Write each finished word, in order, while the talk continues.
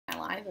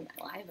Am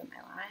I live? Am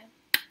I live?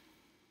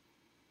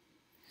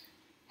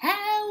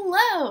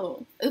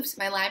 Hello! Oops,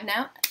 am I live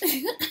now?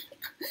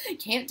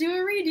 Can't do a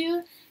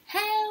redo.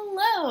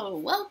 Hello!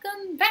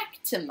 Welcome back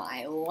to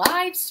my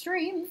live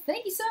stream.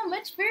 Thank you so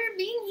much for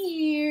being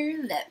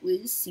here. That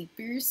was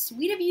super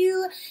sweet of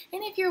you.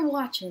 And if you're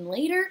watching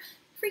later,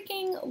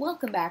 freaking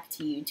welcome back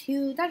to you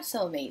too. That is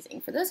so amazing.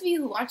 For those of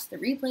you who watch the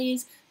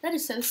replays, that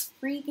is so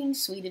freaking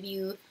sweet of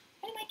you.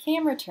 Why did my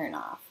camera turn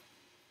off?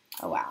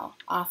 Oh wow,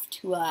 off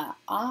to a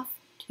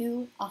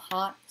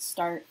hot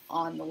start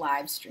on the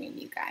live stream,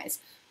 you guys.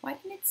 Why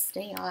didn't it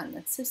stay on?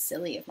 That's so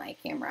silly of my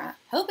camera.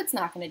 Hope it's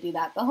not going to do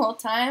that the whole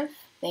time.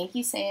 Thank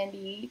you,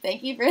 Sandy.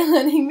 Thank you for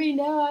letting me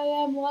know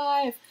I am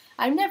live.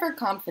 I'm never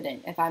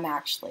confident if I'm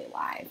actually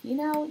live. You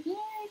know,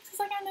 it's just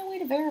like I got no way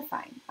to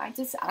verify.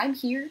 I'm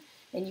here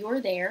and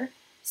you're there.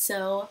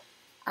 So,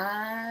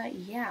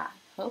 yeah.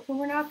 Hoping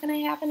we're not going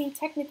to have any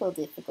technical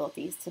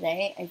difficulties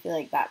today. I feel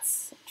like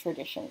that's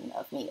tradition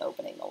of me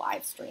opening the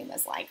live stream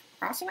as like,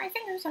 crossing my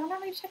fingers, I don't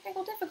have any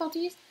technical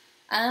difficulties.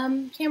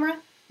 Camera,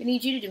 I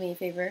need you to do me a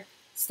favor.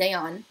 Stay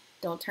on.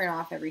 Don't turn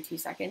off every 2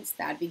 seconds.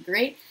 That'd be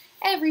great.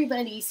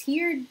 Everybody's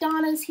here.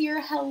 Donna's here.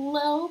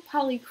 Hello.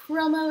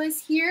 Polychromo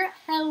is here.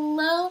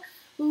 Hello.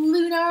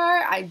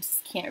 Lunar. I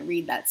just can't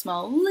read that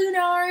small.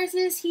 Lunars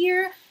is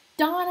here.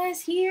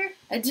 Donna's here.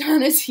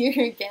 Donna's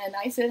here again.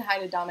 I said hi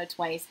to Donna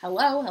twice.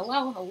 Hello,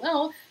 hello,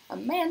 hello.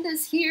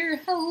 Amanda's here.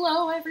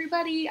 Hello,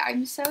 everybody.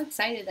 I'm so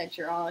excited that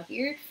you're all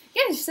here.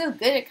 You guys are so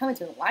good at coming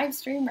to the live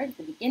stream right at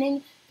the beginning.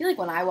 I feel like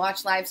when I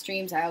watch live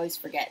streams, I always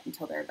forget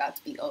until they're about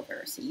to be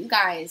over. So you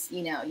guys,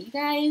 you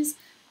guys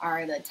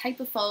are the type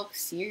of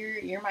folks,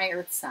 you're my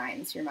earth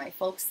signs. You're my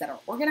folks that are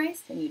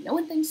organized and you know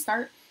when things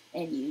start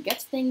and you get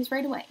to things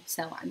right away.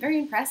 So I'm very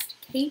impressed.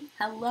 Kate,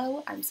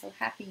 hello. I'm so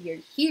happy you're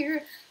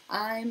here.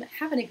 I'm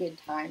having a good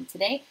time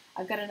today.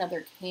 I've got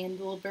another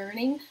candle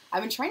burning.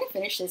 I've been trying to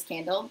finish this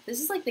candle.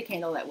 This is like the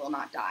candle that will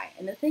not die.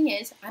 And the thing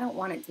is, I don't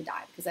want it to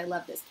die because I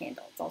love this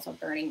candle. It's also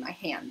burning my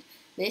hand.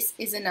 This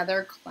is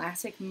another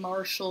classic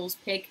Marshall's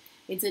pick.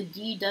 It's a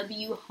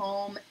DW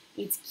Home.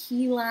 It's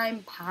key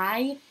lime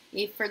pie.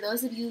 For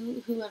those of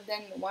you who have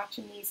been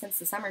watching me since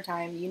the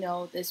summertime, you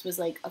know this was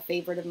like a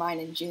favorite of mine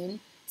in June.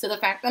 So the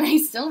fact that I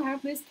still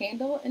have this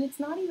candle and it's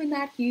not even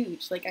that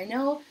huge. Like I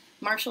know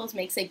Marshall's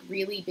makes like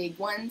really big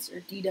ones, or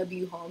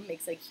DW Home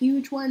makes like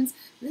huge ones.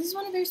 This is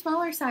one of their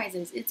smaller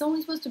sizes. It's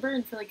only supposed to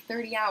burn for like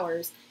 30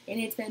 hours, and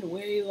it's been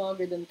way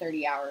longer than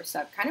 30 hours. So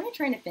I've kind of been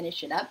trying to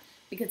finish it up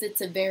because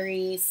it's a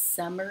very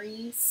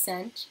summery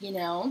scent, you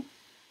know.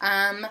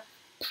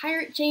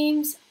 Pirate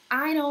James,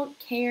 I don't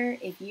care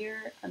if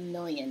you're a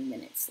million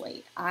minutes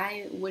late.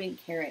 I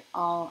wouldn't care at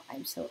all.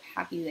 I'm so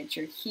happy that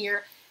you're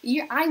here.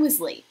 I was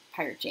late,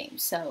 Pirate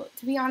James. So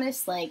to be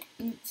honest, like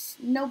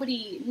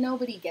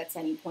nobody gets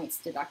any points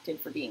deducted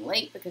for being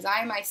late because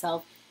I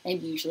myself am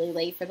usually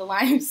late for the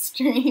live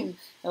stream.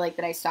 I like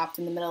that I stopped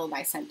in the middle of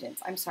my sentence.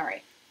 I'm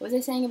sorry. What was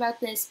I saying about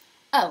this?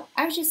 Oh,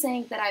 I was just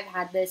saying that I've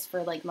had this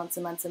for like months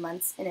and months and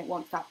months and it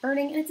won't stop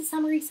burning and it's a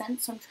summery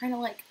scent, so I'm trying to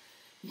like,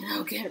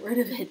 get rid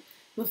of it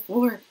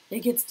before it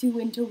gets too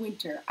into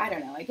winter. I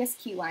don't know. I guess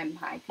key lime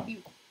pie could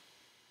be.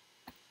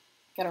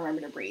 Gotta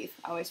remember to breathe.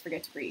 I always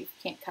forget to breathe.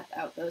 Can't cut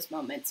out those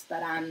moments.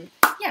 But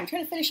yeah, I'm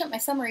trying to finish up my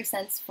summery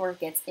scents before it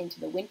gets into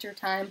the winter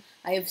time.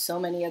 I have so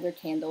many other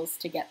candles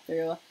to get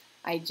through.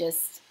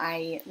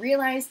 I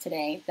realized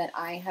today that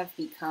I have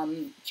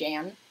become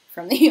Jan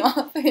from The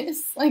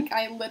Office. Like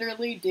I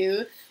literally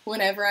do.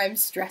 Whenever I'm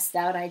stressed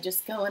out, I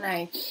just go and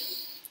I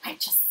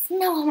just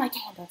smell all my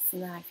candles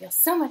and then I feel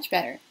so much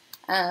better.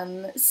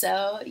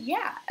 So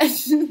yeah,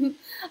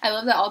 I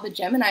love that all the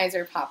Geminis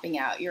are popping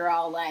out. You're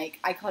all like,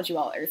 I called you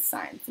all earth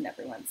signs and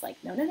everyone's like,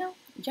 no,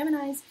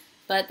 Geminis.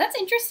 But that's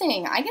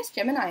interesting. I guess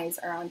Geminis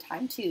are on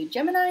time too.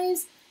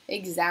 Geminis,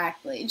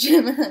 exactly.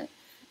 Gemini.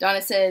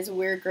 Donna says,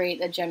 we're great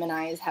that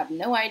Geminis have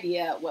no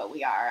idea what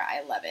we are.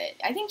 I love it.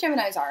 I think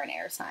Geminis are an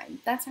air sign.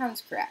 That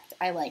sounds correct.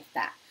 I like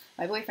that.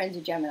 My boyfriend's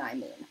a Gemini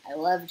moon. I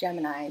love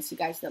Geminis. You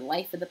guys are the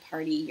life of the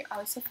party. You're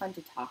always so fun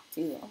to talk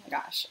to. Oh my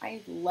gosh,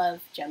 I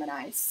love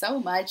Geminis so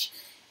much.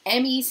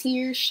 Emmy's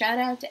here. Shout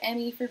out to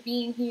Emmy for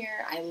being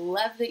here. I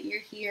love that you're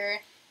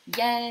here.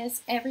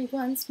 Yes,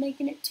 everyone's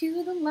making it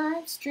to the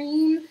live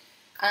stream.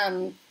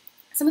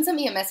 Someone sent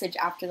me a message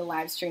after the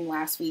live stream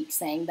last week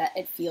saying that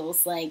it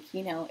feels like,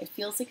 it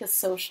feels like a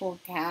social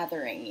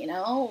gathering,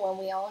 when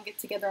we all get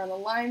together on the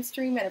live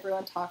stream and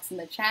everyone talks in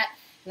the chat.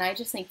 And I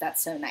just think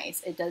that's so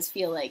nice. It does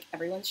feel like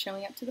everyone's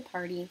showing up to the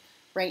party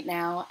right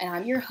now, and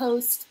I'm your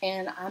host,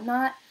 and I'm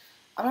not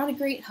a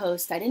great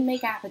host. I didn't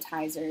make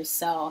appetizers,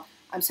 so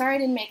I'm sorry I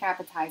didn't make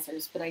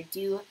appetizers, but I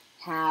do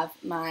have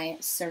my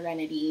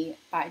Serenity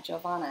by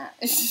Giovanna.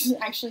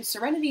 Actually,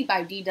 Serenity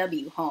by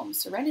DW Home,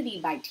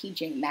 Serenity by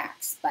TJ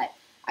Maxx, but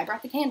I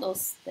brought the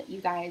candles that you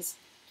guys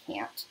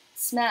can't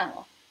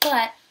smell.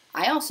 But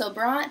I also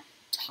brought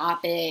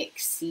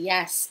topics.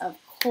 Yes, of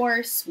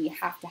course, we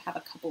have to have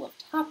a couple of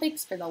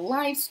topics for the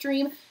live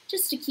stream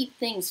just to keep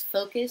things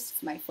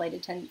focused. My flight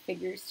attendant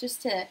figures,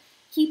 just to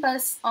keep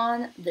us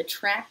on the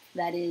track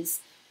that is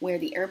where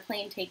the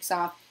airplane takes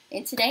off.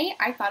 and today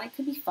I thought it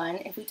could be fun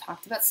if we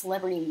talked about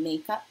celebrity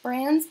makeup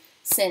brands,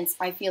 since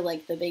I feel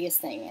like the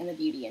biggest thing in the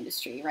beauty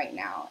industry right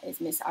now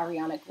is Miss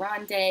Ariana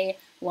Grande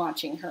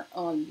launching her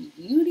own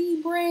beauty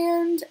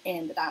brand,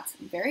 and that's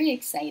very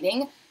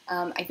exciting.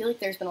 I feel like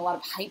there's been a lot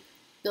of hype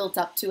built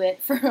up to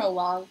it for a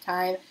long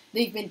time.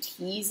 They've been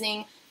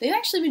teasing. They've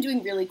actually been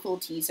doing really cool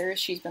teasers.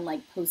 She's been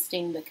like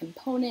posting the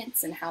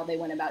components and how they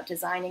went about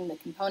designing the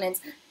components,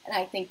 and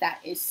I think that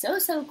is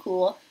so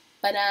cool.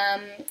 But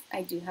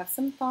I do have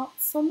some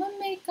thoughts on the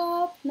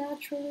makeup,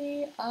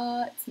 naturally.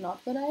 It's not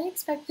what I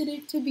expected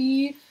it to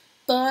be,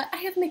 but I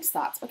have mixed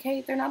thoughts, okay?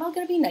 They're not all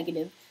going to be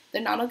negative.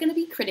 They're not all going to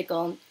be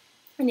critical.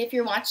 And if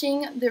you're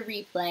watching the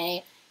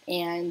replay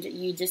and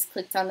you just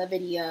clicked on the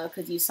video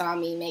because you saw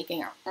me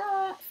making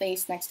a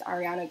face next to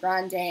Ariana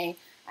Grande,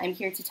 I'm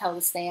here to tell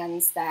the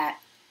stands that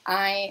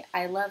I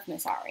love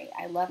Miss Ari.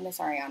 I love Miss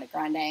Ariana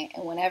Grande,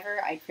 and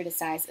whenever I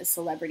criticize a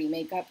celebrity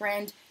makeup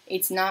brand,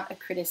 it's not a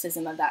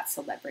criticism of that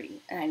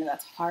celebrity. And I know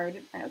that's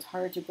hard. I know it's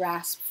hard to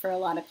grasp for a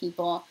lot of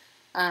people.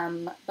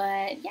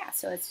 But yeah,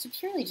 so it's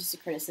purely just a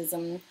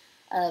criticism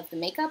of the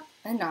makeup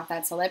and not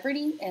that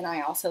celebrity. And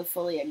I also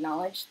fully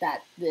acknowledge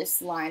that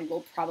this line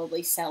will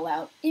probably sell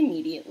out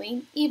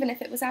immediately, even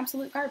if it was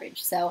absolute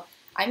garbage. So,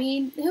 I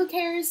mean, who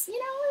cares? You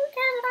know, who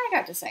cares what I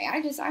got to say?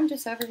 I'm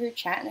just over here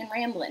chatting and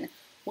rambling.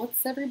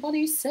 What's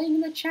everybody saying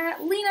in the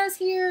chat? Lena's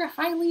here.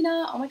 Hi,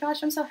 Lena. Oh my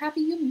gosh, I'm so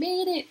happy you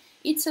made it.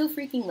 It's so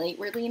freaking late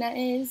where Lena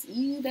is.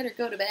 You better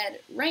go to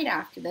bed right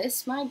after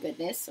this. My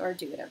goodness. Or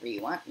do whatever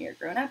you want. You're a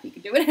grown up. You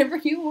can do whatever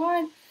you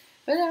want.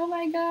 But oh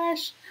my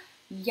gosh.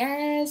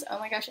 Yes. Oh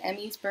my gosh.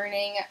 Emmy's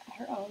burning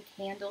her own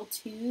candle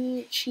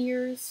too.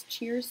 Cheers.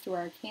 Cheers to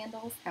our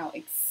candles. How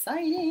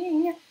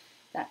exciting.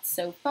 That's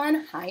so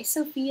fun. Hi,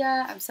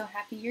 Sophia. I'm so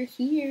happy you're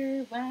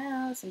here.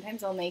 Wow.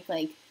 Sometimes I'll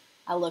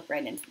look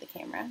right into the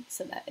camera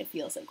so that it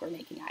feels like we're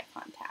making eye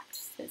contact.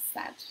 Is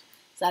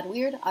that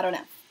weird? I don't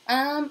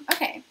know.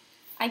 Okay.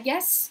 I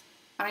guess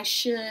I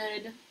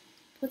should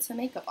put some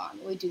makeup on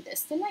when we do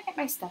this. Didn't I get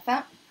my stuff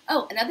out?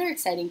 Oh, another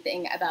exciting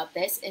thing about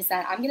this is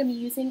that I'm going to be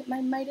using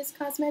my Midas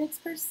Cosmetics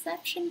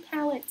Perception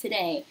palette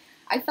today.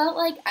 I felt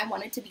like I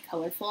wanted to be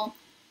colorful.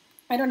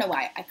 I don't know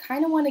why. I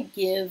kind of want to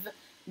give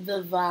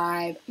the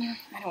vibe.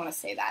 I don't want to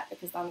say that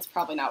because that's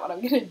probably not what I'm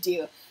going to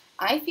do.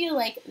 I feel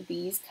like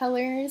these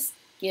colors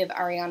give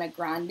Ariana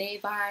Grande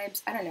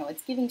vibes. I don't know,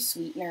 it's giving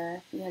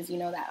Sweetener, because you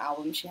know that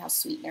album, she has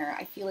Sweetener.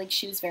 I feel like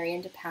she was very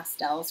into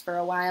pastels for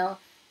a while,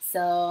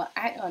 so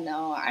I don't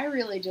know, I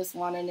really just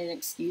wanted an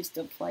excuse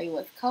to play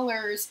with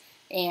colors,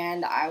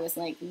 and I was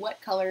like,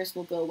 what colors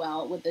will go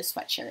well with this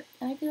sweatshirt?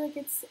 And I feel like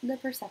it's the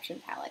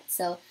Perception palette.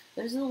 So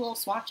those are the little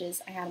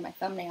swatches I had on my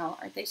thumbnail.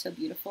 Aren't they so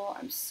beautiful?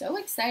 I'm so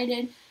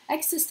excited.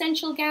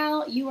 Existential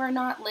gal, you are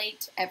not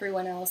late.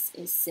 Everyone else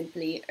is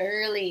simply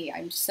early.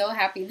 I'm so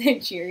happy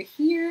that you're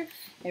here.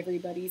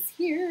 Everybody's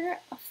here.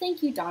 Oh,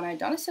 thank you, Donna.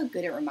 Donna's so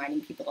good at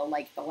reminding people to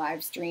like the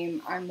live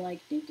stream. I'm like,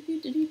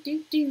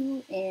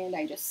 do, and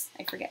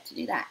I forget to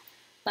do that.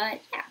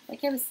 But yeah,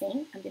 like I was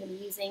saying, I'm going to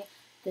be using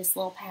this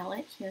little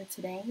palette here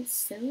today.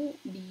 So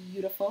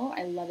beautiful.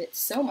 I love it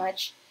so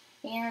much.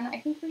 And I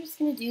think we're just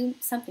going to do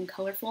something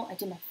colorful. I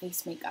did my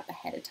face makeup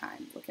ahead of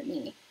time. Look at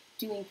me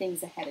doing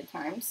things ahead of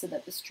time so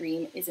that the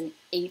stream isn't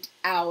 8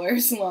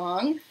 hours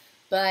long.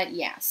 But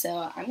yeah,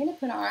 so I'm going to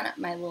put on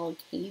my little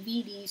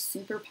KVD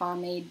Super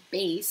Pomade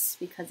base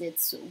because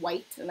it's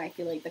white and I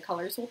feel like the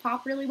colors will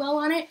pop really well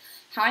on it.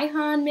 Hi,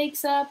 Han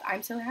Makes Up.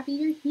 I'm so happy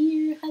you're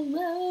here.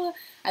 Hello.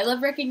 I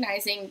love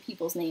recognizing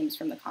people's names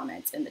from the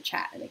comments in the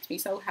chat. It makes me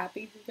so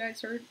happy you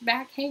guys are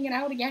back hanging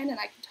out again and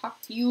I can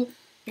talk to you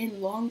in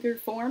longer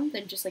form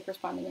than just like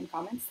responding in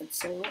comments. That's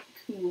so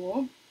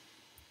cool.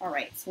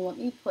 Alright, so let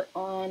me put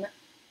on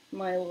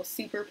my little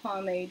super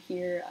pomade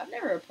here. I've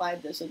never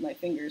applied this with my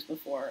fingers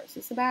before. Is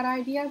this a bad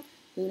idea?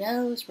 Who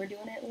knows? We're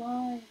doing it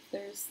live.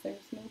 There's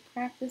no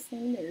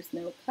practicing. There's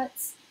no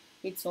cuts.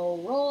 It's all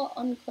raw,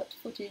 uncut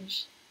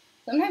footage.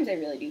 Sometimes I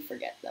really do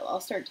forget, though. I'll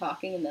start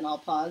talking, and then I'll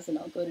pause, and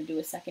I'll go to do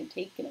a second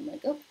take, and I'm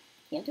like, oh,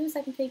 can't do a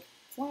second take.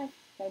 It's live.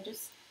 I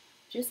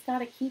just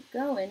gotta keep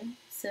going.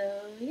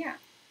 So, yeah.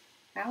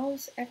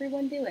 How's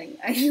everyone doing?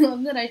 I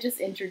love that I just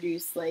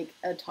introduced like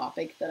a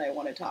topic that I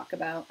want to talk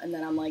about and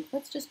then I'm like,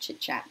 let's just chit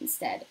chat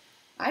instead.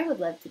 I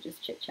would love to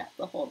just chit chat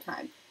the whole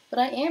time, but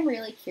I am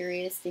really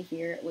curious to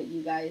hear what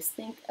you guys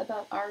think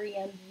about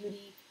REM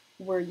Beauty.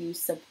 Were you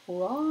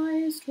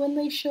surprised when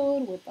they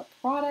showed what the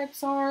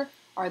products are?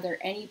 Are there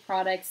any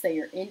products that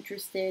you're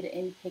interested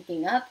in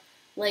picking up?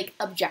 Like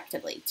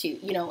objectively too.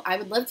 You know, I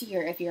would love to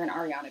hear if you're an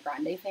Ariana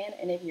Grande fan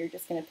and if you're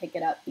just going to pick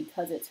it up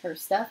because it's her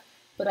stuff.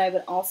 But I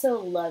would also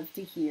love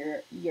to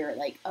hear your,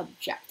 like,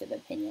 objective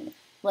opinion.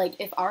 Like,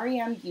 if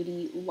REM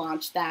Beauty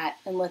launched that,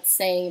 and let's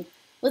say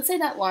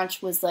that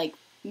launch was, like,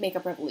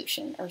 Makeup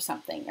Revolution or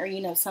something, or, you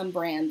know, some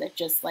brand that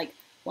just, like,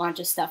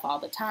 launches stuff all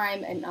the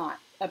time and not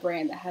a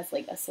brand that has,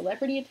 like, a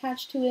celebrity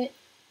attached to it,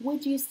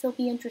 would you still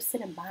be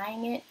interested in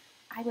buying it?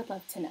 I would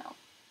love to know.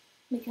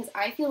 Because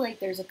I feel like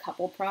there's a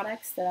couple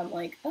products that I'm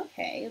like,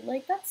 okay,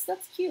 like, that's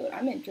cute.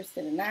 I'm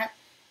interested in that.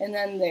 And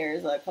then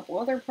there's a couple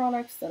other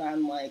products that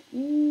I'm like,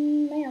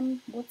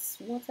 ma'am, what's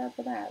up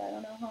with that? I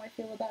don't know how I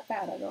feel about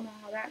that. I don't know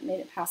how that made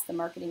it past the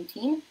marketing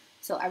team.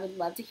 So I would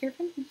love to hear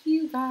from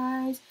you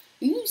guys.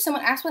 Ooh,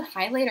 someone asked what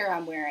highlighter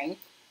I'm wearing.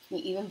 Can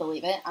you even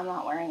believe it? I'm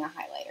not wearing a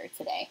highlighter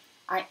today.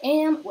 I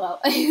am, well,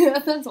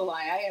 that's a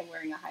lie. I am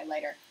wearing a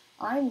highlighter.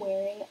 I'm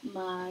wearing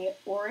my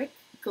Auric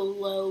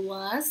Glow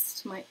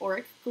Lust,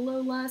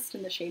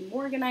 in the shade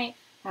Morganite.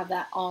 Have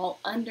that all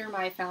under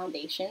my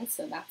foundation,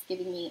 so that's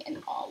giving me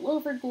an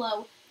all-over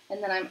glow.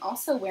 And then I'm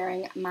also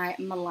wearing my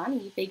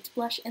Milani Baked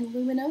Blush in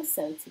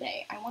Luminoso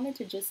today. I wanted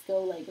to just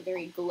go like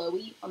very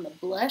glowy on the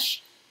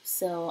blush,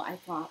 so I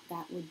thought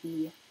that would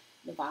be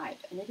the vibe.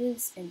 And it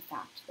is, in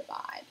fact, the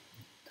vibe.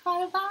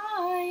 Caught a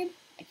vibe!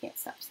 I can't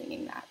stop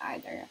singing that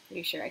either. I'm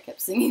pretty sure I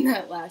kept singing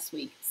that last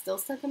week. Still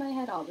stuck in my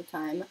head all the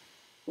time.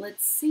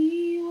 Let's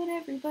see what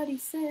everybody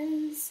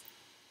says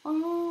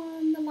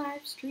on the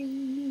live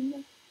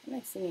stream. What am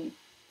I singing?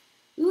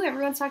 Ooh,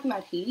 everyone's talking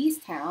about Hades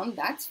Town.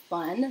 That's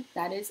fun.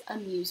 That is a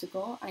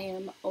musical. I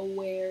am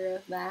aware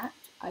of that.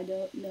 I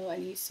don't know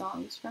any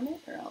songs from it,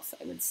 or else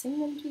I would sing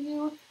them to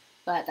you.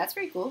 But that's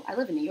very cool. I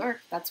live in New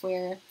York. That's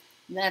where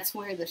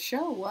the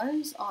show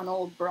was, on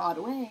old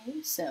Broadway,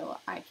 so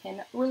I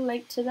can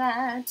relate to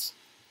that.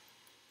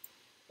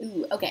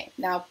 Ooh, okay,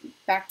 now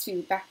back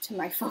to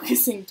my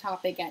focusing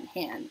topic at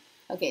hand.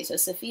 Okay, so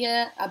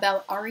Sophia,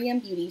 about REM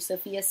Beauty,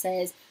 Sophia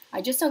says,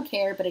 I just don't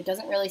care, but it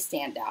doesn't really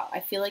stand out. I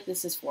feel like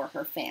this is for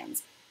her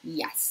fans.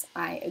 Yes,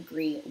 I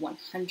agree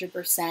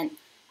 100%.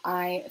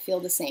 I feel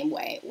the same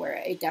way, where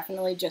it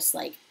definitely just,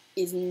 like,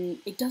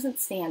 it doesn't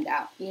stand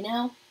out, you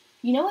know?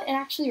 You know what it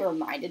actually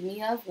reminded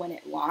me of when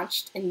it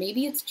launched? And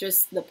maybe it's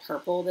just the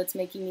purple that's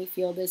making me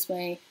feel this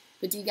way.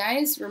 But do you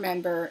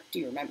remember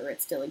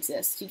it still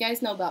exists? Do you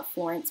guys know about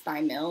Florence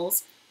by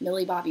Mills,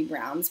 Millie Bobby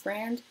Brown's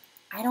brand?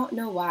 I don't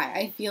know why.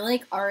 I feel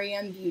like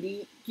REM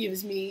Beauty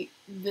gives me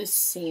the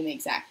same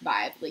exact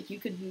vibe. Like, you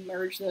could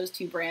merge those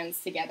two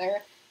brands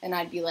together, and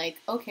I'd be like,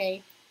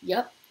 okay,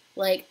 yep.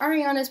 Like,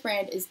 Ariana's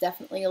brand is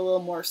definitely a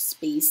little more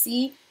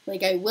spacey.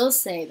 Like, I will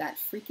say that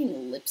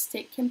freaking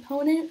lipstick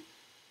component,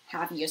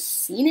 have you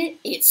seen it?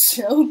 It's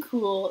so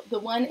cool. The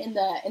one in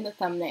the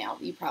thumbnail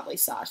you probably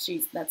saw.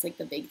 That's like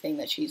the big thing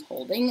that she's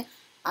holding.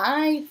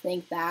 I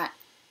think that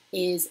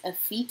is a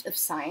feat of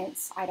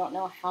science. I don't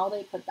know how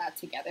they put that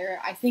together.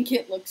 I think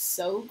it looks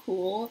so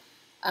cool.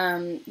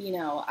 You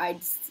know,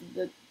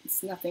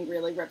 it's nothing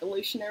really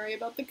revolutionary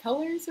about the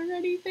colors or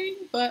anything,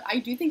 but I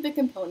do think the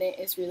component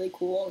is really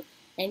cool.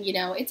 And, you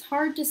know, it's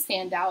hard to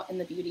stand out in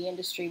the beauty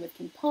industry with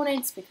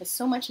components because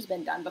so much has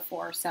been done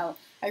before. So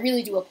I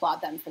really do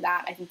applaud them for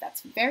that. I think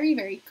that's very,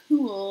 very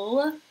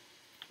cool.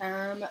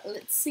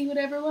 Let's see what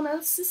everyone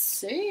else is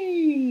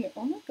saying.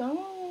 Oh my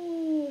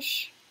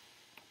gosh.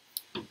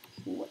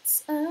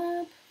 What's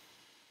up?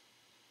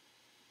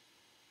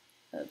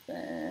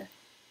 I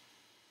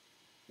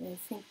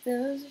think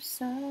those are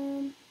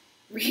some.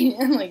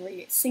 I'm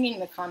like singing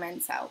the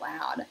comments out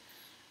loud.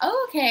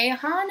 Okay,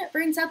 Han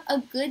brings up a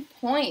good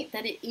point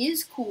that it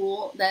is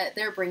cool that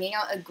they're bringing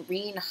out a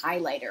green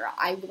highlighter.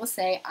 I will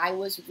say I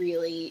was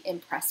really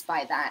impressed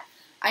by that.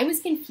 I was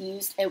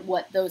confused at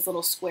what those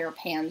little square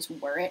pans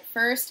were at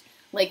first.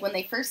 Like, when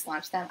they first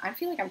launched them, I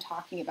feel like I'm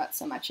talking about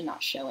so much and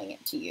not showing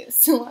it to you.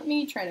 So let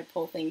me try to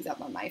pull things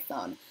up on my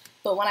phone.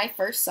 But when I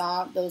first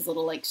saw those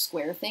little, like,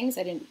 square things,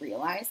 I didn't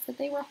realize that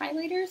they were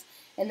highlighters.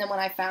 And then when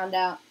I found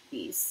out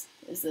these,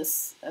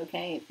 these are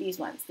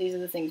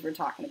the things we're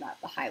talking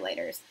about, the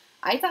highlighters.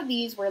 I thought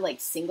these were,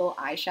 like, single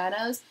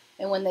eyeshadows.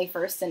 And when they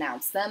first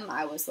announced them,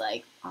 I was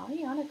like,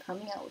 Ariana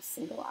coming out with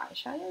single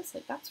eyeshadows?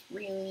 Like, that's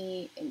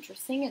really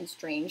interesting and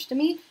strange to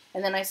me.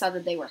 And then I saw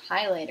that they were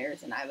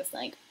highlighters, and I was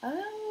like,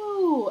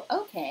 oh,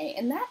 okay.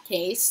 In that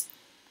case,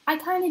 I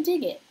kind of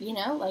dig it, you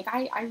know? Like,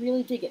 I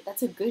really dig it.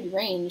 That's a good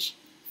range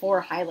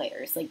for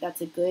highlighters. Like,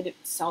 that's a good,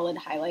 solid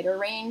highlighter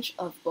range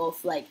of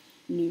both, like,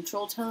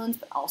 neutral tones,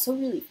 but also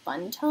really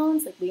fun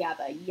tones. Like, we have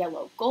a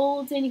yellow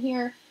gold in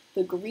here.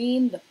 The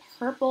green, the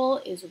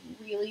purple is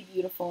really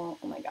beautiful.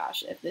 Oh my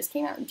gosh, if this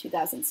came out in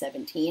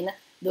 2017,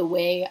 the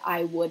way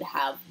I would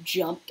have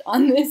jumped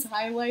on this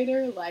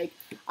highlighter, like,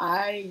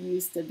 I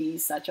used to be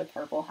such a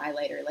purple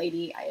highlighter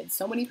lady. I had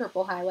so many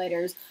purple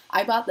highlighters.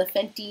 I bought the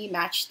Fenty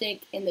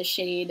matchstick in the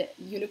shade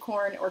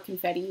Unicorn or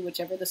Confetti,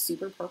 whichever the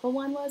super purple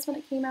one was when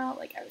it came out.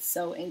 Like, I was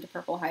so into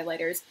purple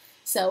highlighters.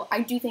 So I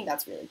do think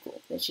that's really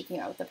cool that she came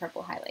out with the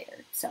purple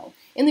highlighter. So,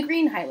 in the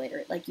green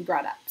highlighter, like you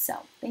brought up. So,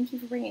 thank you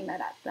for bringing that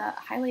up. The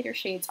highlighter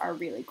shades are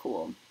really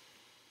cool.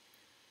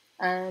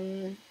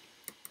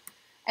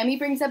 Emmy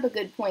brings up a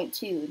good point,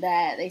 too,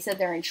 that they said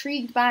they're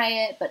intrigued by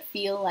it, but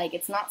feel like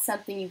it's not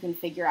something you can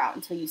figure out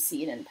until you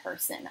see it in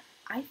person.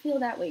 I feel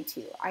that way,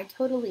 too. I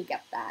totally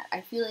get that.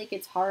 I feel like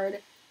it's hard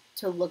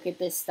to look at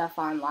this stuff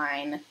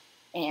online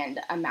and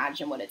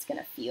imagine what it's going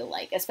to feel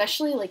like,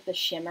 especially, like, the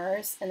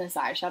shimmers in this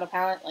eyeshadow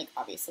palette. Like,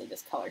 obviously,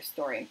 this color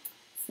story,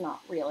 it's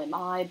not really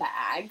my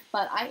bag,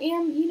 but I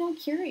am, you know,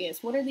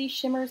 curious. What are these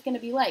shimmers going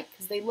to be like?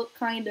 Because they look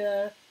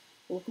a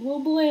little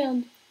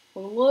bland. a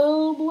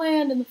little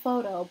bland in the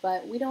photo,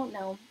 but we don't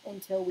know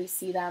until we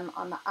see them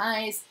on the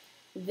eyes.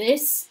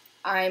 This,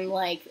 I'm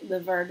like, the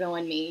Virgo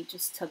in me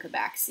just took a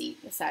back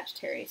seat. The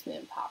Sagittarius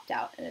moon popped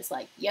out and it's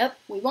like, yep,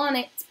 we want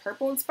it. It's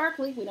purple and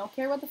sparkly. We don't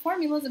care what the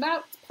formula's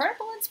about. It's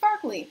purple and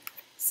sparkly.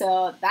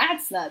 So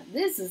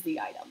this is the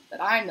item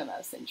that I'm the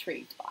most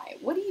intrigued by.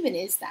 What even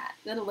is that?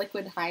 Is that a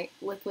liquid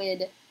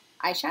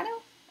eyeshadow?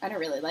 I don't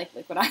really like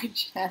liquid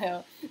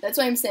eyeshadow. That's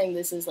why I'm saying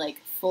this is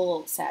like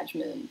full Sag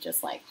moon,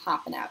 just like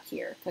hopping out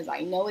here. Because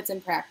I know it's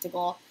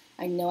impractical.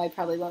 I know I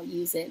probably won't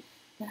use it,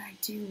 but I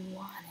do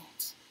want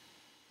it.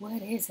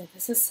 What is it?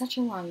 This is such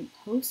a long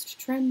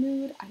post-trend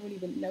mood. I don't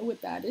even know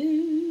what that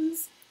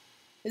is.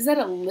 Is that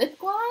a lip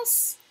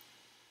gloss?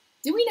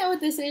 Do we know what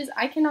this is?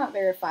 I cannot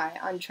verify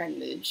on Trend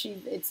Mood.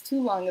 It's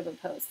too long of a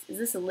post. Is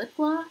this a lip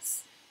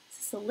gloss? Is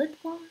this a lip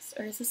gloss?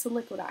 Or is this a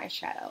liquid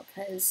eyeshadow?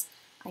 Because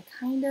I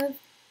kind of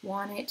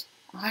want it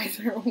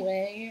either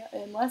way.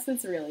 Unless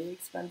it's really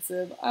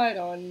expensive. I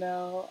don't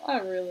know. I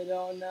really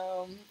don't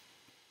know.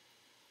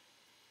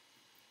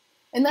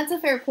 And that's a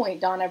fair point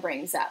Donna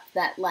brings up,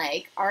 that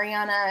like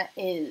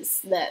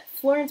that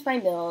Florence by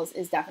Mills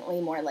is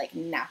definitely more like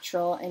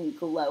natural and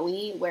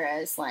glowy,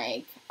 whereas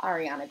like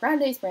Arianna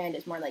Grande's brand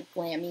is more like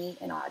glammy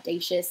and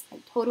audacious. I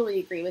totally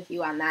agree with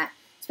you on that,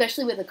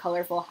 especially with the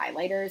colorful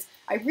highlighters.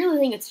 I really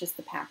think it's just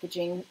the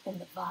packaging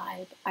and the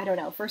vibe. I don't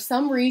know, for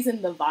some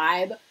reason the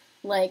vibe,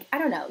 like, I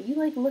don't know, you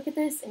like look at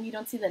this and you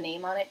don't see the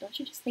name on it, don't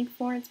you just think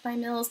Florence by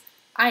Mills?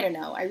 I don't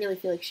know. I really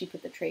feel like she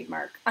put the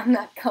trademark on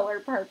that color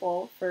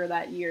purple for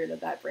that year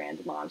that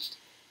brand launched.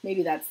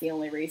 Maybe that's the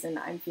only reason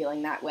I'm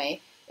feeling that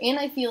way. And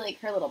I feel like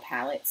her little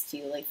palettes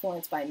too, like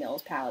Florence by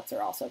Mills palettes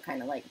are also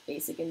kind of like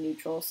basic and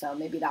neutral, so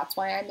maybe that's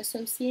why I'm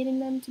associating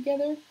them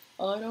together.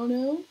 I don't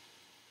know.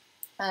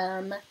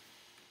 Yeah,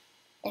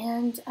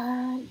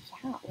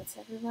 what's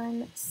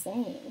everyone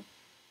saying?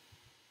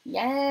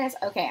 Yes,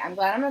 okay, I'm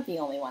glad I'm not the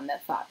only one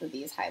that thought that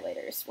these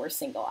highlighters were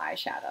single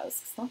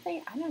eyeshadows. Don't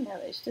they? I don't know,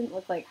 they just didn't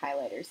look like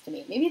highlighters to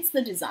me. Maybe it's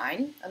the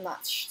design. I'm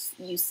not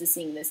used to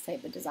seeing this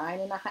type of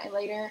design in a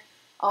highlighter.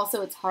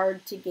 Also, it's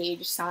hard to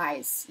gauge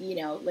size, you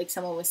know, like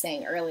someone was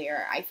saying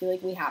earlier. I feel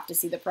like we have to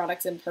see the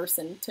products in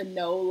person to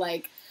know,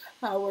 like,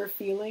 how we're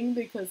feeling,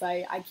 because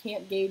I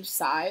can't gauge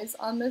size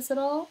on this at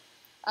all.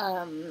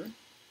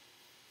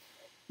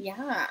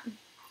 Yeah.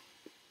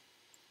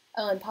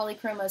 Oh, and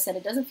Polychroma said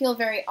it doesn't feel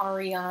very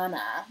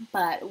Ariana,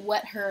 but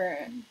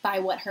by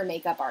what her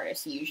makeup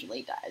artist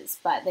usually does.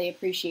 But they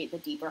appreciate the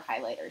deeper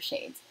highlighter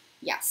shades.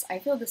 Yes, I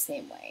feel the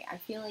same way. I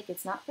feel like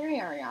it's not very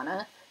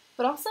Ariana,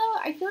 but also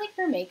I feel like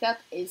her makeup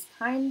is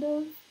kind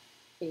of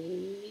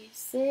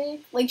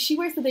basic. Like, she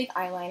wears the big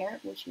eyeliner,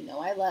 which you know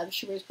I love.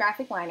 She wears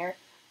graphic liner,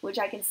 which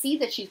I can see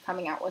that she's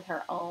coming out with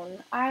her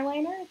own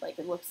eyeliner. Like,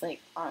 it looks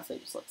like, honestly,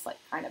 just looks like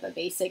kind of a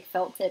basic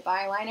felt tip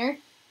eyeliner.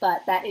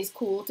 But that is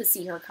cool to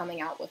see her coming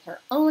out with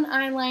her own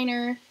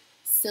eyeliner.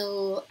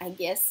 So I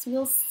guess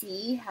we'll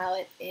see how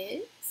it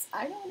is.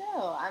 I don't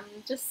know. I'm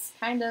just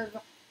kind of,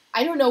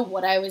 I don't know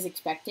what I was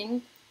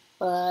expecting,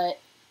 but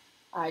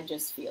I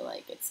just feel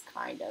like it's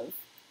kind of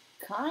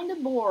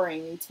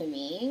boring to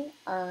me.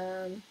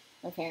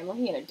 Okay, I'm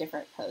looking at a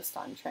different post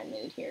on Trend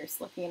Mood here.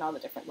 Just looking at all the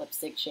different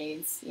lipstick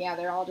shades. Yeah,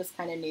 they're all just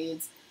kind of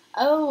nudes.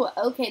 Oh,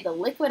 okay, the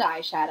liquid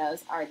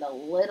eyeshadows are the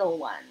little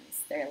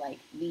ones. They're like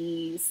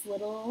these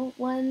little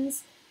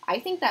ones. I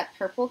think that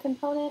purple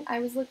component I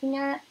was looking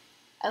at,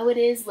 oh, it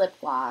is lip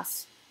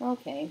gloss.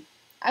 Okay.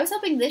 I was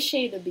hoping this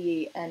shade would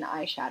be an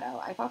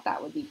eyeshadow. I thought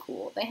that would be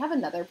cool. They have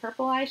another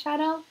purple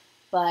eyeshadow,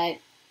 but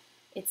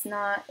it's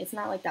not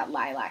like that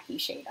lilac-y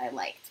shade I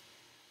liked.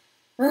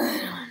 I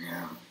don't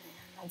know,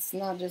 man. It's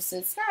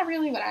not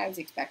really what I was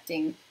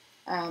expecting.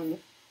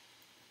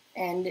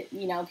 And,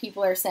 you know,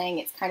 people are saying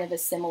it's kind of a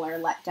similar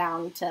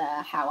letdown to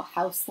how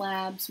Haus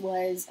Labs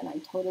was, and I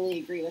totally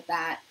agree with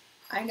that.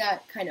 I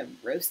got kind of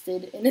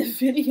roasted in a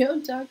video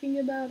talking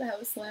about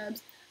Haus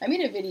Labs. I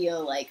made a video,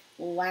 like,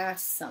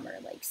 last summer,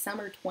 like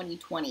summer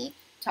 2020,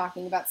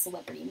 talking about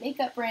celebrity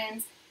makeup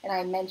brands, and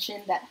I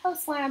mentioned that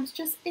Haus Labs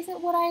just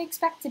isn't what I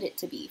expected it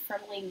to be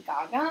from Lady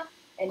Gaga,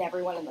 and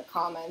everyone in the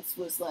comments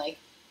was like,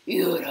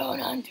 "You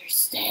don't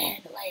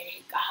understand,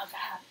 Lady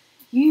Gaga.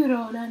 You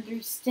don't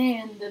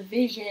understand the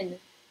vision."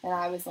 And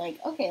I was like,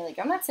 okay, like,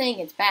 I'm not saying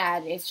it's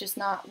bad, it's just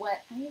not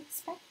what I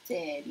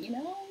expected, you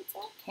know? It's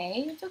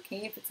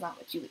okay if it's not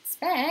what you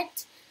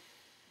expect.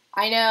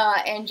 I know,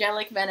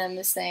 Angelic Venom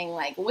is saying,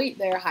 like, wait,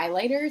 they're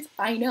highlighters?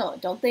 I know,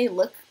 don't they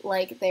look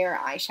like they're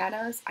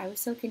eyeshadows? I was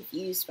so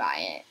confused by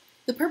it.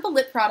 The purple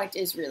lip product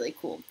is really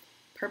cool.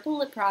 Purple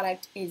lip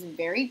product is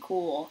very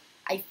cool.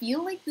 I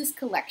feel like this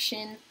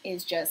collection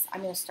is just,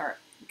 I'm going to start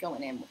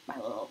going in with my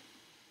little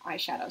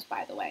eyeshadows,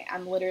 by the way.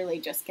 I'm literally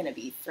just going to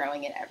be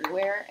throwing it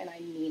everywhere, and I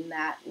mean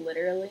that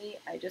literally.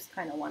 I just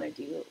kind of want to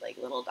do, like,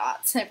 little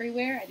dots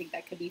everywhere. I think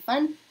that could be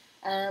fun.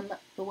 But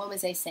what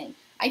was I saying?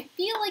 I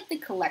feel like the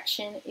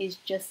collection is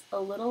just a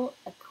little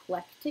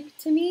eclectic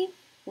to me.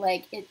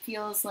 Like, it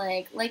feels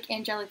like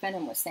Angelic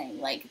Venom was saying,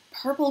 like,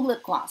 purple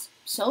lip gloss.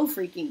 So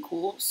freaking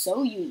cool,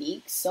 so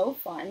unique, so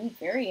fun,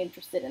 very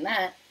interested in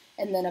that.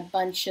 and then a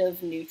bunch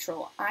of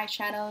neutral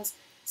eyeshadows.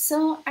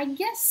 So I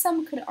guess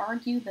some could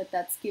argue that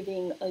that's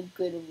giving a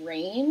good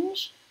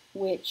range,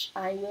 which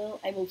I will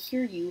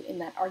hear you in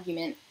that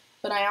argument,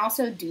 but I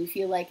also do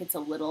feel like it's a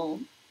little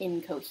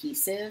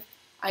incohesive.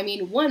 I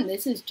mean, one,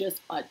 this is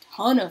just a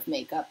ton of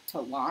makeup to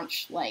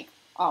launch, like,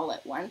 all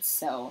at once,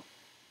 so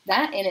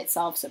that in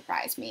itself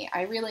surprised me.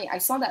 I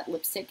saw that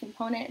lipstick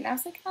component, and I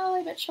was like, oh,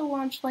 I bet she'll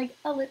launch, like,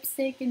 a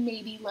lipstick and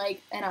maybe,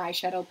 like, an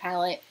eyeshadow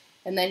palette,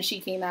 and then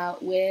she came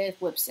out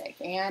with lipstick,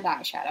 and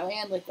eyeshadow,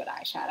 and liquid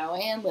eyeshadow,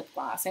 and lip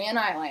gloss, and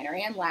eyeliner,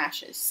 and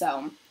lashes,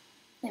 so,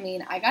 I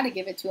mean, I gotta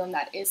give it to them,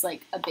 that is,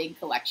 like, a big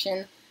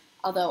collection,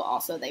 although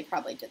also they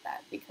probably did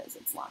that because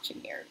it's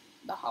launching near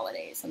the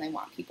holidays, and they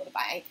want people to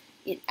buy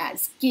it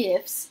as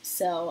gifts,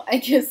 so I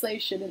guess I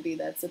shouldn't be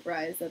that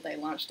surprised that they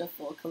launched a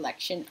full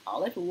collection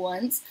all at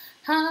once.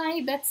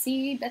 Hi,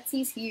 Betsy.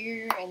 Betsy's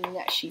here, and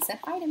she said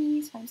hi to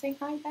me, so I'm saying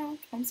hi back.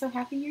 I'm so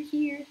happy you're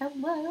here.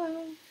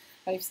 Hello.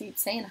 I keep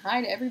saying hi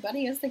to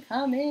everybody as they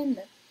come in.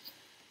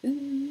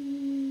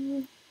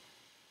 Ooh.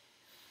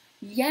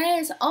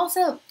 Yes,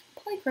 also,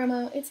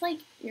 polychromo, it's like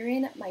you're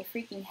in my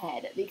freaking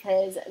head,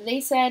 because they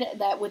said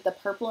that with the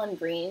purple and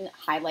green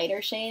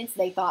highlighter shades,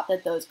 they thought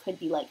that those could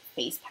be like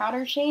face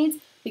powder shades,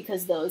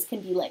 because those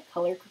can be like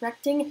color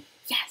correcting.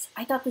 Yes,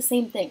 I thought the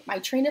same thing. My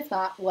train of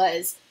thought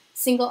was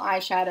single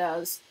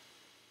eyeshadows,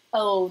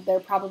 oh, they're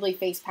probably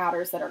face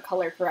powders that are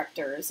color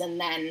correctors, and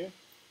then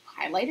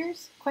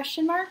highlighters,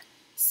 question mark?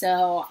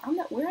 So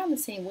we're on the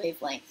same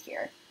wavelength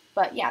here.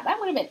 But yeah, that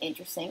would have been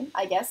interesting,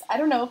 I guess. I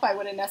don't know if I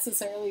would have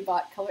necessarily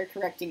bought color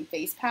correcting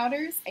face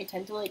powders. I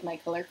tend to like my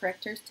color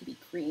correctors to be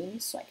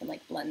creams so I can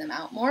like blend them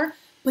out more.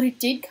 But it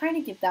did kind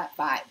of give that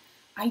vibe.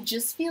 I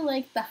just feel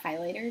like the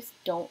highlighters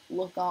don't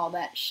look all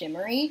that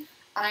shimmery.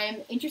 I'm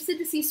interested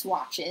to see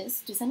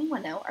swatches. Does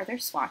anyone know? Are there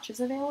swatches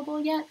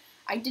available yet?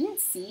 I didn't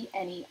see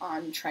any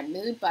on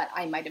Trendmood, but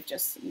I might have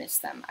just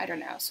missed them. I don't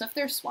know. So if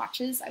there's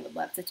swatches, I would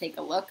love to take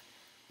a look.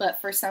 But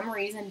for some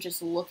reason,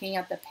 just looking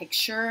at the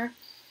picture,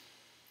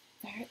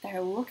 they're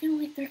looking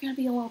like they're going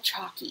to be a little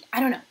chalky. I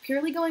don't know,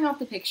 purely going off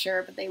the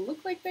picture, but they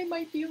look like they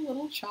might be a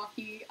little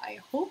chalky. I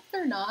hope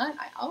they're not.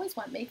 I always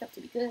want makeup to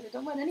be good. I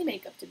don't want any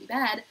makeup to be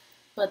bad,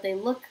 but they're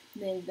looking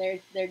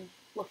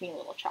a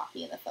little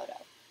chalky in the photo.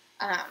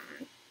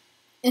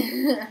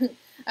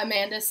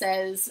 Amanda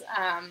says,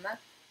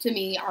 to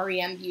me,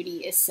 REM Beauty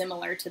is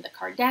similar to the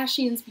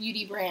Kardashians'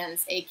 beauty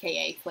brands,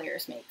 aka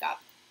Claire's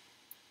makeup.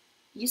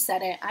 You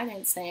said it. I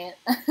didn't say it.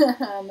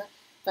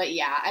 But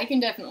yeah, I can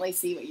definitely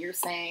see what you're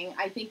saying.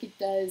 I think it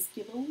does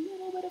give a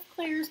little bit of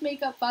Claire's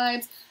makeup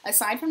vibes.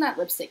 Aside from that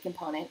lipstick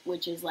component,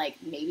 which is like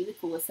maybe the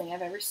coolest thing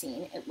I've ever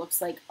seen. It looks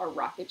like a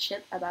rocket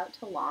ship about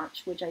to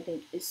launch, which I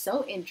think is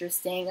so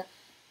interesting.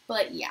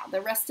 But yeah,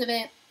 the rest of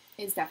it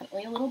is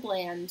definitely a little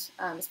bland,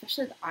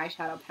 especially the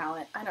eyeshadow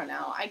palette. I don't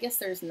know. I guess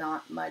there's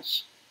not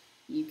much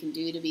you can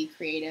do to be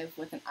creative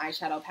with an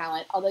eyeshadow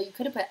palette, although you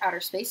could have put outer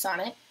space on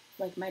it,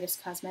 like Midas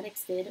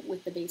Cosmetics did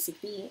with the Basic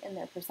B and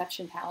their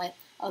Perception palette.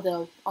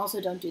 Although,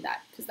 also don't do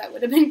that, because that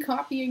would have been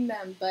copying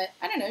them. But,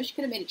 I don't know, she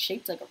could have made it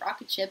shaped like a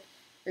rocket ship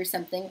or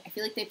something. I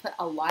feel like they put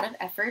a lot of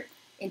effort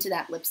into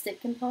that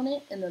lipstick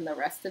component, and then the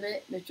rest of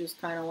it is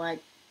just kind of like,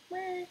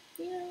 meh,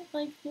 you know,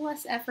 like,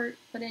 less effort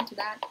put into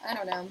that. I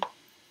don't know.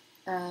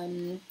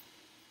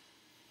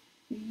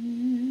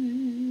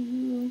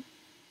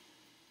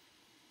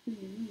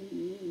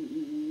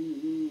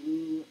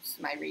 Just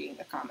my reading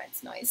the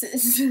comments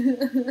noises.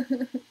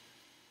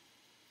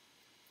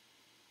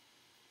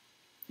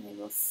 I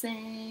will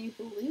say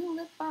blue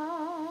lip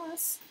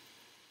gloss.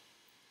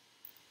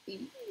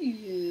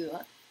 Ew.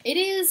 It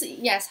is,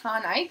 yes,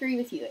 Han, I agree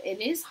with you. It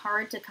is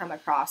hard to come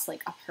across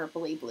like a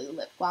purpley blue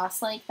lip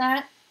gloss like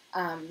that.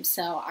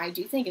 So I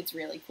do think it's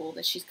really cool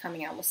that she's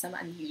coming out with some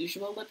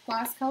unusual lip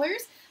gloss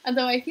colors.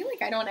 Although I feel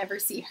like I don't ever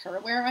see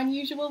her wear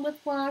unusual lip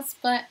gloss.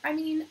 But I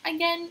mean,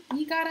 again,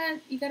 you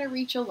gotta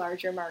reach a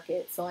larger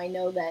market. So I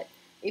know that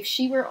if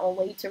she were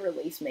only to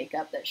release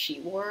makeup that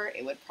she wore,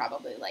 it would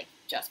probably like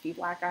just be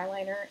black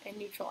eyeliner and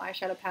neutral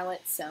eyeshadow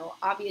palette. So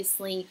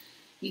obviously,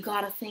 you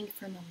gotta think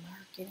from a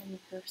marketing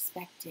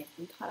perspective.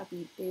 We gotta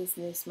be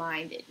business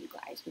minded, you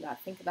guys. We gotta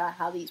think about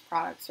how these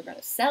products are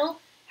gonna sell,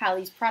 how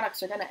these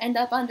products are gonna end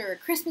up under a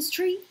Christmas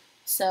tree.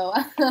 So,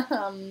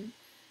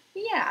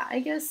 yeah, I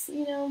guess,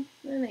 you know,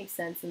 that makes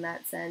sense in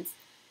that sense.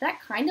 That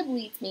kind of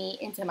leads me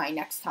into my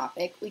next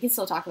topic. We can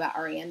still talk about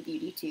REM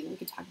Beauty too. We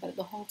could talk about it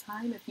the whole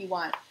time if you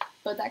want.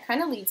 But that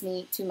kind of leads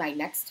me to my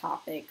next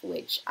topic,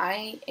 which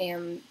I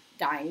am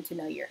dying to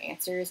know your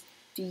answers.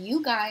 Do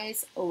you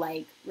guys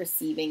like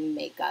receiving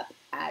makeup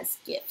as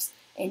gifts?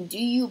 And do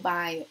you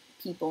buy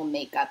people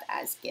makeup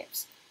as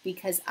gifts?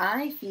 Because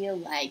I feel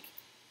like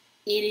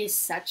it is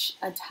such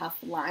a tough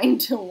line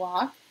to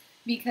walk,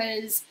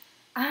 because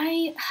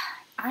I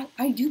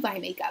do buy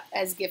makeup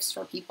as gifts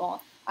for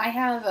people. I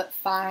have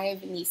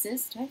 5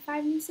 nieces. Do I have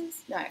 5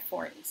 nieces? No, I have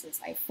 4 nieces.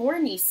 I have 4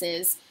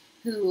 nieces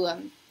who,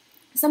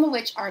 some of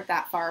which aren't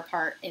that far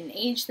apart in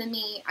age than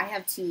me. I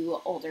have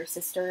 2 older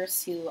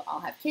sisters who all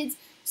have kids.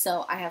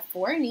 So I have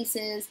 4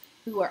 nieces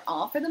who are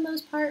all, for the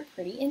most part,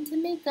 pretty into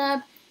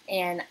makeup,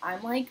 and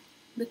I'm like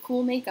the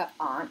cool makeup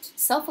aunt,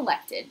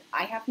 self-elected.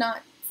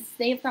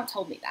 They have not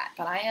told me that,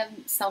 but I have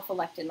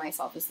self-elected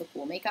myself as the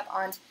cool makeup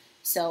aunt,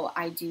 so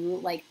I do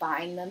like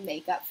buying them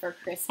makeup for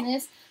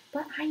Christmas,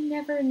 but I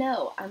never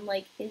know. I'm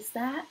like, is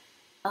that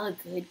a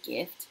good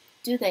gift?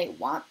 Do they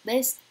want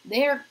this?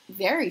 They're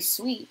very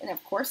sweet, and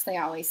of course they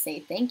always say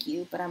thank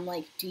you, but I'm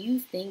like, do you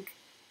think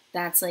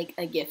that's like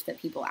a gift that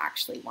people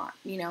actually want,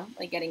 you know,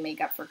 like getting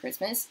makeup for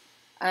Christmas?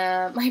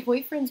 My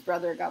boyfriend's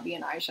brother got me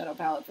an eyeshadow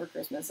palette for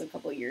Christmas a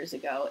couple years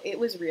ago. It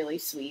was really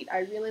sweet. I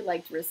really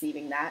liked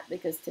receiving that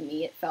because to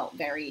me it felt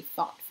very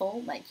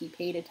thoughtful, like he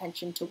paid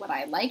attention to what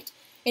I liked,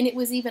 and it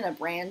was even a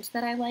brand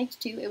that I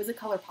liked too. It was a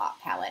ColourPop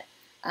palette.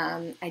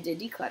 I did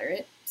declutter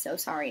it, so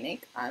sorry,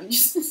 Nick.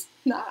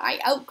 I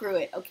outgrew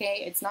it,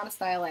 okay? It's not a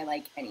style I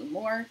like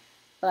anymore,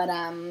 but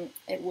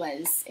it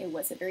was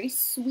a very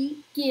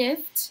sweet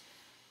gift.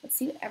 Let's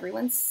see what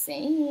everyone's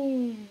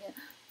saying.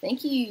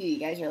 Thank you. You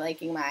guys are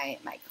liking my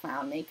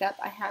clown makeup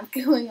I have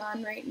going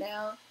on right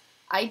now.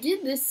 I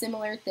did this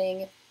similar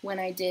thing when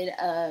I did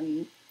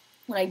when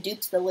I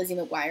duped the Lizzie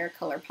McGuire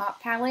ColourPop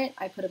palette.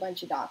 I put a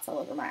bunch of dots all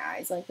over my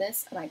eyes like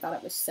this, and I thought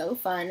it was so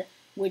fun,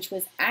 which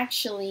was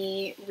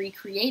actually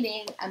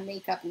recreating a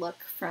makeup look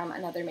from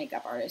another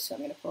makeup artist, so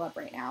I'm going to pull up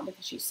right now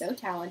because she's so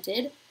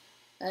talented.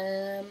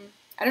 I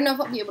don't know if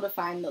I'll be able to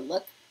find the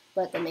look,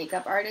 but the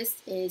makeup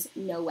artist is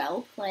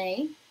Noelle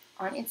Play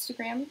on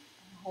Instagram.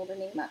 I'll hold her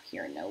name up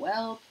here,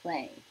 Noelle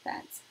Play.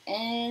 That's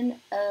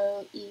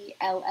Noelle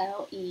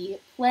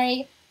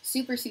Play.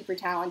 Super, super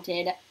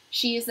talented.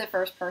 She is the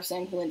first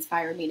person who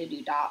inspired me to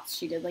do dots.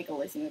 She did like a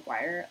Lizzie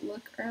McGuire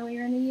look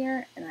earlier in the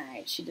year, and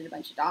she did a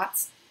bunch of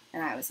dots.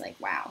 And I was like,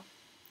 wow,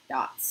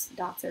 dots.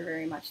 Dots are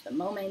very much the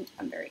moment.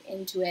 I'm very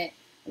into it.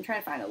 I'm trying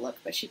to find a look,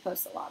 but she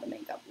posts a lot of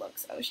makeup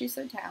looks. Oh, she's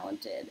so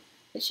talented.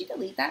 Did she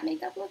delete that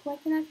makeup look? Why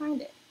can't I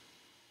find it?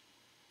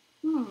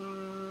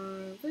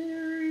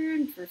 Very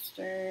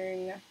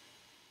interesting.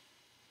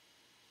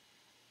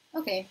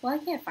 Okay, well, I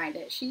can't find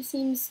it. She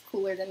seems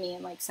cooler than me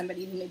and like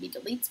somebody who maybe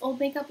deletes old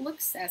makeup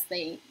looks as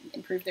they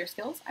improve their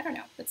skills. I don't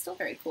know, but still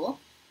very cool.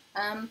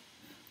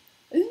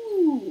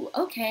 Ooh,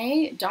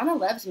 okay. Donna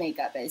loves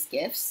makeup as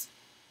gifts.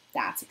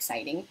 That's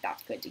exciting.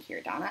 That's good to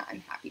hear, Donna.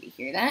 I'm happy to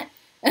hear that.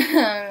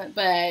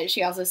 But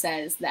she also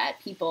says that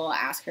people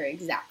ask her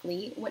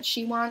exactly what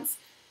she wants.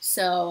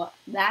 So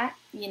that,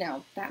 you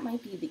know, that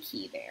might be the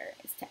key there,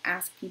 is to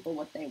ask people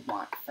what they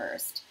want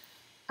first.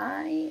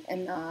 I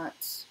am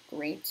not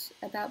great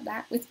about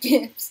that with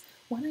gifts.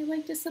 When I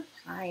like to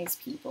surprise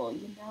people,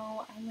 you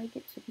know, I like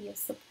it to be a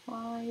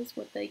surprise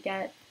what they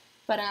get.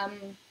 But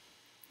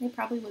it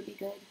probably would be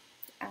good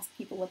to ask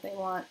people what they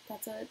want.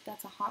 That's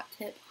a hot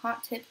tip.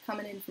 Hot tip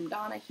coming in from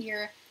Donna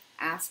here.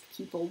 Ask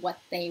people what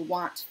they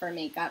want for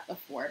makeup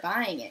before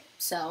buying it.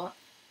 So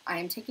I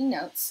am taking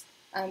notes.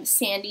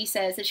 Sandy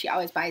says that she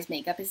always buys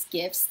makeup as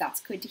gifts. That's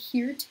good to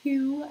hear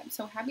too. I'm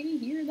so happy to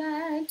hear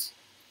that.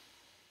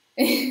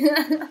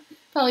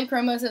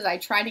 Polychromo says, I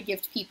try to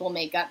gift people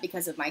makeup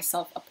because of my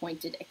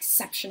self-appointed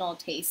exceptional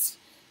taste,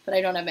 but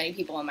I don't have many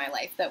people in my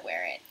life that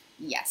wear it.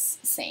 Yes,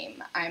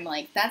 same. I'm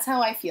like, that's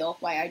how I feel,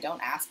 why I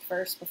don't ask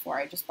first before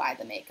I just buy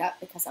the makeup,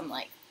 because I'm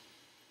like,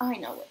 I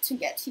know what to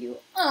get you.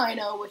 I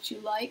know what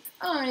you like.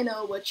 I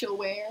know what you'll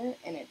wear.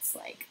 And it's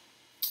like,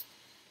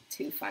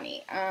 too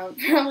funny.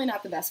 Probably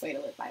not the best way to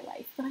live my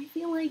life, but I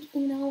feel like,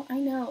 you know, I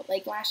know.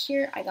 Like last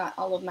year, I got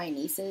all of my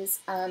nieces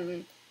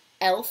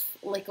e.l.f.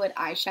 liquid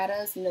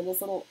eyeshadows. You know,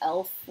 those little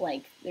e.l.f.,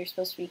 like, they're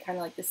supposed to be kind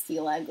of like the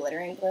Stila glitter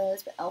and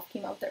glows, but e.l.f.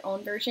 came out with their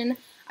own version.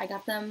 I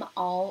got them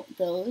all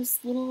those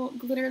little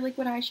glitter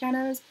liquid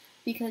eyeshadows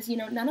because, you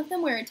know, none of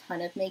them wear a ton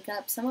of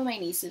makeup. Some of my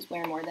nieces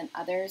wear more than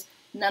others.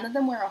 None of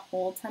them wear a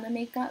whole ton of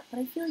makeup, but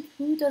I feel like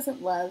who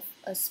doesn't love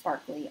a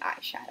sparkly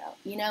eyeshadow,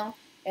 you know?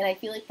 And I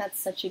feel like that's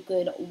such a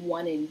good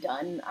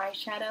one-and-done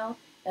eyeshadow.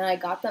 And I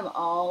got them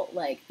all,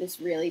 like, this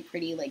really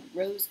pretty, like,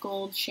 rose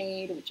gold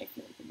shade, which I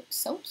feel like would look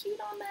so cute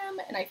on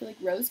them. And I feel like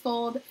rose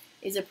gold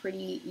is a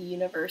pretty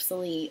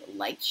universally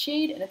liked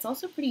shade, and it's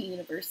also a pretty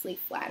universally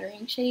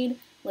flattering shade.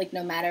 Like,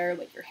 no matter,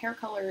 like, your hair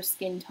color,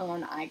 skin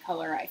tone, eye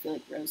color, I feel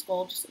like rose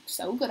gold just looks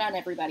so good on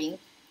everybody.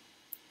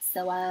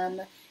 So,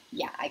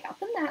 yeah, I got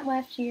them that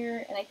last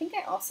year, and I think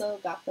I also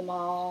got them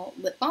all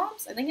lip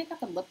balms. I think I got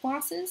them lip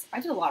glosses. I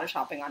did a lot of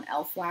shopping on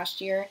e.l.f.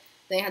 last year.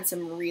 They had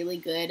some really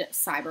good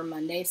Cyber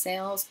Monday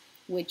sales,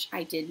 which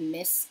I did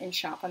miss and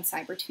shop on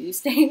Cyber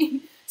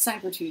Tuesday.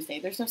 Cyber Tuesday.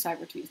 There's no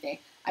Cyber Tuesday.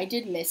 I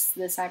did miss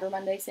the Cyber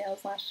Monday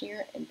sales last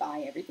year and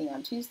buy everything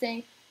on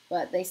Tuesday,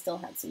 but they still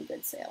had some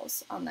good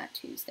sales on that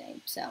Tuesday.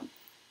 So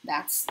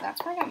that's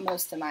where I got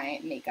most of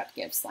my makeup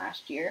gifts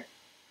last year.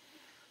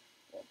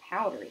 A little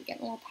powdery.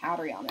 Getting a little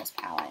powdery on this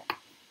palette.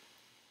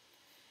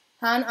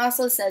 Han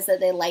also says that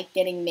they like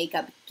getting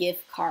makeup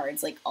gift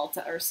cards like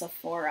Ulta or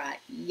Sephora.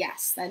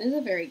 Yes, that is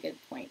a very good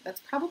point. That's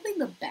probably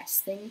the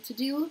best thing to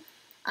do.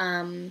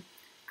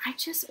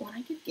 when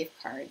I give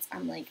gift cards,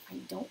 I'm like, I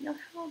don't know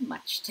how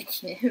much to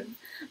give.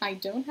 I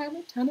don't have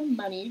a ton of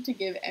money to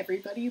give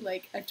everybody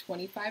like a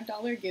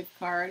 $25 gift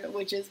card,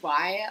 which is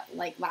why,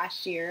 like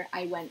last year,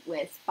 I went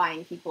with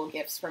buying people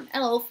gifts from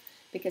e.l.f.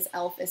 because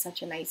e.l.f. is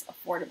such a nice,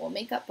 affordable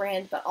makeup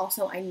brand, but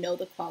also I know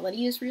the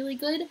quality is really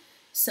good.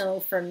 So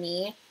for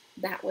me,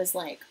 that was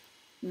like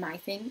my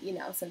thing, you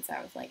know, since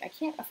I was like, I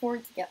can't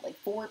afford to get like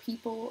 4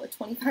 people a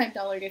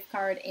 $25 gift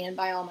card and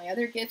buy all my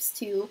other gifts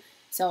too.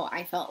 So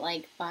I felt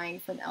like buying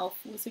from e.l.f.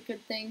 was a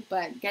good thing,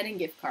 but getting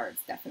gift cards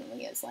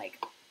definitely is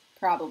like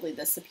probably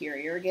the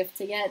superior gift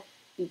to get,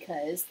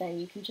 because then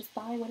you can just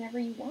buy whatever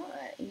you want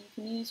and you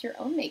can use your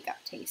own makeup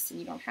taste and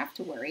you don't have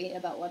to worry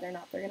about whether or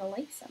not they're going to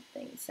like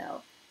something.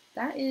 So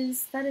that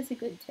is a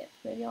good tip.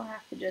 Maybe I'll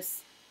have to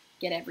just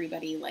get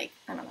everybody like,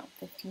 I don't know,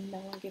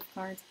 $15 gift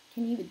cards.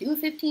 Can you even do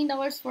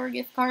 $15 for a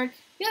gift card?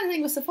 The other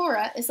thing with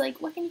Sephora is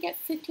like, what can you get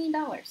for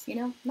 $15? You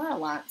know, not a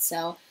lot.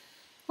 So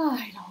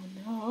I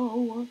don't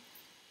know.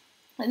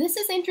 And this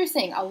is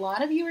interesting. A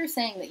lot of you are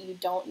saying that you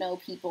don't know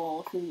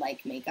people who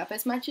like makeup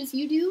as much as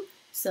you do,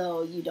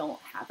 so you don't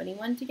have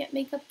anyone to get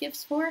makeup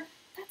gifts for.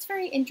 That's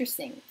very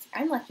interesting.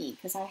 I'm lucky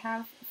because I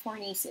have 4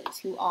 nieces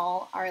who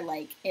all are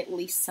like at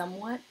least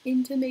somewhat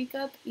into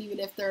makeup, even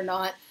if they're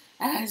not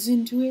as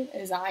into it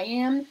as I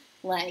am.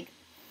 Like,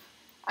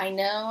 I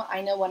know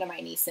one of my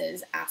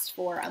nieces asked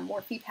for a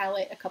Morphe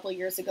palette a couple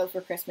years ago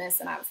for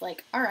Christmas, and I was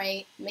like, all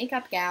right,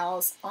 makeup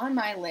gals on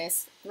my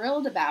list,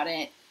 thrilled about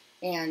it.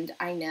 And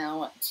I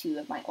know 2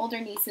 of my older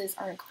nieces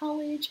are in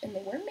college and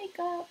they wear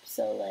makeup,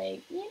 so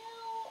like, you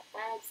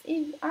know,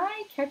 if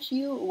I catch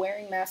you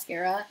wearing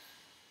mascara,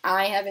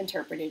 I have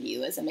interpreted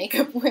you as a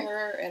makeup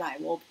wearer, and I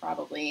will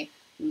probably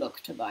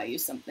look to buy you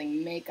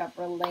something makeup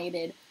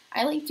related.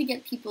 I like to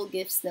get people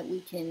gifts that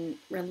we can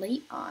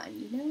relate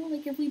on, you know,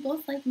 like if we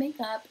both like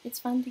makeup, it's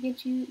fun to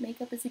get you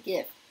makeup as a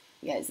gift.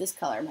 You guys, this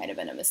color might have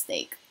been a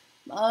mistake.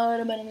 Might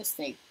have been a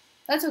mistake.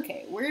 That's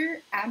okay.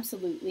 We're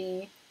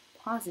absolutely,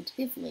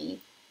 positively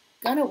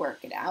gonna work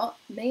it out.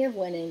 May have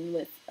went in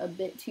with a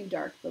bit too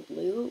dark the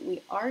blue.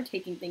 We are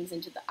taking things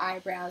into the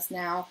eyebrows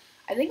now.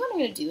 I think what I'm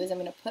gonna do is I'm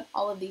gonna put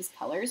all of these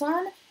colors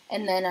on,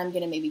 and then I'm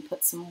gonna maybe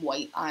put some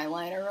white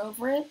eyeliner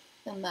over it,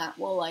 and that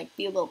will like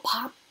be a little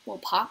pop. Will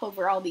pop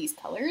over all these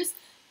colors.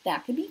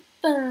 That could be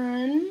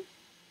fun.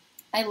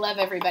 I love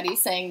everybody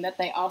saying that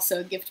they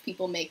also gift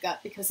people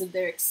makeup because of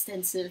their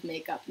extensive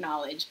makeup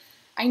knowledge.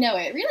 I know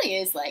it really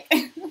is like,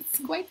 it's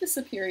quite the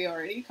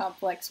superiority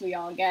complex we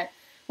all get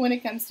when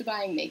it comes to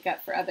buying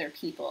makeup for other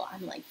people.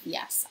 I'm like,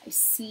 yes, I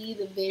see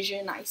the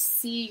vision, I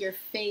see your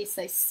face,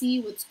 I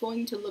see what's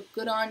going to look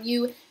good on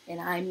you,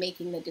 and I'm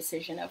making the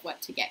decision of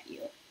what to get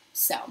you.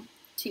 So,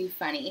 too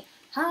funny.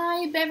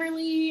 Hi,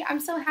 Beverly. I'm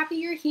so happy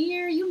you're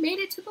here. You made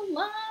it to the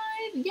live.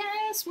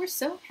 Yes, we're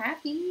so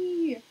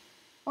happy.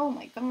 Oh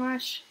my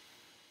gosh.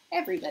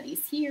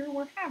 Everybody's here.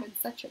 We're having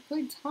such a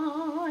good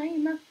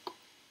time.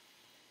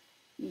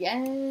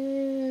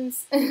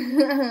 Yes.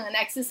 An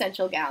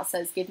existential gal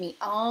says, give me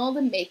all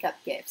the makeup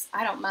gifts.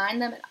 I don't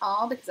mind them at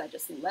all because I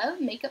just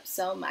love makeup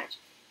so much.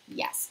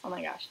 Yes. Oh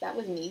my gosh. That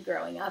was me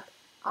growing up.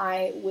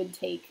 I would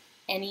take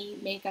any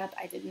makeup.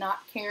 I did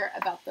not care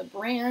about the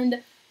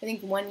brand. I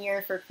think one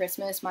year for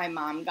Christmas, my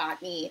mom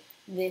got me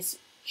this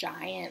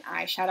giant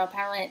eyeshadow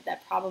palette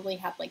that probably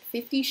had like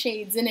 50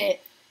 shades in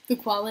it. The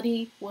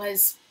quality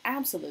was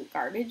absolute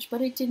garbage, but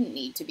it didn't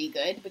need to be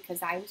good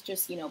because I was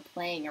just, you know,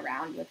 playing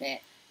around with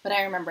it. But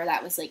I remember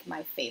that was like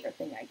my favorite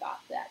thing I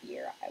got that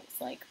year. I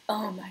was like,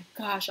 oh my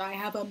gosh, I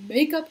have a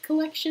makeup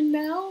collection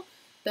now.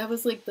 That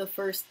was like the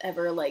first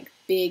ever like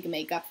big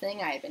makeup thing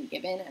I had been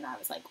given, and I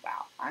was like,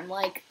 wow, I'm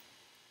like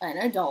an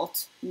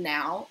adult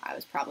now. I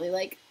was probably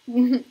like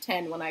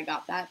 10 when I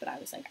got that, but I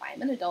was like,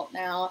 I'm an adult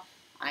now.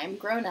 I'm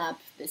grown up.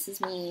 This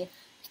is me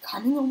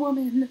becoming a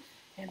woman,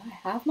 and I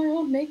have my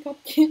own makeup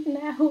kit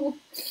now.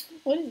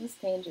 What is this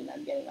tangent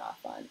I'm getting off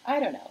on? I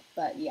don't know,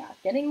 but yeah,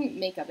 getting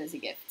makeup as a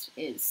gift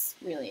is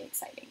really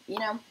exciting, you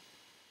know?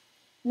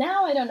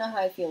 Now I don't know how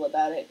I feel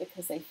about it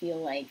because I feel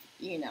like,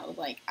 you know,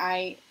 like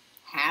I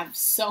have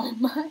so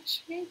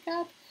much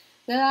makeup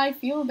that I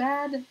feel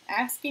bad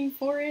asking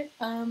for it.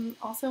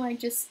 Also, I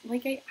just,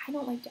 like, I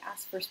don't like to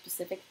ask for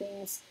specific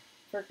things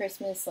for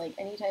Christmas. Like,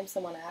 anytime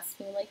someone asks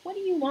me, like, what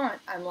do you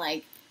want? I'm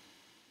like,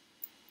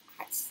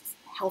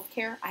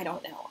 healthcare? I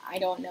don't know. I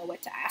don't know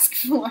what to ask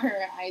for.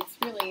 I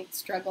really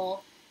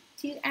struggle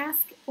to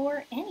ask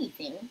for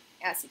anything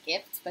as a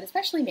gift, but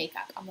especially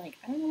makeup. I'm like,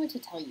 I don't know what to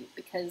tell you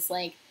because,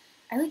 like,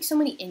 I like so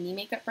many indie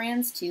makeup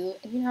brands too,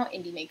 and you know how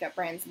indie makeup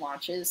brands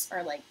launches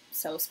are like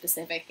so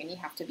specific and you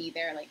have to be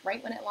there like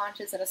right when it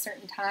launches at a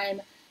certain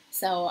time.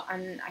 So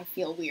I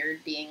feel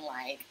weird being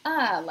like,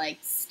 like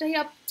stay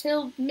up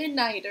till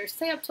midnight or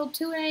stay up till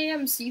 2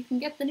 a.m. so you can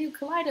get the new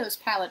Kaleidos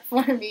palette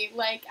for me.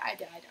 Like, I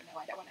don't know,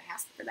 I don't want to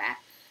ask for that.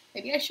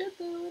 Maybe I should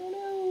though, I don't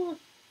know.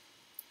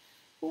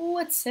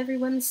 What's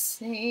everyone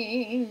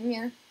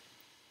saying?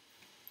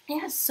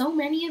 Yeah, so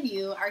many of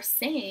you are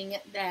saying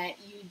that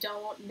you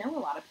don't know a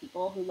lot of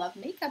people who love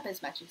makeup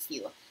as much as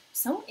you.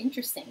 So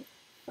interesting.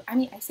 I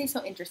mean, I say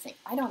so interesting.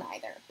 I don't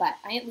either, but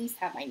I at least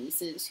have my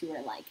nieces who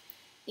are like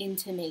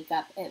into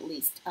makeup at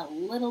least a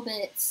little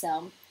bit,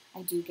 so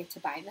I do get to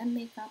buy them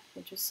makeup,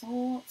 which is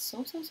so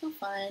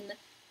fun.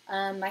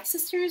 My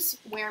sisters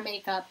wear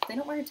makeup. They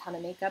don't wear a ton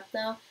of makeup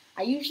though.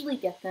 I usually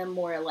get them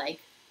more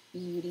like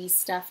beauty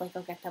stuff, like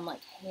I'll get them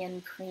like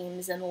hand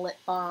creams and lip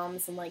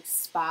balms and like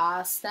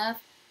spa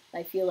stuff.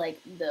 I feel like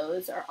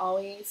those are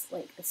always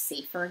like a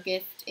safer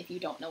gift if you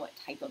don't know what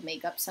type of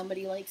makeup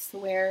somebody likes to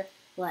wear.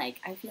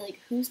 Like, I feel like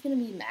who's going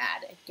to be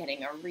mad at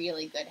getting a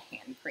really good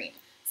hand cream?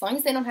 As long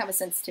as they don't have a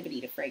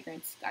sensitivity to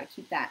fragrance, gotta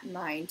keep that in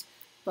mind.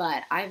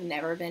 But I've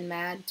never been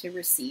mad to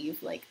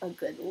receive like a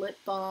good lip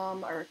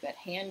balm or a good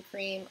hand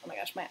cream. Oh my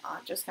gosh, my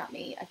aunt just got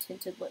me a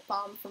tinted lip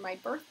balm for my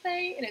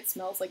birthday and it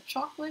smells like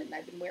chocolate and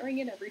I've been wearing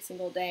it every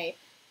single day.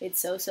 It's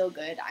so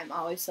good. I'm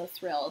always so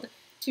thrilled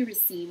to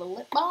receive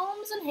lip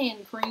balms and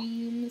hand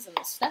creams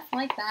and stuff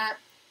like that.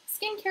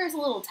 Skincare is a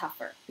little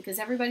tougher because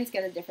everybody's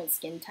got a different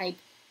skin type.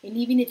 And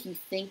even if you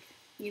think,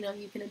 you know,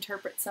 you can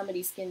interpret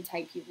somebody's skin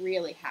type, you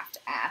really have to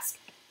ask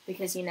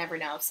because you never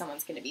know if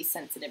someone's going to be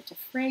sensitive to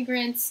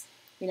fragrance.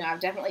 You know,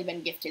 I've definitely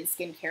been gifted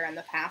skincare in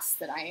the past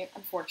that I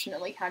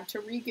unfortunately had to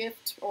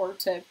re-gift or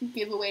to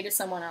give away to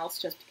someone else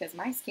just because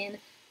my skin is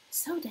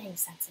so dang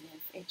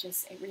sensitive.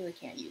 It really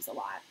can't use a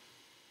lot.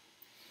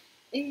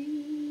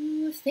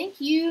 Ooh, thank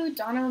you,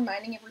 Donna,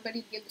 reminding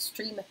everybody to give the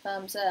stream a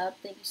thumbs up.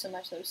 Thank you so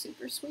much. That was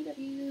super sweet of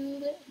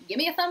you. Give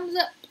me a thumbs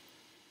up.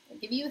 I'll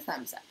give you a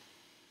thumbs up.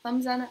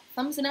 Thumbs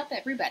it up,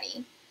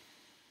 everybody.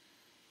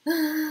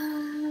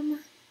 Ooh,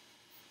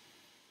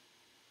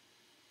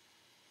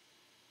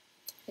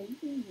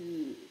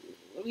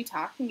 what are we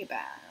talking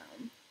about?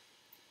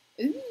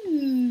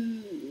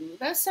 Ooh,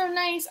 that's so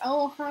nice.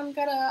 Oh, Han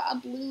got a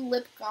blue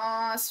lip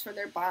gloss for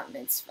their bat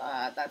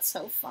mitzvah. That's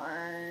so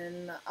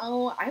fun.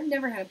 Oh, I've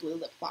never had a blue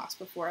lip gloss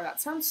before. That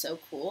sounds so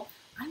cool.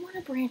 I want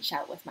to branch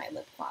out with my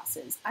lip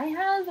glosses. I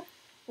have,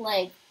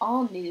 like,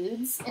 all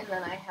nudes, and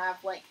then I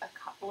have, like, a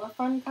couple of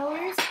fun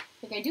colors.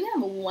 Like, I do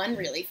have one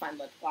really fun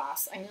lip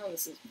gloss. I know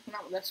this is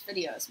not what this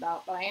video is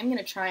about, but I am going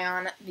to try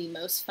on the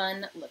most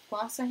fun lip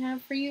gloss I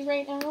have for you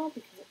right now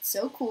because it's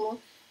so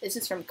cool. This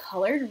is from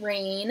Colored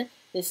Rain.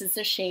 This is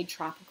the shade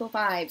Tropical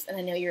Vibes. And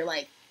I know you're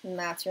like,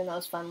 that's your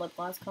most fun lip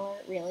gloss color?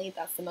 Really?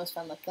 That's the most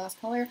fun lip gloss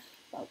color?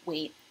 But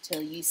wait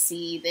till you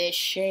see this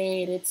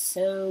shade. It's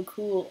so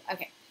cool.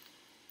 Okay.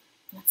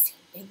 Let's see.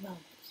 Big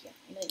moment here.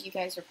 I know you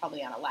guys are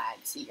probably on a lag,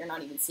 so you're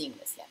not even seeing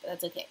this yet, but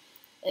that's okay.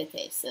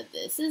 Okay, so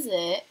this is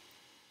it.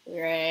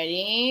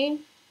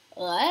 Ready?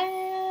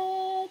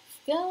 What's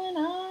going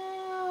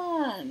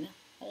on?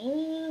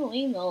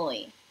 Holy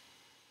moly.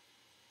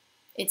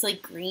 It's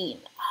like green.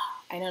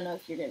 I don't know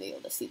if you're going to be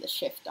able to see the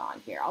shift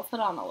on here. I'll put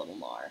on a little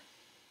more.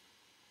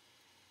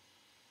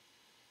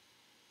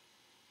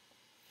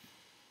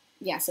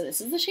 Yeah, so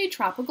this is the shade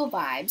Tropical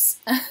Vibes.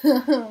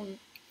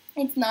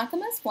 It's not the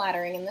most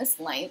flattering in this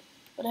light,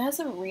 but it has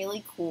a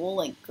really cool,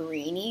 like,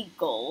 greeny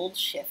gold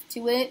shift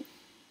to it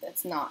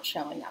that's not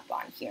showing up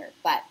on here.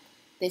 But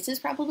this is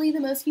probably the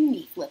most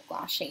unique lip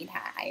gloss shade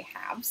I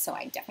have, so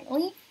I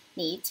definitely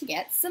need to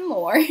get some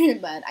more.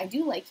 But I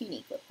do like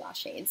unique lip gloss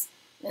shades.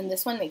 And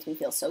this one makes me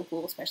feel so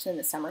cool, especially in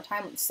the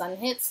summertime when the sun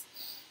hits.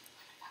 Oh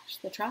my gosh,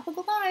 the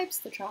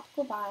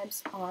tropical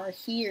vibes are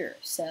here.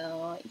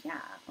 So,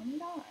 yeah, oh my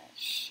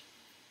gosh.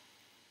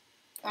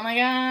 Oh my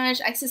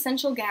gosh,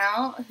 Existential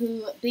Gal,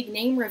 who big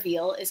name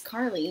reveal is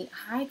Carly.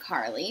 Hi,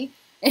 Carly.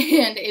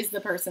 And is the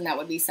person that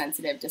would be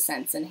sensitive to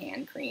scents and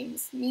hand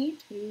creams. Me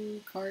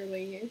too,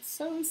 Carly. It's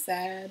so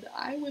sad.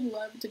 I would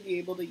love to be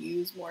able to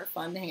use more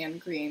fun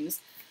hand creams.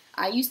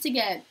 I used to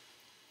get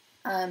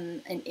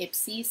an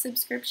Ipsy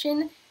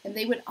subscription, and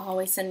they would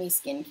always send me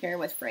skincare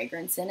with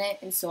fragrance in it,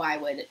 and so I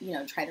would, you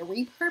know, try to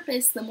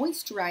repurpose the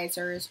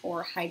moisturizers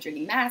or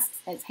hydrating masks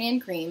as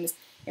hand creams,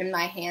 and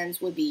my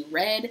hands would be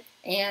red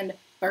and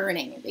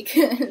burning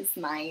because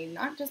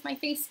not just my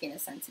face skin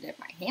is sensitive,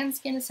 my hand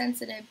skin is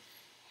sensitive,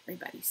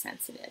 everybody's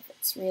sensitive.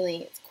 It's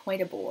quite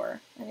a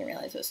bore. I didn't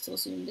realize I was still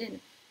zoomed in.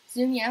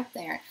 Zoom you out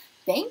there.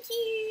 Thank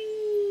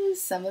you!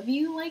 Some of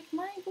you like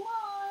my gloss.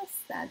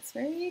 That's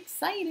very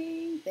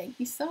exciting. Thank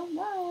you so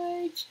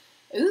much.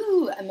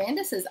 Ooh,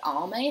 Amanda says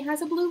Almay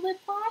has a blue lip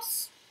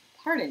gloss.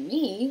 Pardon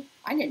me.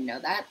 I didn't know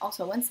that.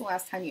 Also, when's the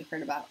last time you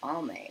heard about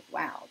Almay?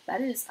 Wow,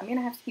 I'm going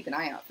to have to keep an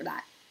eye out for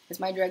that because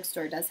my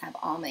drugstore does have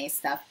Almay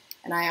stuff,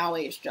 and I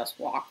always just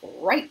walk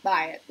right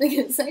by it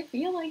because I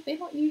feel like they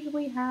don't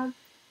usually have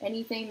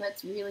anything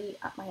that's really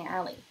up my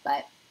alley.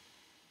 But,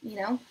 you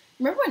know,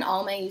 remember when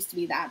Almay used to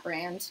be that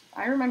brand?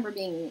 I remember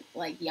being,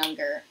 like,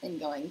 younger and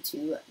going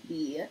to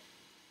the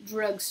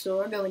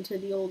drugstore, going to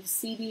the old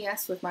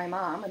CVS with my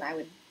mom, and I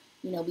would,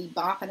 you know, be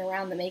bopping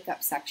around the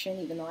makeup section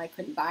even though I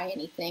couldn't buy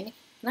anything.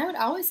 And I would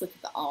always look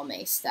at the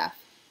Almay stuff.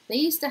 They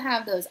used to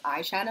have those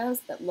eyeshadows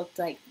that looked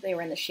like they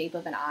were in the shape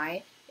of an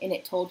eye, and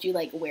it told you,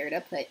 like, where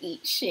to put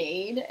each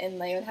shade, and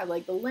they would have,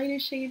 like, the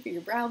lightest shade for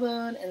your brow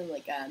bone, and,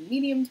 like, a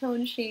medium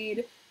tone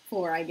shade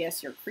for, I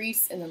guess, your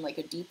crease, and then, like,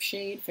 a deep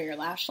shade for your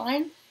lash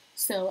line.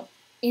 So,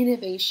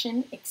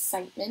 innovation,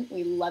 excitement,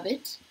 we love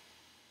it.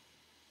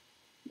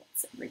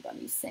 What's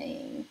everybody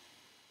saying?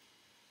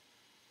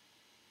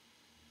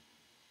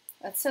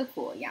 That's so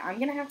cool. Yeah, I'm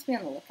going to have to be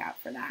on the lookout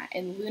for that.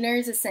 And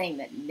Lunars is saying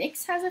that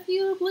NYX has a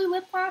few blue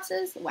lip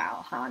glosses.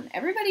 Wow, Han,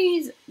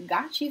 everybody's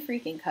got you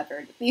freaking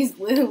covered with these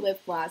blue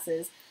lip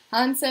glosses.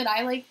 Han said,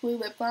 I like blue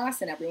lip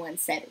gloss, and everyone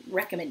said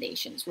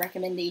recommendations,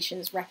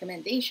 recommendations,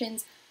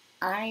 recommendations.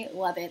 I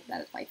love it.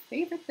 That is my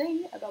favorite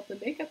thing about the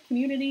makeup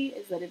community,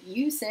 is that if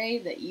you say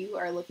that you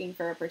are looking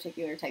for a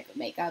particular type of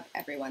makeup,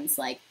 everyone's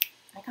like,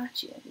 I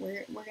got you.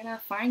 We're going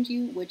to find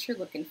you what you're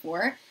looking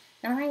for.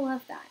 And I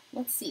love that.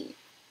 Let's see.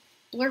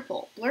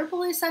 Blurple.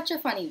 Blurple is such a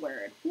funny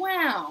word.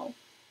 Wow.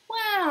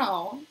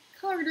 Wow.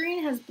 Color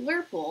Green has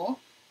blurple.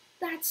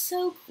 That's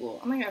so cool.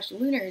 Oh my gosh,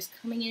 Lunar is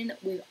coming in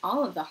with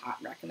all of the hot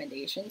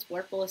recommendations.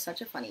 Blurple is such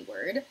a funny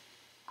word.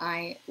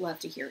 I love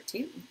to hear it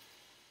too.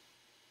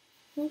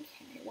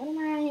 Okay, what am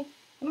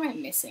I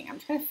missing? I'm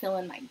trying to fill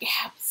in my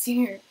gaps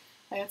here.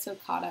 I got so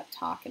caught up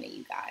talking to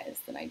you guys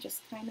that I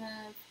just kind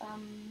of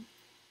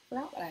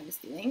forgot what I was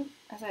doing,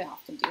 as I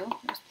often do.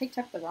 I just picked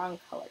up the wrong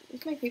color.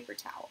 Where's my paper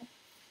towel?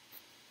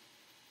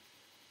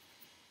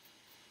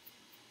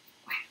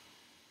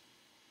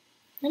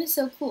 That is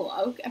so cool.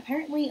 Oh,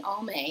 apparently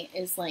Almay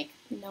is like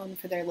known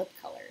for their lip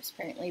colors.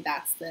 Apparently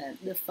that's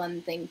the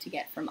fun thing to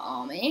get from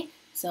Almay.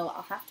 So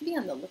I'll have to be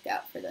on the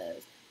lookout for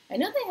those. I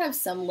know they have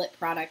some lip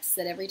products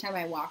that every time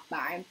I walk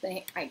by,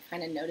 I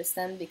kind of notice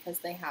them because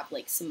they have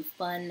like some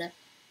fun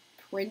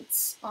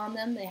prints on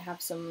them. They have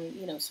some,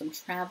 you know, some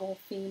travel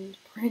themed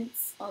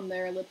prints on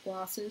their lip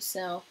glosses.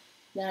 So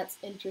that's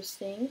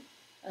interesting.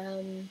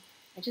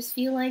 I just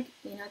feel like,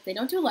 you know, they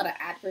don't do a lot of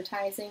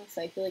advertising,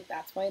 so I feel like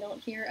that's why I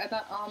don't hear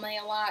about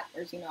Almay a lot.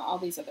 Whereas, you know, all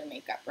these other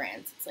makeup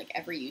brands, it's like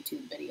every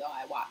YouTube video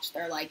I watch,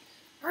 they're like,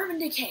 Urban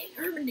Decay,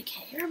 Urban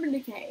Decay, Urban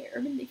Decay.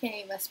 Urban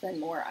Decay must spend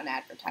more on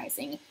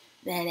advertising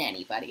than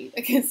anybody,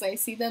 because I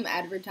see them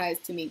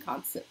advertised to me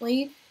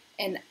constantly,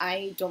 and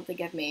I don't think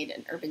I've made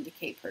an Urban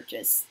Decay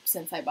purchase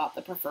since I bought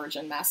the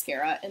Perversion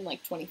mascara in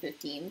like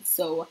 2015,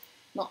 so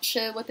not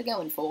sure what they're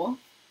going for.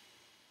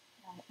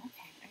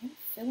 Okay.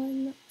 Fill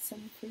in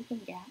some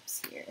freaking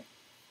gaps here.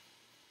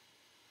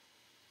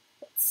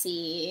 Let's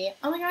see.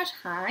 Oh my gosh,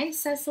 hi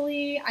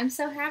Cecily. I'm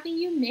so happy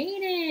you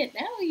made it.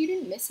 No, you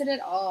didn't miss it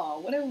at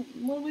all. What have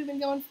we been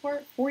going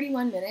for?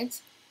 41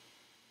 minutes.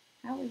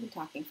 How have we been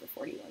talking for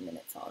 41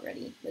 minutes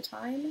already? The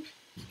time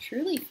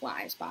truly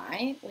flies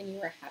by when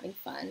you are having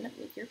fun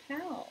with your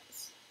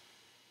pals.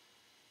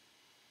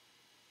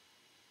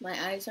 My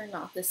eyes are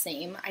not the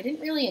same. I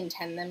didn't really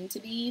intend them to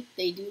be.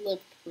 They do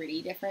look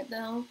pretty different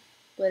though.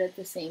 But at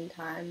the same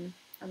time,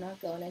 I'm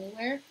not going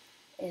anywhere,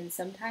 and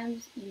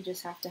sometimes you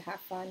just have to have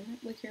fun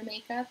with your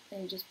makeup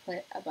and just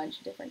put a bunch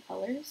of different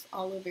colors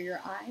all over your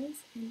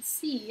eyes and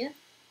see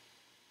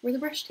where the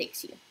brush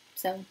takes you.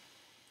 So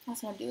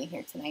that's what I'm doing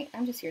here tonight.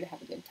 I'm just here to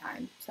have a good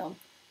time. So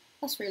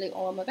that's really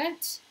all I'm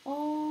about.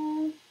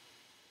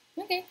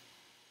 Okay.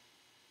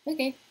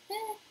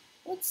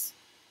 Let's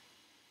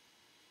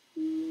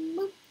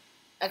boop.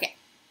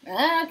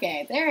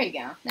 Okay, there you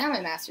go. Now my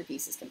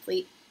masterpiece is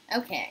complete.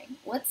 Okay,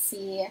 let's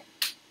see,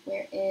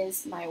 where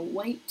is my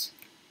white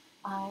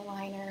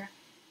eyeliner?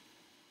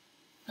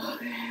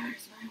 Okay,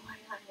 where's my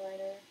white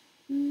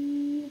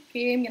eyeliner?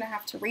 Okay, I'm gonna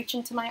have to reach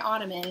into my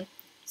ottoman.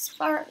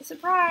 Surprise,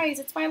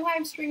 it's my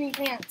live streaming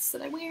pants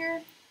that I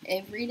wear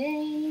every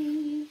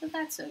day, but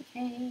that's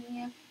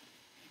okay.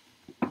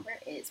 Where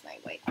is my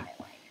white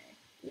eyeliner?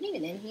 Is it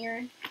even in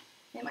here?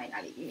 It might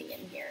not even be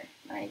in here.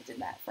 I did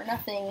that for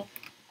nothing.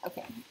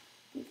 Okay,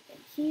 it's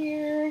in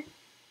here.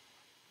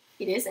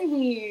 It is in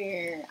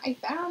here. I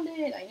found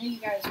it. I know you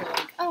guys were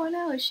like, oh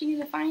no, is she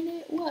gonna find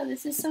it? Whoa,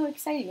 this is so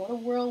exciting. What a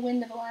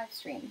whirlwind of a live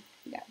stream.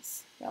 You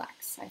guys,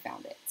 relax. I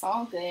found it. It's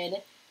all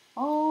good.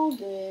 All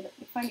good. Let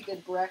me find a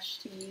good brush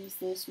to use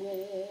this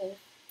with.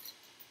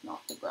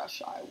 Not the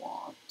brush I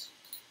want.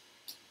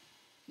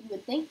 You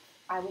would think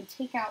I would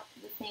take out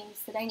the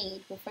things that I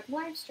need for the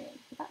live stream,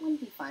 but that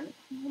wouldn't be fun.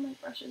 Oh, my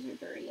brushes are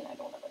dirty and I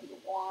don't have any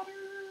water.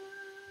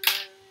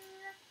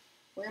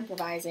 We're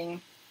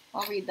improvising.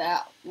 I'll read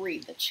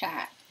the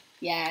chat.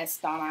 Yes,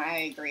 Donna,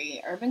 I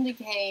agree. Urban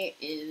Decay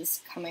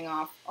is coming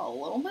off a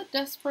little bit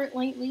desperate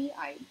lately.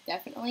 I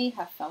definitely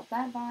have felt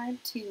that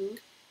vibe too.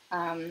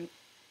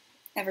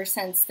 Ever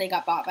since they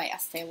got bought by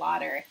Estee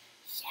Lauder.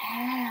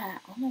 Yeah,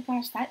 oh my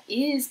gosh, that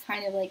is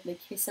kind of like the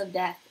kiss of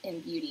death in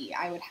beauty.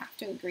 I would have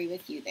to agree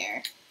with you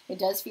there. It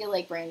does feel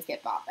like brands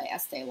get bought by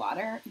Estee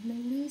Lauder and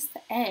they lose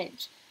the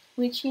edge.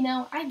 Which, you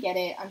know, I get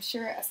it. I'm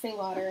sure Estee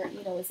Lauder,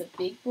 you know, is a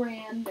big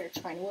brand. They're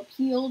trying to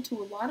appeal to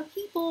a lot of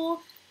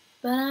people.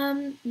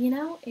 But, you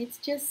know, it's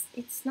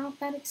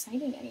not that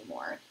exciting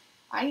anymore.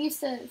 I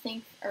used to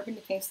think Urban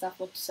Decay stuff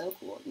looked so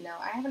cool. You know,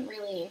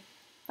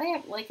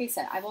 like I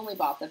said, I've only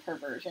bought the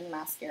Perversion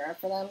mascara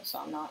for them, so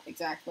I'm not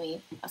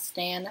exactly a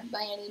stan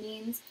by any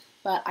means.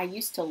 But I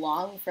used to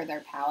long for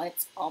their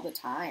palettes all the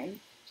time.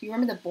 Do you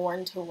remember the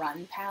Born to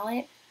Run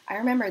palette? I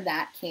remember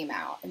that came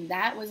out, and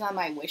that was on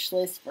my wish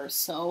list for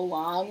so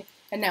long,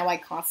 And now I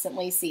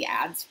constantly see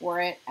ads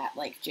for it at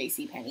like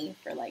JCPenney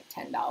for like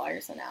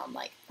 $10. And now I'm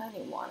like, I don't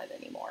even want it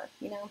anymore.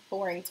 You know,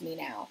 boring to me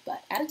now.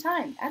 But at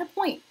a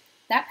point,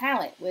 that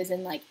palette was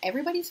in like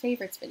everybody's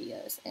favorites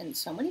videos. And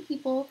so many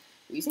people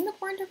were using the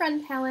Born to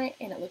Run palette.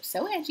 And it looked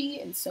so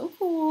edgy and so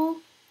cool.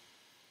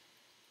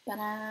 But,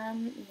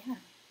 yeah.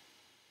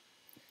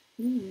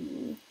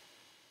 Ooh.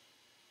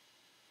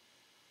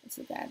 What's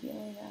the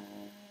Babylina?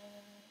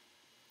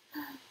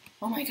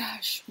 Oh my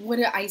gosh, what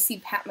did I see?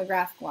 Pat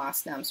McGrath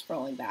gloss. Now I'm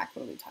scrolling back.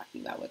 What are we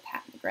talking about with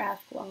Pat McGrath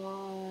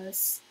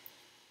gloss?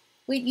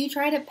 Wait, you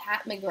tried a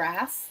Pat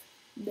McGrath?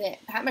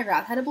 Pat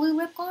McGrath had a blue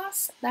lip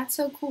gloss? That's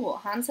so cool.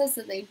 Han says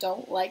that they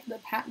don't like the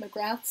Pat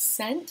McGrath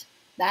scent.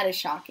 That is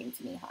shocking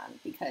to me, Han,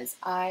 because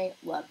I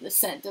love the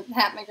scent of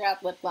Pat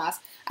McGrath lip gloss.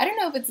 I don't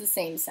know if it's the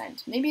same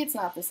scent. Maybe it's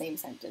not the same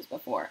scent as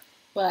before,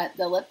 but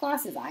the lip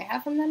glosses I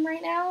have from them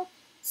right now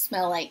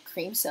smell like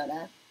cream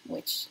soda,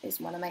 which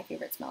is one of my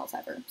favorite smells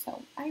ever.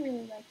 So I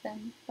really like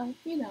them, but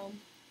you know.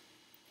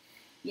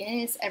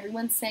 Yes,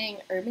 everyone's saying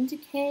Urban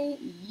Decay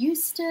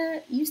used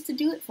to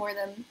do it for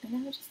them, and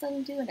now it just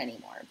doesn't do it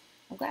anymore.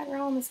 I'm glad we're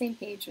all on the same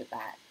page with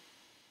that.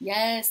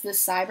 Yes, the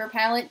Cyber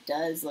palette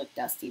does look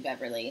dusty,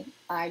 Beverly.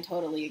 I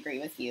totally agree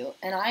with you.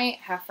 And I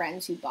have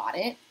friends who bought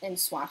it and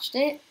swatched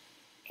it,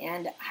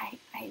 and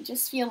I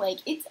just feel like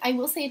I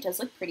will say it does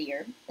look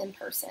prettier in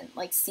person.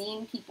 Like,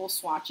 seeing people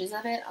swatches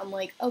of it, I'm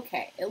like,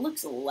 okay, it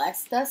looks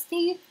less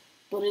dusty,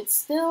 but it's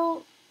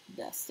still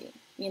dusty,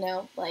 you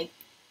know? Like,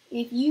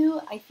 I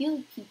feel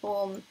like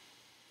people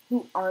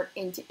who aren't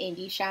into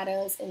indie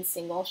shadows and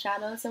single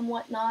shadows and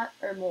whatnot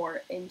are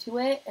more into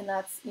it, and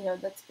that's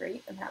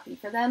great. I'm happy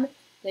for them.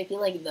 But I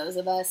feel like those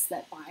of us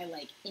that buy,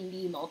 like,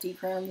 indie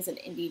multi-chromes and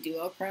indie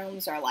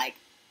duochromes are, like,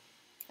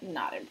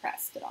 not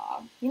impressed at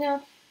all, you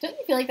know? Don't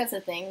you feel like that's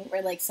a thing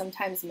where, like,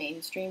 sometimes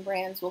mainstream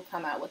brands will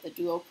come out with a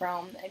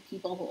duochrome and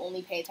people who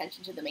only pay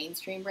attention to the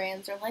mainstream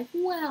brands are like,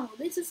 wow,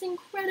 this is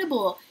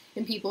incredible.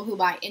 And people who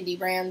buy indie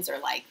brands are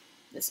like,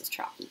 this is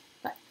chalky.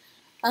 But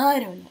I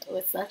don't know.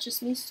 It's not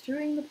just me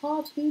stirring the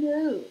pot. Who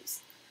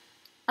knows?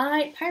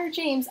 Pirate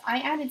James, I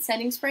added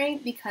setting spray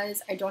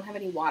because I don't have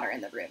any water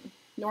in the room.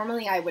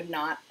 Normally I would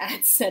not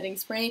add setting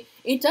spray.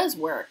 It does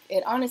work.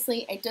 It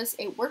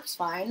works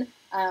fine.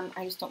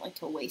 I just don't like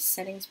to waste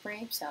setting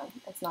spray, so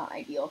it's not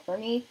ideal for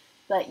me.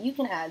 But you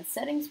can add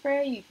setting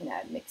spray, you can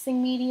add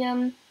mixing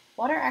medium.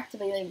 Water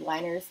activated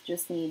liners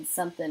just need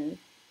something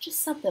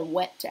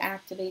wet to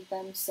activate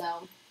them,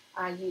 so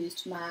I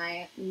used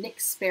my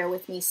NYX Bear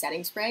With Me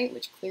setting spray,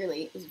 which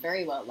clearly is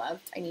very well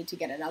loved. I need to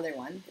get another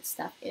one. This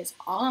stuff is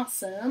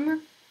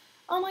awesome.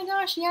 Oh my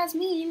gosh,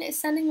 Yasmin is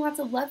sending lots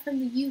of love from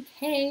the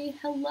UK.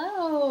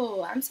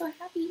 Hello, I'm so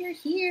happy you're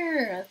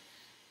here.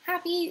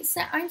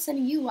 I'm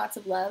sending you lots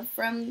of love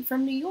from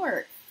New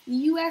York,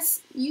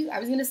 U.S. I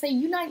was gonna say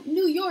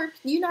New York,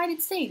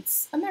 United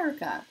States,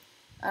 America.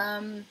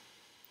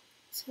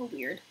 So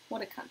weird.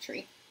 What a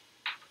country.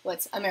 Well,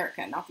 it's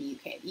America, not the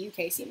UK. The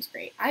UK seems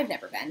great. I've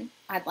never been.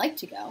 I'd like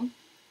to go.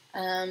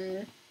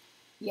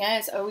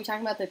 Yes. Are we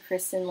talking about the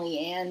Kristen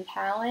Leanne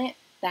palette?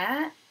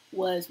 That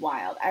was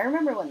wild. I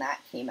remember when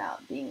that came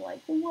out being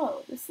like,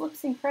 whoa, this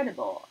looks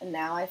incredible. And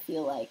now I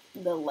feel like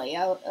the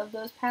layout of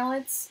those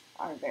palettes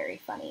are very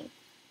funny.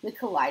 The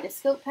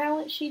Kaleidoscope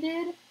palette she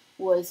did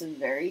was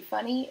very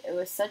funny. It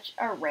was such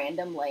a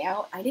random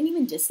layout. I didn't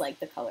even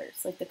dislike the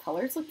colors. Like, the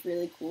colors looked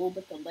really cool,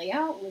 but the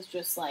layout was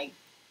just like,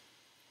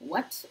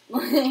 what?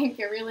 Like,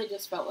 it really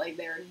just felt like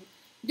they were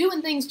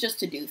doing things just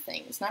to do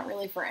things, not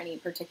really for any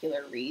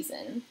particular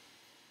reason.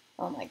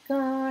 Oh my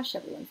gosh,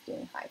 everyone's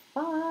doing high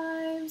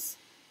fives.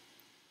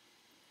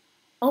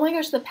 Oh my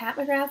gosh, the Pat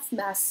McGrath's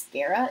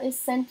mascara is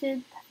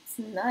scented. That's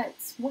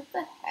nuts. What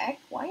the heck?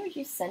 Why would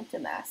you scent a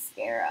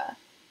mascara?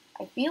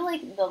 I feel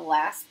like the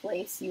last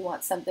place you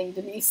want something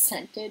to be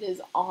scented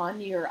is on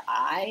your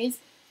eyes,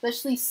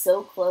 especially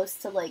so close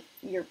to, like,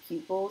 your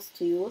pupils,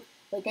 too.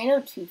 Like, I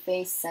know Too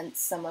Faced scents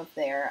some of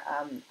their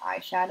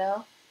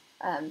eyeshadow,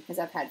 because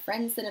I've had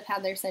friends that have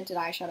had their scented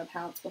eyeshadow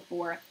palettes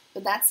before,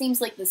 but that seems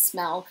like the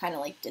smell kind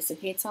of, like,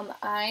 dissipates on the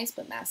eyes,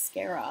 but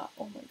mascara,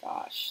 oh my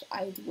gosh,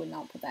 I would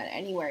not put that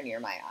anywhere near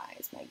my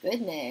eyes. My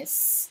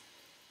goodness.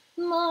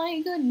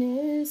 My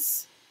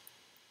goodness.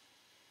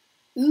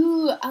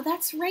 Ooh, oh,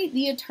 that's right,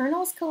 the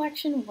Eternals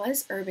collection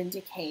was Urban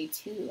Decay,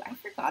 too. I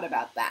forgot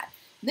about that.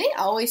 They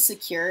always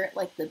secure,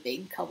 like, the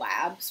big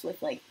collabs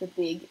with, like, the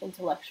big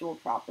intellectual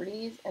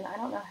properties, and I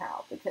don't know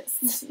how,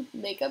 because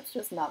makeup's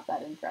just not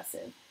that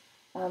impressive.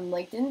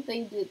 Like,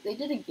 they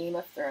did a Game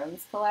of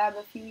Thrones collab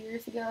a few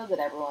years ago that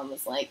everyone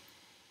was like,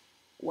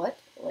 what?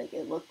 Like,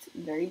 it looked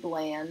very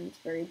bland,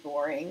 very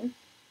boring.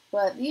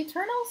 But the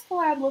Eternals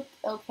collab looked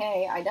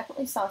okay. I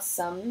definitely saw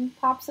some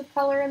pops of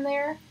color in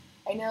there.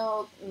 I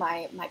know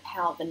my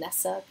pal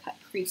Vanessa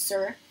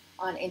Creaser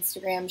on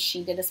Instagram,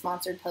 she did a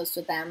sponsored post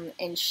with them,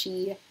 and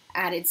she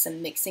added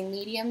some mixing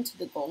medium to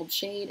the gold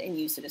shade and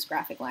used it as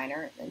graphic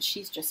liner, and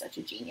she's just such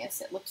a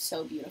genius. It looked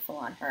so beautiful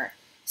on her.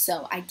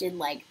 So I did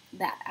like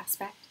that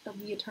aspect of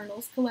the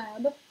Eternals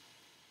collab.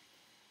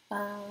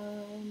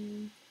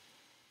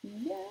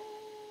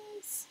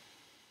 Yes.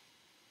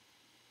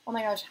 Oh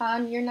my gosh,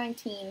 Han, you're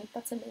 19.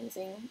 That's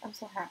amazing. I'm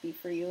so happy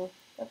for you.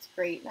 That's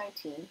great.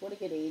 19. What a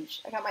good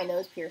age. I got my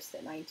nose pierced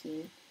at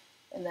 19,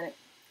 and then it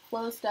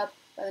closed up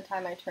by the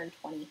time I turned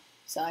 20.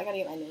 So I gotta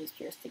get my nose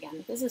pierced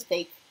again. This is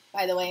fake,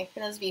 by the way, for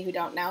those of you who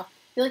don't know.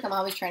 I feel like I'm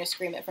always trying to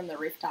scream it from the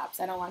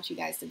rooftops. I don't want you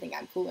guys to think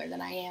I'm cooler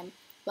than I am.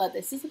 But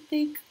this is a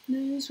fake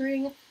nose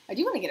ring. I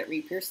do want to get it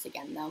re-pierced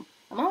again, though.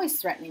 I'm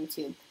always threatening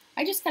to.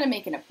 I just gotta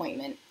make an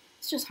appointment.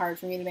 It's just hard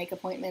for me to make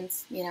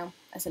appointments, you know,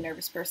 as a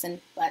nervous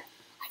person. But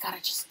I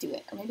gotta just do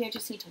it. Or maybe I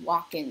just need to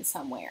walk in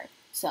somewhere.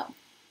 So,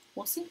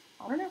 we'll see.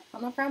 I don't know.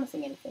 I'm not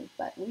promising anything,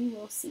 but we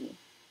will see.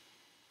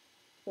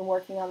 Been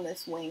working on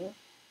this wing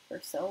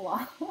for so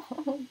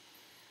long.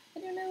 I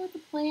don't know what the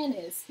plan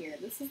is here.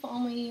 This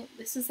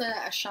is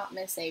a Shop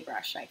Miss A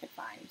brush I could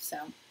find, so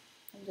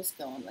I'm just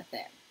going with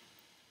it.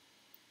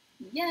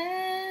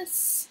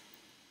 Yes!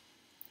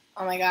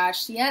 Oh my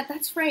gosh, yeah,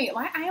 that's right.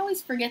 I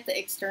always forget that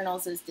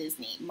Externals is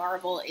Disney.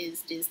 Marvel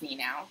is Disney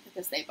now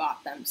because they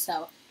bought them,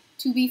 so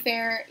to be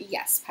fair,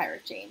 yes,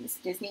 Pirate James.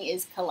 Disney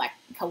is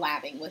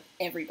collabing with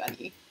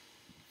everybody,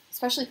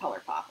 especially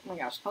ColourPop. Oh my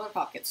gosh,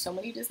 ColourPop gets so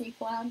many Disney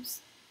collabs.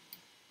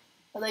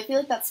 But I feel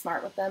like that's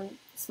smart with them,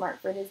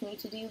 smart for Disney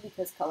to do,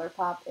 because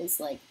ColourPop is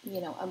like,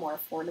 you know, a more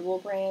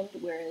affordable brand,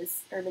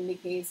 whereas Urban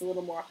Decay is a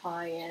little more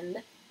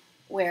high-end.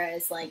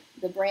 Whereas, like,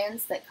 the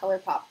brands that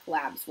ColourPop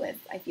collabs with,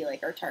 I feel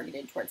like, are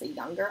targeted towards a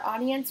younger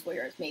audience,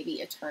 whereas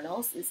maybe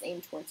Eternals is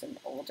aimed towards an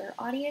older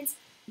audience,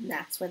 and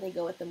that's where they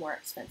go with the more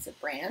expensive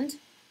brand.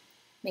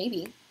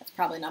 Maybe. That's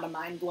probably not a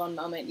mind-blown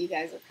moment. You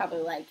guys are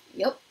probably like,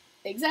 yep,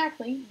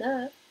 exactly,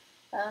 duh.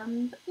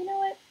 But you know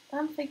what?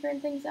 I'm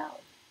figuring things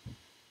out.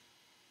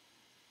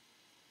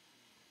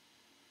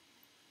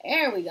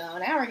 There we go.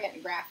 Now we're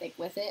getting graphic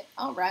with it.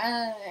 All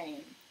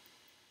right.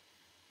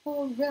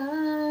 All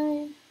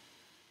right.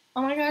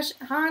 Oh my gosh,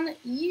 Han,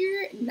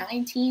 you're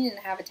 19 and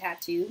have a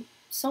tattoo.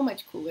 So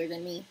much cooler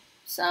than me.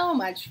 So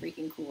much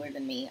freaking cooler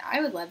than me.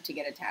 I would love to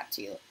get a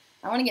tattoo.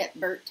 I want to get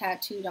Bert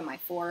tattooed on my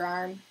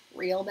forearm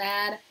real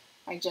bad.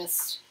 I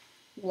just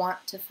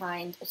want to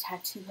find a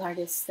tattoo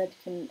artist that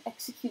can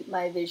execute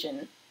my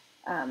vision.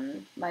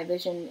 My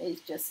vision is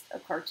just a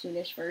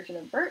cartoonish version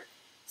of Bert,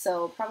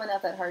 so probably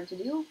not that hard to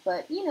do,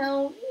 but you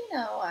know,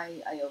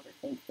 I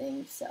overthink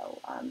things, so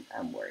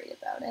I'm worried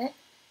about it.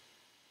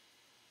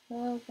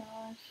 Oh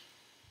gosh.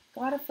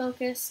 Gotta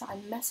focus.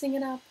 I'm messing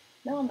it up.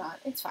 No, I'm not.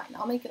 It's fine.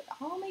 I'll make it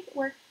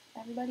work.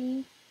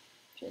 Everybody,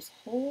 just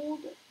hold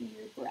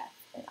your breath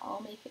and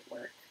I'll make it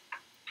work.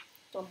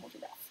 Don't hold your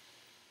breath.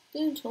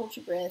 Don't hold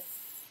your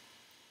breath.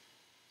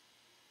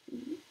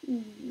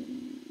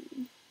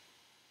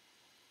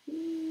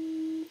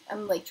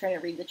 I'm like trying to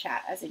read the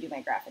chat as I do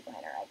my graphic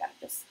liner. I gotta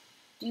just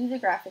do the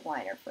graphic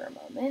liner for a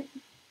moment.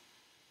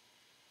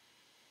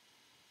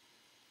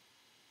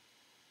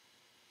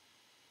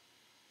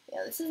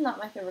 Yeah, this is not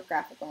my favorite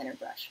graphic liner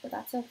brush, but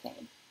that's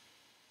okay.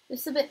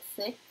 It's a bit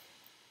thick.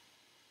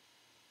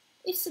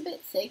 It's a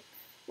bit thick.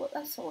 Well,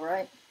 that's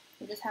alright.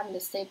 I'm just having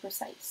to stay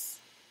precise.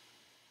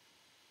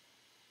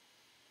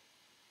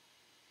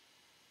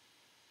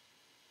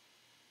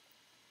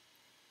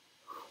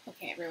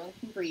 Okay, everyone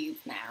can breathe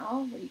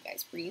now. Are you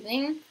guys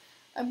breathing?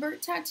 A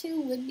Bert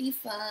tattoo would be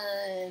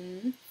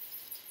fun.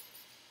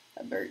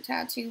 A Bert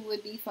tattoo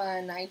would be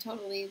fun. I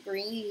totally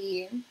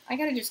agree. I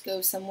gotta just go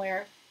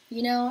somewhere.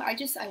 You know, I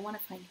want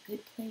to find a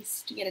good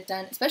place to get it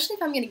done, especially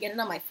if I'm going to get it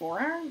on my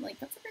forearm. Like,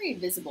 that's a very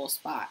visible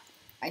spot,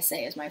 I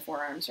say, as my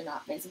forearms are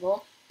not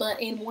visible. But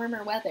in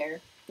warmer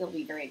weather, they'll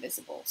be very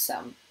visible.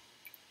 So,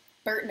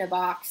 Bert in a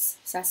box,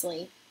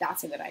 Cecily,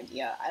 that's a good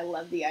idea. I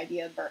love the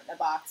idea of Bert in a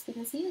box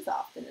because he is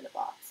often in a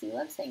box. He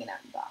loves hanging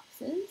out in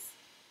boxes.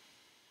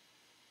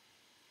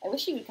 I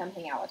wish he would come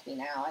hang out with me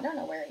now. I don't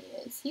know where he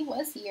is. He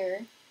was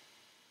here.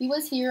 He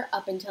was here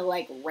up until,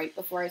 like, right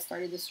before I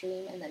started the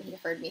stream, and then he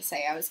heard me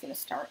say I was going to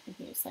start, and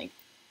he was like,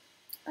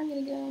 I'm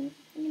going to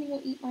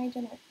go eat my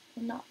dinner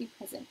and not be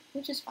present,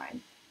 which is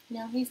fine. You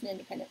know, he's an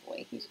independent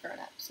boy. He's grown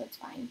up, so it's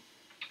fine.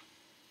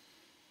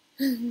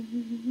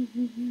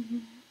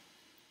 It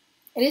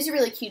is a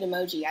really cute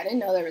emoji. I didn't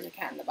know there was a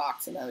cat in the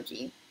box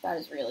emoji. That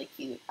is really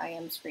cute. I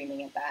am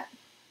screaming at that.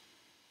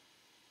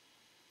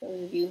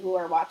 Those of you who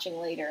are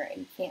watching later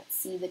and can't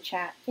see the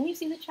chat, can you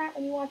see the chat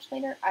when you watch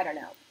later? I don't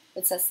know.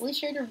 But Cecily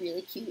shared a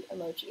really cute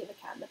emoji of a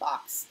cat in the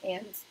box,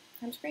 and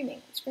I'm screaming.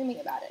 I'm screaming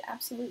about it,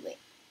 absolutely.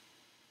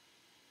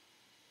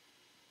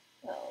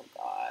 Oh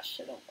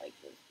gosh, I don't like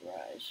this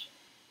brush.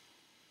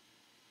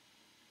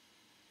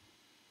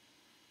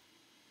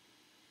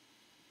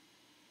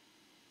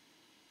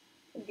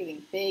 I'm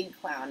getting big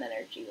clown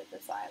energy with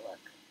this eye look.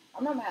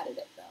 I'm not mad at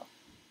it, though.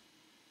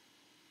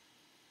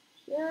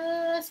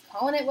 Just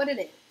calling it what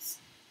it is.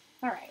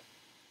 Alright,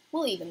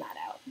 we'll even that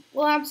out.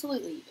 We'll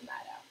absolutely even that out.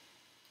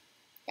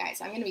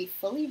 Guys, I'm going to be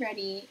fully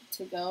ready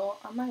to go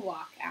on my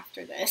walk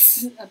after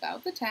this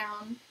about the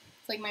town.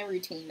 It's like my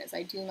routine as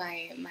I do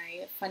my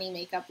funny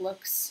makeup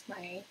looks,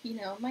 my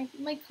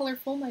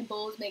colorful, my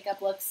bold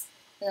makeup looks,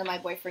 and then my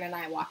boyfriend and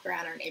I walk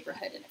around our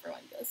neighborhood and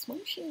everyone goes,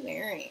 what is she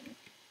wearing?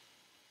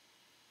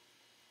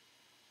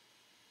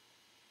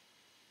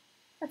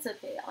 That's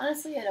okay.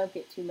 Honestly, I don't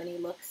get too many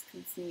looks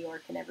because it's New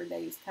York and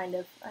everybody's kind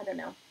of, I don't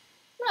know.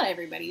 Not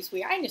everybody's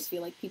weird. I just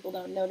feel like people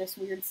don't notice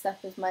weird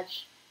stuff as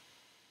much.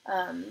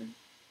 Um,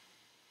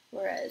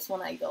 Whereas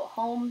when I go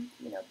home,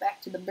 you know,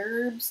 back to the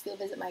burbs, go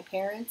visit my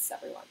parents,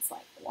 everyone's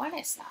like, what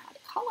is that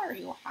color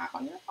you have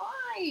on your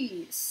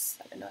eyes?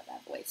 I don't know what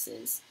that voice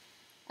is.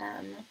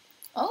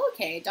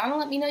 Okay, Donna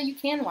let me know you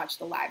can watch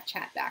the live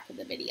chat back of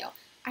the video.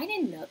 I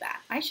didn't know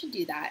that. I should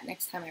do that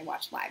next time I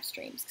watch live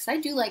streams, because I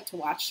do like to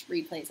watch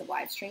replays of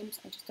live streams.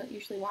 I just don't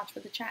usually watch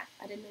with the chat.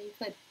 I didn't know you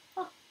could.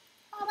 Huh.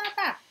 How about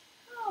that?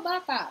 How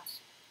about that?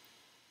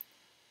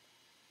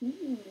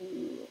 Ooh.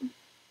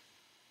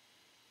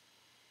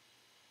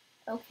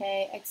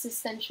 Okay,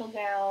 Existential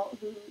Gal,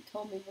 who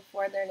told me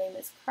before their name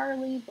is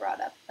Carly,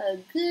 brought up a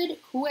good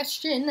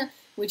question,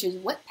 which is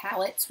what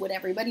palettes would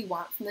everybody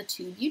want from the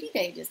two Beauty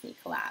Bay Disney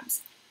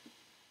collabs?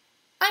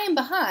 I am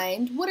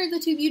behind. What are the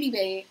two Beauty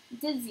Bay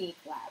Disney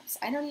collabs?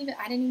 I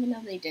didn't even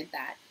know they did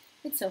that.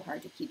 It's so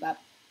hard to keep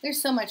up.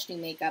 There's so much new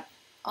makeup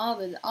all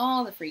the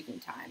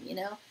freaking time, you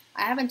know?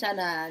 I haven't done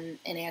an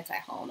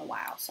anti-haul in a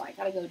while, so I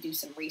gotta go do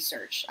some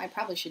research. I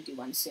probably should do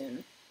one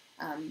soon.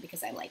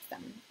 Because I like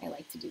them. I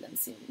like to do them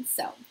soon.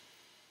 So,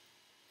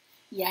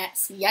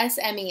 yes,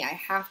 Emmy, I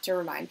have to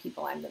remind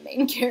people I'm the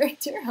main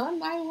character on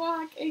my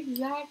walk.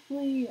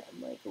 Exactly.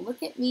 I'm like,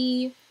 look at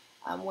me.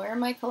 I'm wearing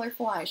my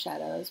colorful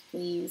eyeshadows.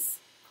 Please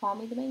call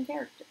me the main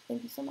character.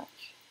 Thank you so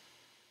much.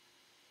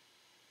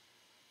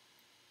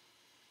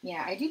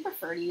 Yeah, I do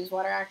prefer to use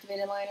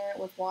water-activated liner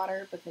with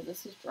water because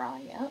this is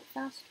drying out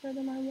faster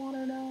than my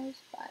water does.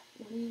 But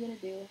what are you going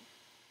to do?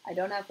 I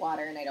don't have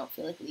water and I don't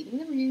feel like leaving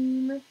the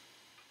room.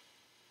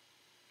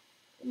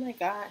 Oh my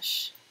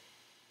gosh.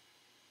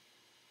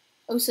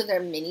 Oh, so they're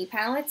mini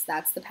palettes?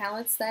 That's the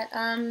palettes that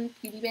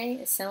Beauty Bay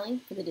is selling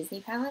for the Disney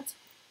palettes?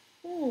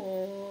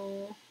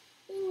 Oh,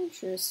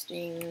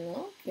 interesting.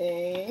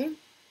 Okay.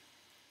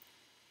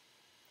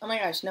 Oh my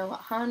gosh, no,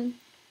 hon.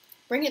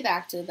 Bring it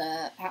back to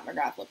the Pat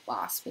McGrath lip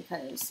gloss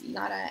because you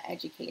gotta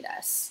educate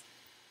us.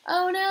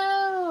 Oh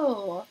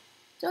no!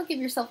 Don't give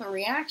yourself a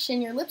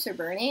reaction. Your lips are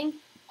burning.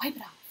 Wipe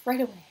it off right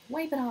away.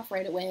 Wipe it off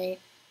right away.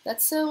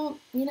 That's so,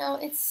 you know,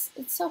 it's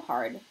so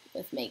hard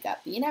with makeup.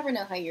 You never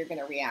know how you're going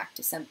to react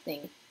to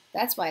something.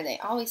 That's why they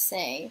always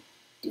say,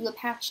 do a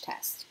patch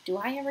test. Do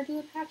I ever do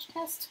a patch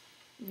test?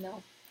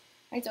 No.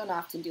 I don't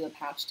often do a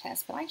patch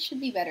test, but I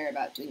should be better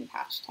about doing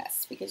patch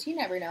tests because you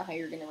never know how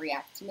you're going to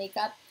react to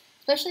makeup,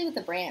 especially with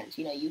a brand.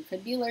 You know, you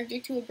could be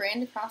allergic to a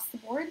brand across the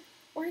board,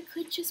 or it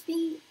could just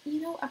be, you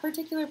know, a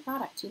particular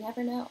product. You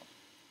never know.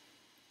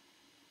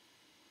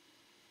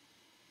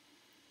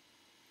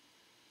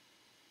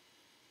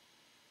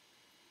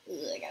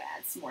 I gotta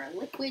add some more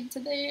liquid to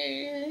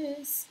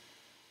this.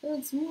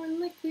 Add some more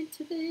liquid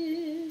to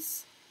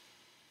this.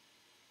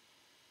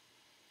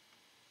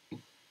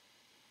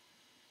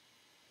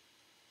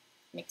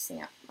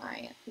 Mixing up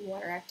my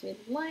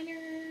water-activated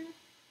liner.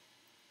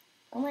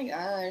 Oh my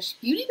gosh,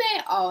 Beauty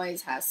Bay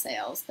always has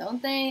sales,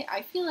 don't they?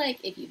 I feel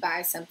like if you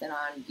buy something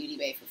on Beauty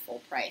Bay for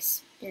full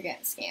price, you're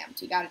getting scammed.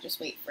 You gotta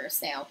just wait for a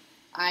sale.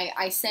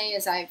 I say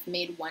as I've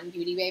made one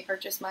Beauty Bay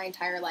purchase my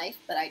entire life,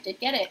 but I did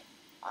get it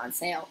on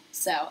sale.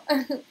 So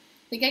I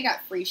think I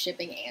got free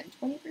shipping and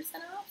 20%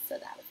 off, so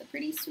that was a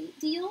pretty sweet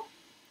deal.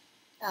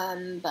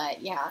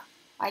 But yeah,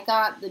 I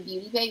got the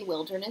Beauty Bay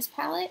Wilderness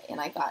palette,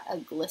 and I got a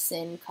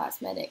Glisten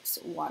Cosmetics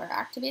water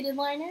activated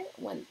liner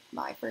when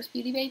my first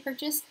Beauty Bay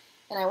purchase,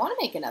 and I want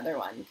to make another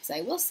one because I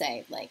will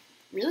say, like,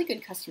 really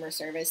good customer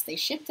service. They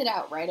shipped it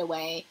out right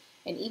away.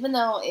 And even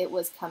though it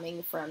was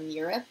coming from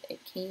Europe,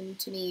 it came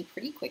to me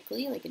pretty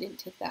quickly. Like, it didn't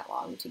take that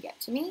long to get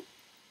to me.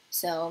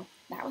 So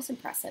that was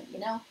impressive, you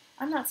know?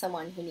 I'm not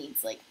someone who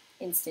needs, like,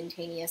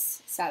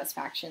 instantaneous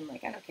satisfaction.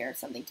 Like, I don't care if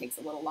something takes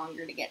a little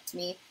longer to get to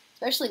me.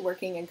 Especially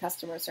working in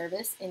customer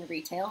service in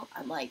retail,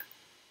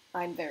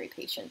 I'm very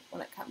patient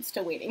when it comes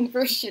to waiting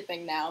for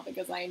shipping now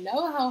because I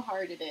know how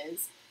hard it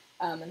is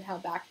and how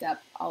backed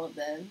up all of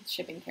the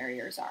shipping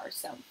carriers are.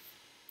 So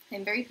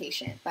I'm very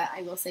patient, but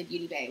I will say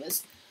Beauty Bay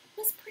was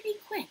pretty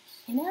quick,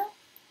 you know?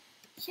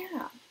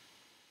 Yeah.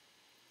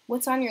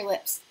 What's on your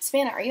lips?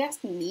 Savannah, are you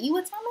asking me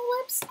what's on my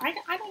lips? I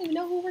don't even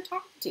know who we're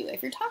talking to.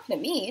 If you're talking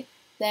to me,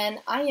 then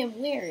I am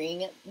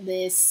wearing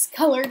this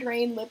Colored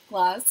Rain lip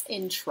gloss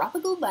in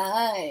Tropical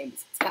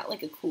Vibes. It's got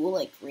like a cool,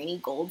 like, greeny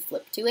gold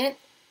flip to it.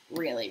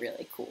 Really,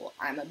 really cool.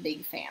 I'm a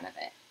big fan of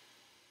it.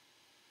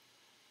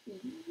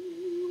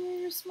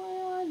 Where's my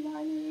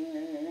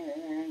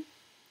eyeliner?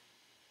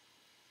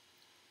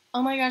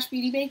 Oh my gosh,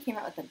 Beauty Bay came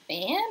out with a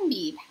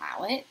Bambi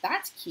palette.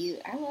 That's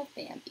cute. I love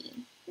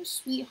Bambi. What a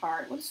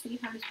sweetheart. What a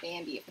sweetheart is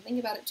Bambi. If I think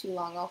about it too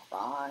long, I'll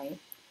cry.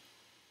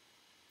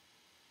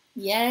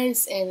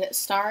 Yes, and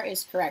Star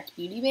is correct.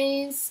 Beauty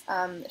Bay's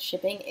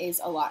shipping is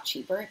a lot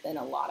cheaper than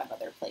a lot of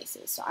other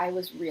places. So I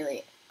was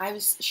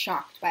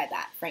shocked by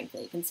that,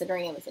 frankly.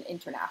 Considering it was an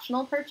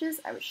international purchase,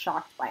 I was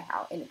shocked by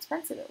how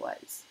inexpensive it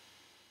was.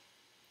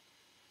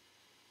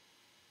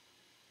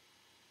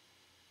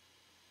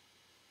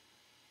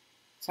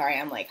 Sorry,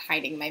 I'm like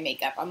hiding my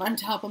makeup. I'm on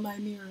top of my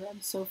mirror.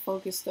 I'm so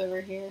focused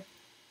over here.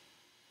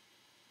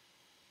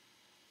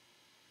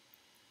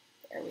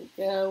 There we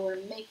go. We're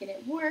making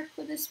it work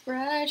with this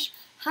brush.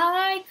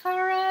 Hi,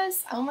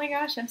 Karas. Oh my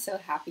gosh, I'm so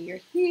happy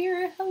you're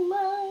here.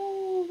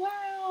 Hello.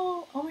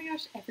 Wow. Oh my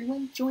gosh,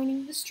 everyone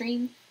joining the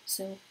stream.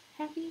 So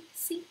happy to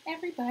see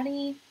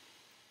everybody.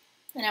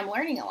 And I'm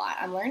learning a lot.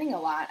 I'm learning a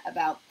lot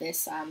about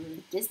this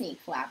Disney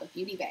collab with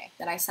Beauty Bay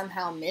that I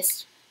somehow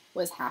missed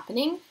was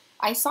happening.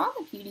 I saw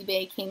that Beauty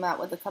Bay came out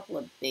with a couple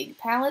of big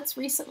palettes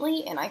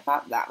recently, and I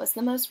thought that was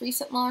the most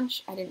recent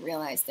launch. I didn't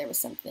realize there was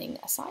something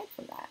aside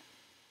from that.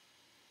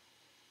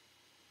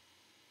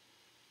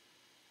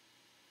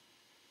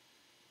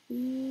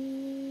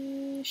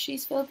 Ooh,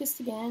 she's focused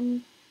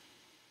again.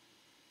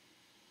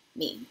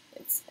 Me.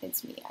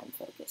 It's me. I'm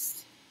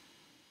focused.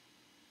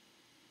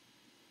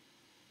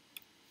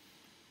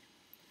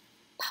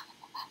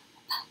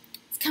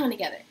 It's coming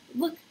together.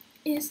 Look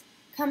is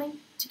coming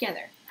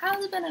together.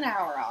 How's it been an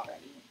hour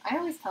already? I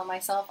always tell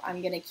myself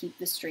I'm gonna keep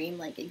the stream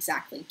like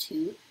exactly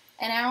to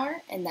an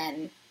hour, and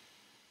then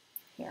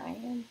here I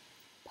am,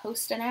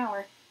 post an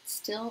hour,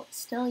 still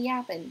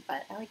yapping,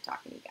 but I like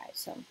talking to you guys,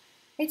 so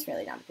it's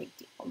really not a big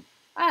deal.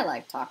 I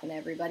like talking to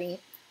everybody.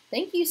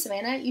 Thank you,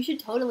 Savannah. You should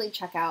totally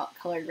check out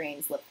Colored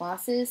Rain's lip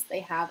glosses. They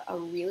have a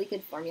really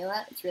good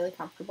formula. It's really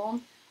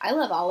comfortable. I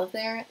love all of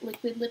their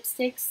liquid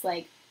lipsticks.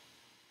 Like,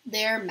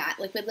 their matte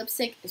liquid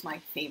lipstick is my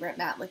favorite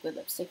matte liquid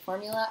lipstick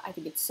formula. I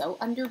think it's so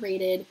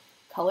underrated.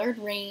 Colored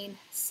Rain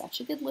has such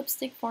a good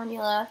lipstick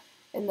formula,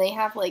 and they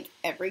have like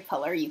every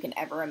color you can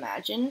ever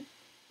imagine.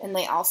 And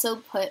they also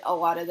put a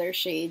lot of their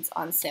shades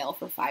on sale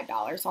for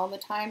 $5 all the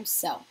time,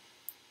 so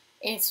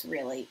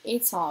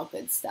it's all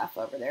good stuff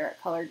over there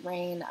at Colored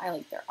Rain. I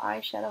like their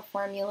eyeshadow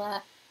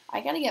formula.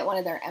 I gotta get one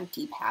of their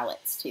empty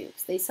palettes too,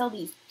 because they sell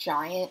these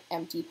giant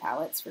empty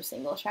palettes for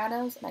single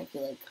shadows, and I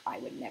feel like I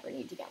would never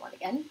need to get one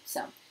again.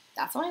 So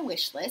that's on my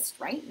wish list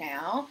right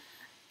now.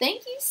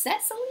 Thank you,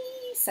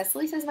 Cecily.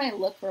 Cecily says my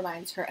look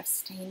reminds her of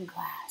stained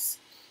glass.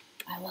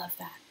 I love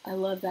that. I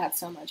love that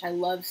so much. I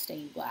love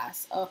stained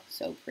glass. Oh,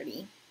 so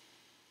pretty.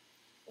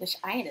 Wish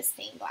I had a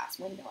stained glass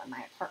window in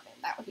my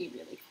apartment. That would be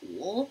really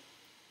cool.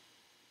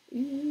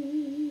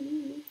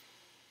 Ooh.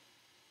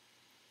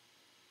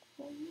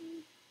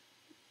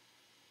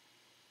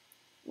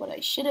 What I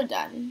should have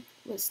done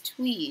was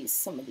tweeze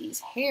some of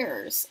these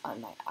hairs on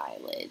my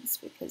eyelids,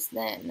 because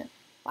then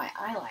my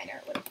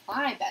eyeliner would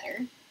apply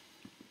better.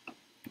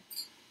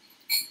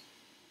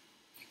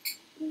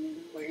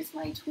 Where's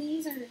my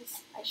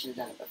tweezers? I should have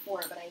done it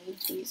before, but I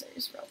need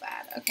tweezers real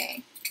bad.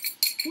 Okay.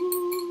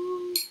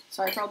 Ooh.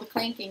 Sorry for all the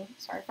clanking.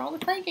 Sorry for all the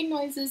clanking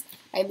noises.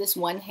 I have this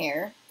one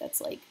hair that's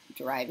like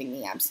driving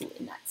me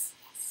absolutely nuts.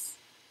 Yes.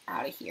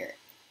 Out of here.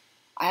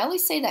 I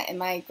always say that in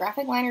my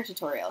graphic liner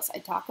tutorials. I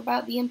talk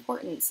about the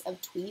importance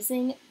of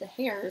tweezing the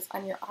hairs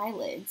on your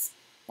eyelids,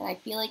 and I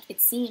feel like it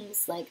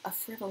seems like a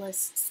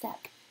frivolous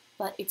step,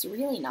 but it's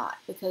really not,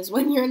 because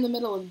when you're in the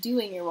middle of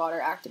doing your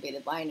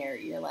water-activated liner,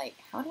 you're like,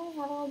 how do I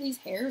have all these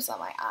hairs on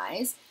my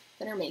eyes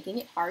that are making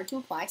it hard to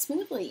apply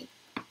smoothly?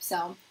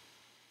 So,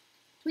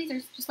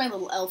 tweezers, just my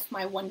little elf,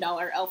 my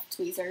 $1 elf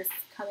tweezers,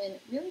 come in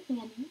really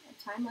handy at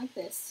a time like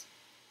this.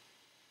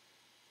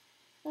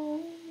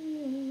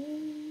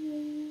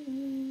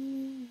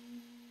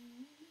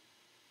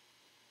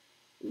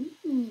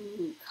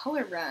 Ooh,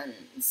 color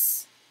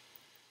runs.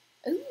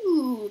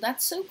 Ooh,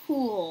 that's so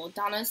cool.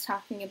 Donna's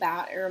talking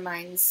about, it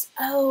reminds,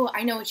 oh,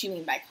 I know what you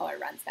mean by color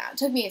runs now. It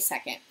took me a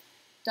second.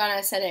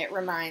 Donna said it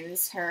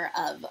reminds her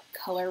of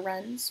color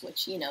runs,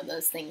 which, you know,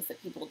 those things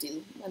that people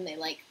do when they,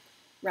 like,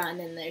 run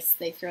and they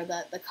throw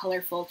the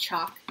colorful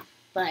chalk.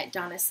 But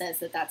Donna says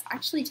that that's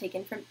actually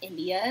taken from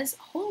India's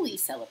Holi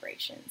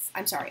celebrations.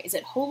 I'm sorry, is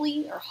it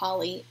Holi or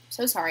Holly?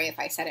 So sorry if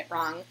I said it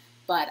wrong,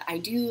 but I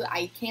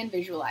can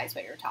visualize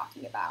what you're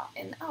talking about.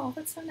 And oh,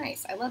 that's so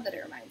nice. I love that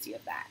it reminds you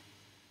of that.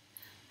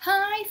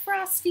 Hi,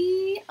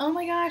 Frosty. Oh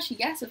my gosh,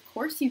 yes, of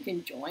course you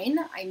can join.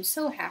 I'm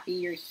so happy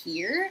you're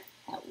here.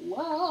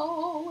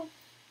 Hello.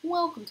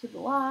 Welcome to the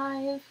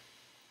live.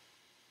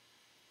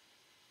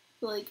 I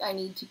feel like I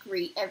need to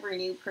greet every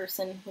new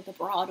person with a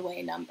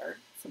Broadway number.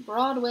 So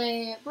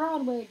Broadway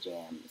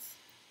jams.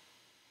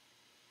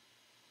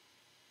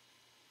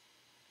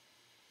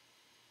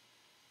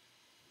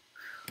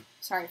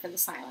 Sorry for the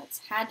silence.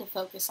 Had to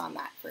focus on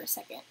that for a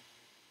second.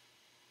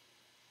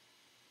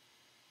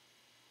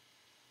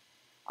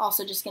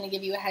 Also, just going to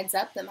give you a heads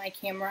up that my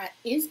camera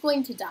is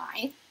going to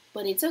die,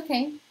 but it's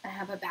okay. I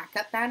have a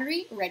backup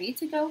battery ready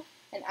to go,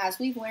 and as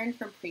we've learned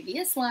from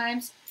previous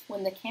lives,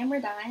 when the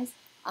camera dies,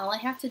 all I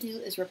have to do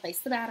is replace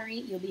the battery.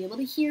 You'll be able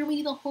to hear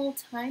me the whole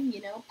time,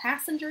 you know.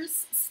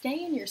 Passengers,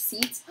 stay in your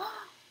seats.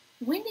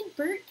 When did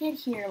Bert get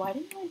here? Why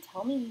didn't anyone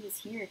tell me he was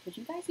here? Could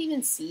you guys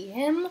even see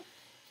him?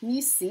 Can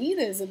you see?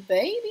 There's a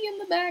baby in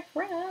the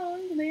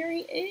background. There he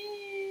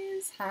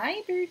is.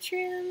 Hi,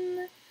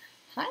 Bertram.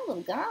 Hi,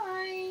 little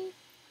guy.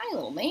 Hi,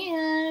 little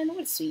man. What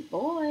a sweet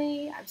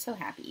boy. I'm so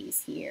happy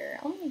he's here.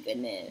 Oh my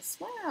goodness.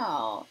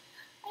 Wow.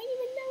 I didn't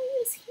even know he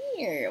was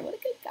here. What a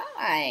good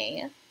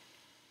guy.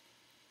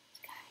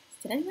 Guys,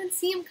 did anyone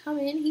see him come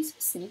in? He's so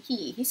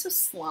sneaky. He's so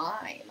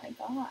sly. My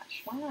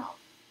gosh. Wow.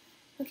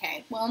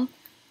 Okay, well,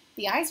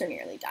 the eyes are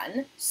nearly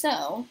done,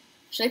 so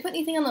should I put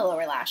anything on the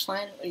lower lash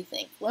line? What do you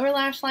think? Lower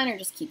lash line or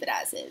just keep it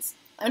as is?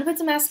 I'm going to put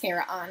some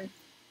mascara on.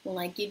 Will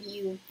I give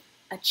you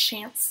a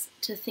chance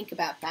to think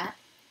about that?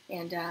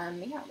 And yeah,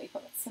 let me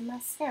put some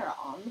mascara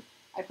on.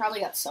 I probably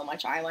got so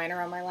much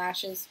eyeliner on my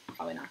lashes.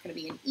 Probably not going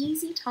to be an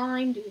easy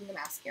time doing the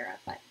mascara,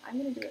 but I'm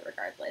going to do it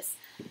regardless.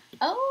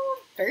 Oh,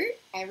 Bert,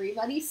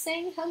 everybody's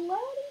saying hello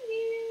to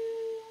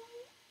you.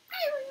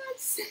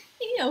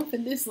 He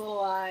opened his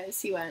little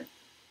eyes. He went.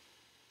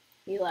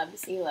 He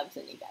loves when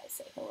you guys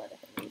say hello to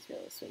him. He's a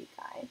really sweet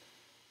guy.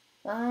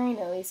 I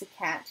know he's a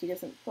cat. He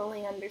doesn't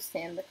fully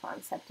understand the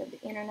concept of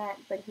the internet,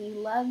 but he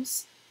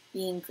loves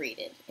being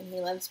greeted, and he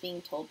loves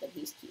being told that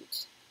he's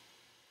cute.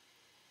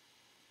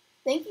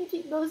 Thank you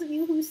to those of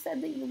you who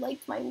said that you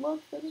liked my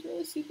look. That was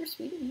really super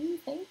sweet of you.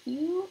 Thank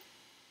you.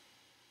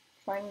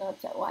 Trying not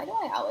to... Why do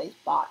I always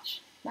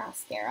botch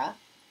mascara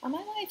on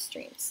my live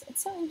streams?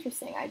 It's so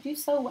interesting. I do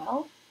so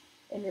well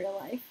in real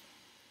life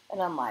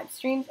and on live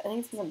streams. I think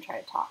it's because I'm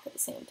trying to talk at the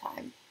same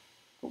time.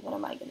 But what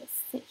am I going to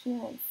sit here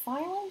in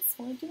silence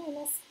while I do my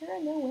mascara?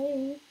 No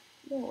way.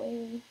 No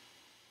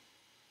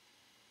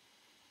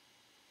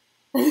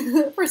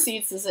way.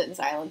 Proceeds to sit in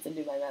silence and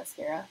do my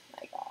mascara.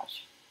 My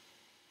gosh.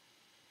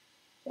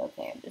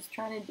 Okay, I'm just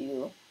trying to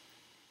do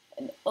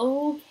an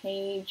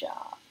okay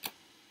job.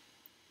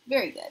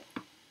 Very good.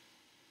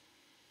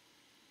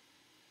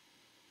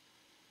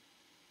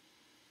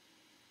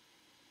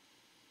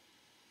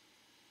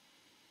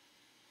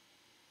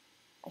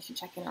 I should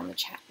check in on the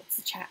chat. What's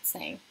the chat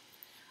saying?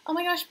 Oh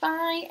my gosh,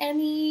 bye,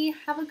 Emmy.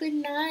 Have a good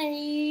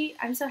night.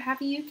 I'm so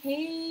happy you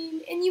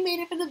came. And you made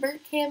it for the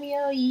Bert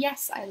cameo.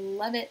 Yes, I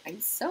love it.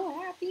 I'm so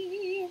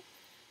happy.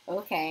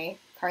 Okay,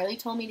 Carly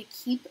told me to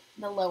keep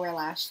the lower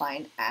lash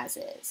line as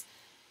is.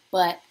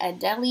 But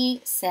Adele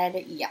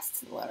said yes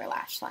to the lower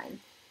lash line.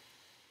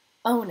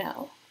 Oh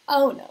no.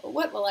 Oh no.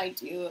 What will I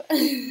do?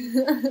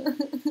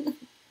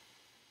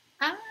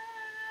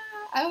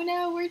 Oh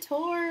no, we're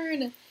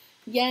torn.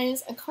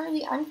 Yes,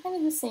 Carly, I'm kind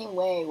of the same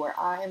way where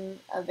I'm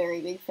a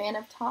very big fan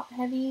of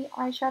top-heavy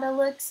eyeshadow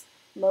looks,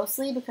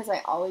 mostly because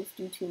I always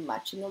do too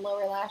much in the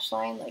lower lash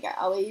line. Like, I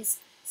always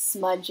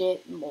smudge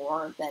it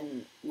more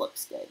than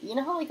looks good. You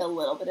know how, like, a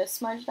little bit of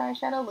smudged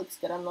eyeshadow looks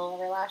good on the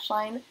lower lash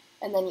line,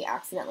 and then you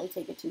accidentally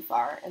take it too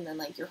far, and then,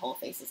 like, your whole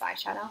face is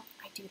eyeshadow?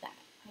 I do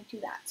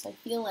that. So I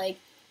feel like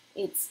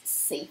it's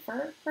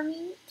safer for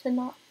me to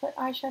not put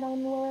eyeshadow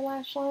on the lower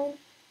lash line.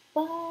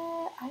 But,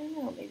 I don't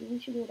know, maybe we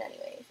should do it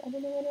anyways. I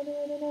don't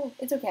know.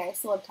 It's okay, I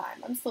still have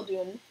time. I'm still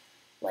doing,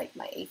 like,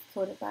 my 8th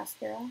coat of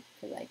mascara,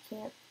 because I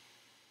can't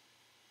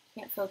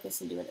focus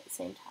and do it at the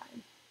same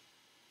time.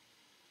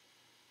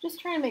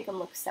 Just trying to make them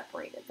look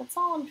separated. That's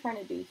all I'm trying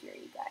to do here,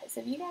 you guys.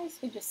 If you guys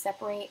could just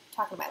separate,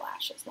 talking my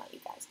lashes, not you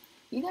guys.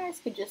 If you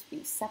guys could just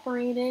be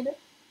separated,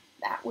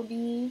 that would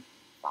be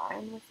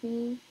fine with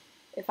me.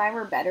 If I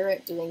were better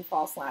at doing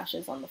false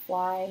lashes on the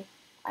fly,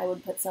 I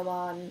would put some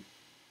on.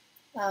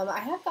 I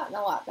have gotten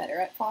a lot better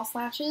at false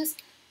lashes,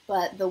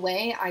 but the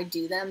way I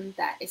do them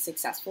that is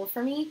successful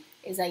for me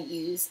is I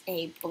use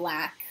a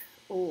black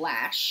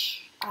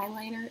lash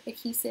eyeliner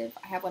adhesive.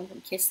 I have one from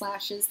Kiss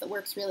Lashes that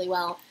works really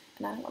well,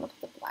 and I don't want to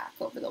put the black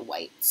over the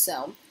white.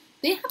 So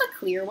they have a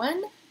clear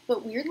one,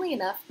 but weirdly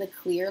enough, the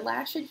clear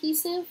lash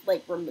adhesive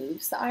like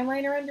removes the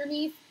eyeliner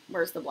underneath,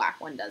 whereas the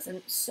black one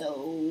doesn't. So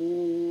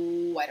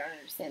I don't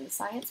understand the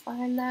science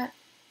behind that,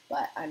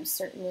 but I'm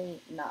certainly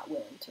not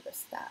willing to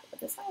risk that with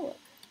this eye look.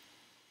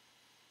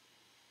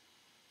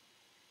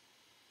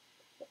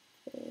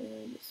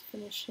 Just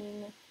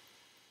finishing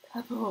a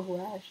couple of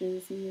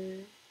lashes here.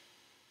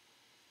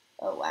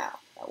 Oh wow,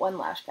 that one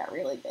lash got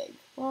really big.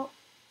 Well,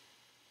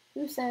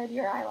 who said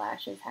your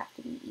eyelashes have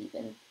to be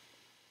even?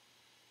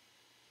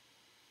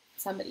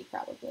 Somebody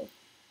probably.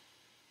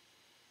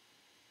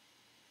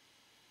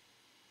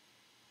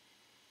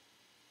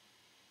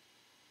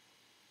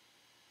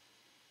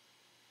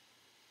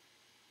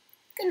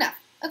 Good enough.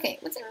 Okay,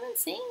 what's everyone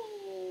saying?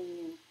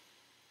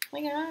 Oh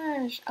my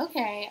gosh.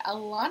 Okay, a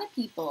lot of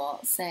people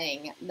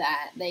saying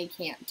that they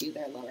can't do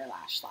their lower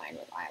lash line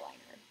with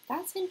eyeliner.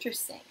 That's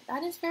interesting.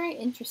 That is very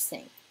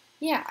interesting.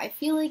 Yeah, I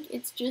feel like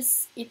it's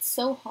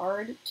so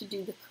hard to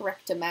do the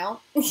correct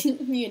amount,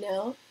 you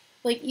know?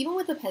 Like, even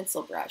with a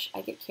pencil brush, I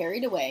get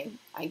carried away,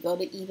 I go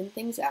to even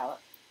things out,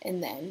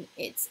 and then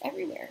it's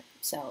everywhere.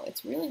 So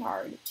it's really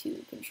hard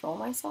to control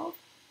myself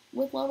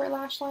with lower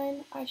lash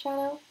line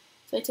eyeshadow.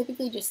 So I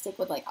typically just stick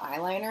with, like,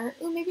 eyeliner.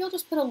 Ooh, maybe I'll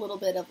just put a little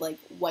bit of, like,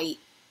 white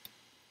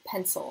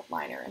pencil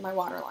liner in my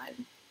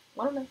waterline.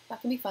 I don't know,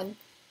 that can be fun.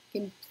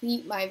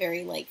 Complete my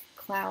very, like,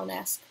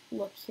 clown-esque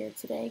look here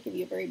today. Give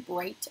you a very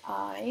bright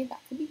eye.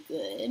 That could be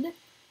good.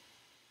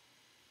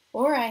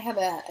 Or I have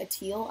a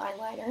teal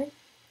eyeliner.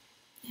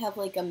 I have,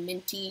 like, a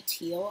minty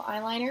teal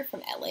eyeliner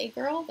from LA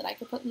Girl that I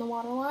could put in the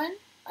waterline.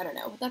 I don't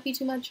know. Would that be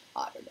too much?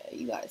 I don't know.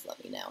 You guys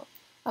let me know.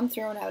 I'm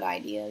throwing out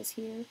ideas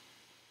here.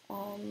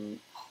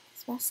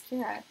 This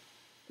mascara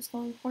is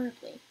going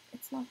horribly.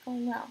 It's not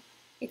going well.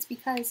 It's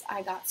because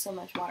I got so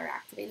much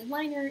water-activated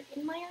liner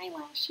in my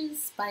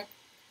eyelashes, but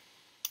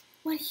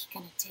what are you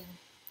gonna do?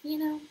 You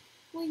know?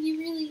 Well, you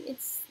really,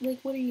 it's like,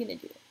 what are you gonna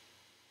do?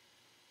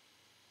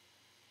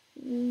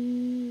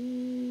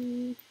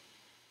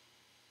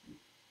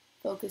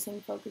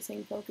 Focusing,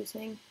 focusing,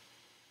 focusing.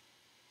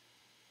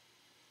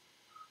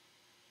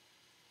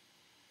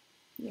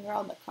 You hear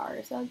all the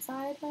cars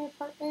outside my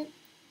apartment?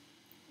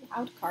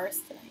 Loud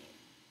cars tonight.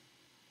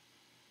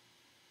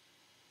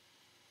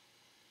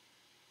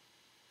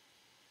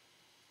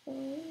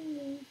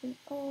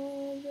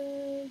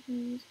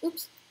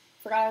 Oops,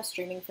 forgot I was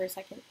streaming for a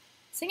second.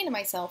 Singing to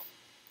myself.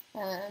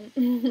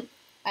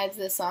 As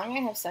the song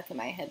I have stuck in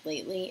my head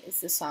lately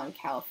is the song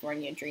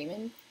California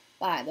Dreamin'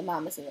 by the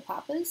Mamas and the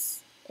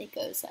Papas. It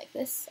goes like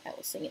this. I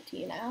will sing it to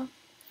you now.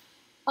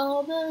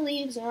 All the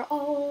leaves are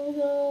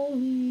brown,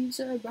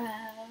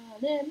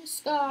 and the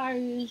sky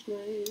is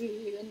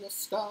gray, and the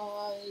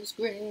sky is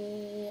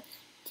gray.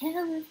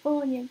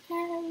 California,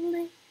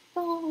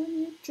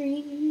 California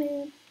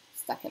dreaming.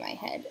 Stuck in my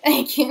head.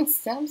 I can't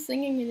stop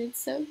singing it. It's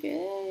so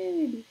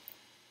good.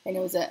 And it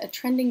was a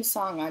trending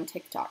song on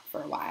TikTok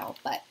for a while,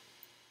 but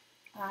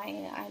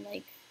I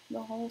like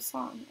the whole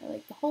song. I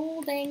like the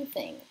whole dang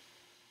thing.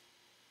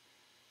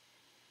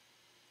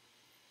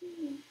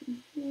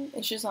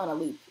 It's just on a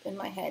loop in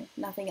my head.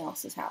 Nothing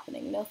else is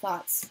happening. No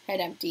thoughts. Head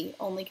empty.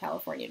 Only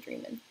California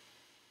dreaming.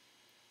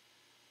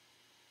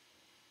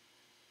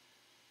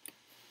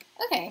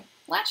 Okay,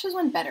 lashes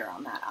went better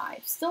on that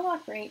eye. Still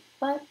not great,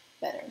 but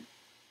better.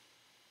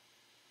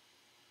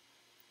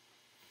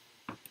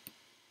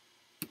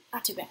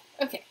 Not too bad.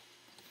 Okay.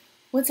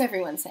 What's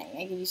everyone saying?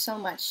 I give you so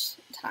much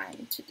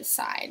time to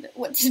decide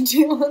what to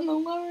do on the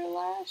lower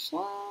lash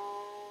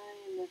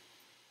line.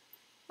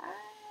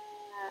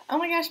 Oh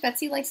my gosh,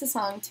 Betsy likes the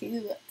song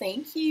too.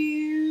 Thank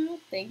you.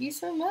 Thank you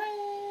so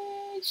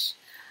much.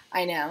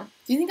 I know.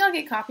 Do you think I'll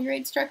get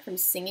copyright struck from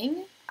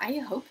singing? I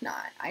hope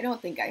not. I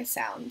don't think I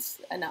sound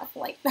enough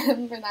like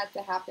them for that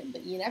to happen,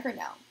 but you never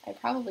know. I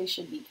probably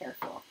should be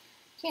careful.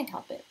 Can't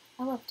help it.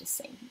 I love to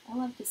sing. I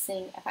love to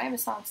sing. If I have a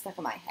song stuck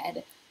in my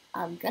head,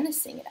 I'm gonna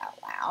sing it out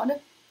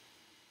loud.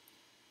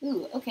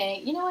 Ooh,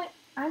 okay. You know what?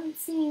 I'm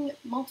seeing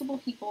multiple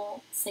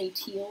people say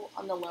teal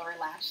on the lower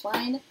lash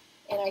line,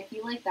 and I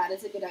feel like that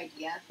is a good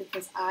idea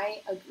because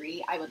I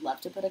agree. I would love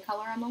to put a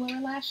color on the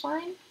lower lash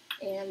line,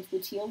 and the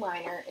teal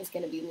liner is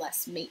going to be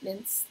less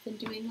maintenance than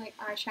doing like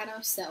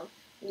eyeshadow. So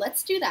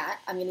let's do that.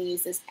 I'm going to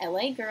use this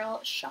LA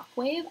Girl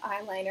Shockwave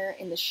eyeliner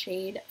in the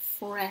shade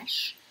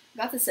Fresh.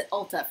 I got this at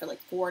Ulta for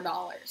like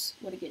 $4.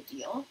 What a good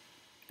deal.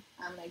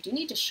 I do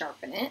need to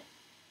sharpen it.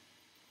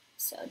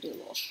 So do a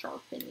little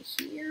sharpen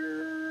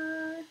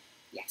here.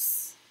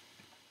 Yes.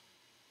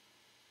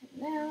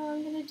 And now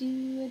I'm going to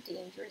do a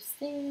dangerous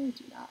thing.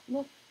 Do not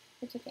look.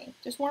 It's okay.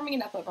 Just warming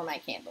it up over my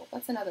candle.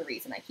 That's another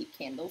reason I keep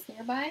candles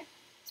nearby.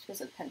 It's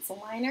because of the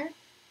pencil liner.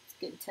 It's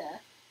good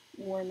to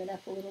warm it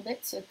up a little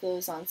bit so it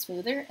goes on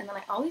smoother. And then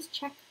I always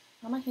check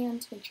on my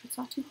hand to make sure it's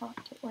not too hot.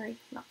 Don't worry.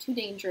 Not too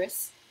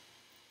dangerous.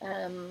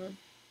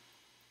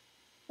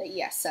 But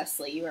yes,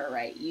 Cecily, you are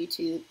right.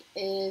 YouTube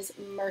is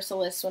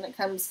merciless when it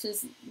comes to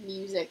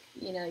music.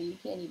 You know, you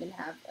can't even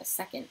have a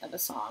second of a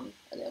song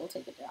or they will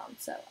take it down.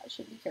 So I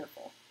should be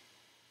careful.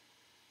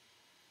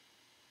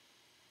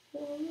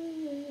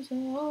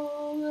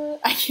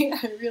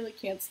 I really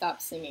can't stop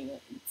singing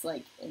it. It's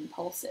like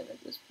impulsive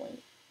at this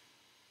point.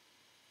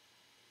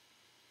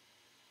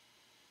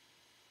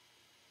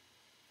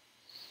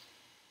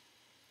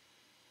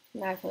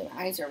 Now I feel like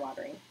my eyes are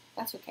watering.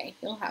 That's okay.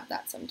 You'll have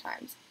that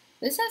sometimes.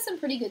 This has some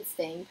pretty good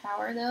staying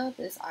power, though,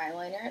 this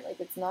eyeliner. Like,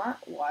 it's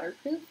not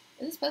waterproof.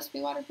 Is it supposed to be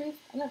waterproof?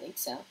 I don't think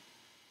so.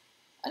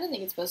 I don't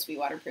think it's supposed to be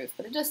waterproof,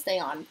 but it does stay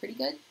on pretty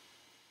good.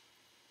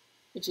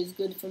 Which is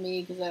good for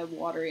me because I have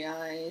watery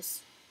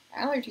eyes.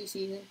 Allergy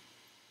season.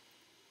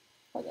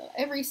 Although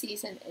every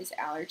season is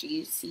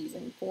allergy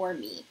season for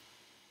me.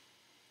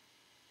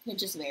 It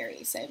just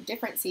varies. I have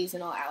different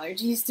seasonal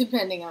allergies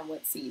depending on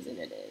what season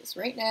it is.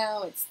 Right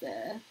now, it's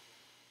the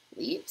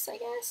leaves, I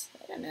guess?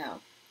 I don't know.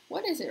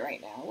 What is it right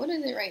now? What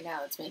is it right now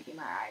that's making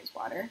my eyes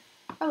water?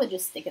 Probably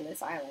just sticking this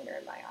eyeliner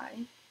in my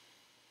eye.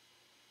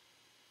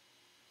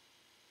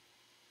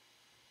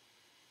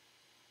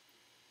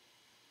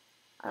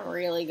 I'm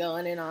really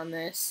going in on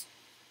this.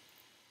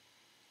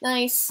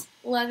 Nice.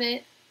 Love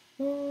it.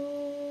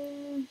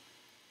 Ooh.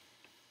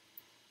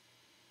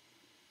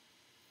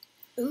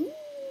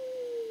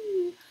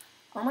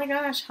 Oh my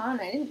gosh, hon,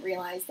 I didn't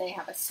realize they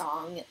have a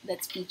song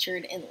that's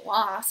featured in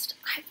Lost.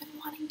 I've been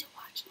wanting to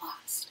watch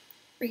Lost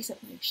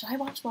recently. Should I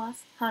watch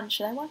Lost? Hon,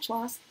 should I watch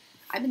Lost?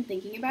 I've been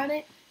thinking about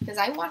it because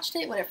I watched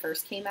it when it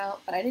first came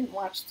out, but I didn't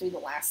watch through the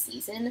last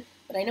season.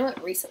 But I know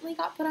it recently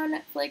got put on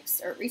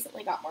Netflix, or it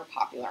recently got more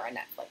popular on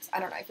Netflix. I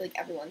don't know, I feel like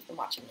everyone's been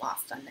watching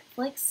Lost on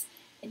Netflix,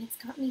 and it's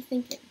got me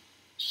thinking,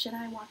 should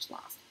I watch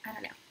Lost? I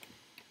don't know.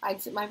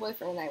 My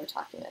boyfriend and I were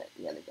talking about it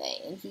the other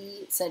day, and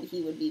he said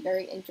he would be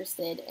very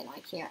interested, and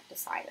I can't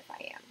decide if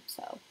I am.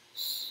 So,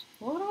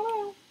 I don't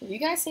know. Have you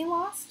guys seen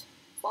Lost?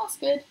 Is Lost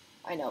good?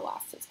 I know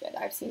Lost is good.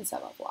 I've seen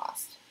some of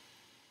Lost.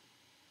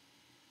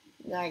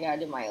 Now I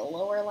gotta do my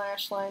lower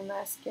lash line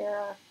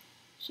mascara.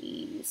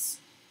 Jeez.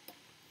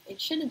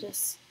 It should have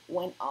just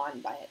went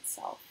on by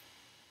itself.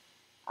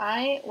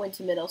 I went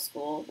to middle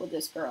school with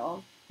this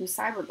girl who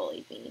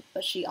cyberbullied me,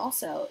 but she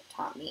also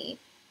taught me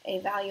a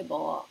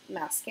valuable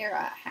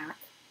mascara hack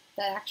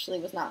that actually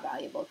was not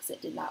valuable because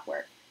it did not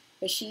work.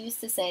 But she used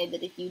to say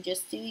that if you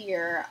just do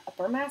your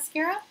upper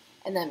mascara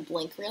and then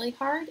blink really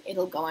hard,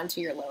 it'll go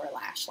onto your lower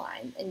lash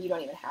line, and you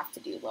don't even have to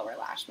do lower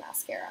lash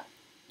mascara.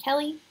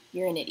 Kelly,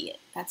 you're an idiot.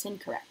 That's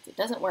incorrect. It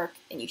doesn't work,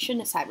 and you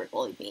shouldn't have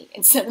cyberbullied me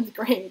in 7th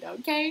grade,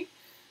 okay?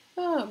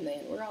 Oh,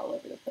 man, we're all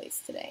over the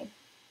place today.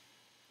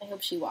 I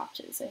hope she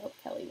watches. I hope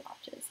Kelly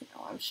watches.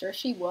 No, I'm sure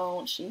she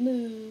won't. She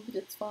moved.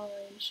 It's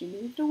fine. She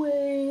moved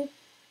away,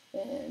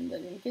 and I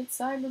didn't get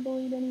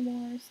cyberbullied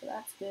anymore, so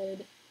that's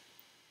good.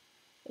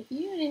 If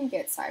you didn't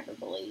get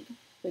cyberbullied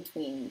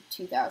between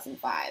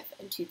 2005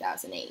 and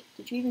 2008,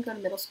 did you even go to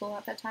middle school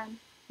at that time?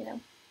 You know,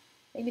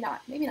 maybe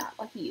not. Maybe not.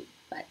 Lucky you,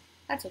 but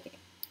that's okay.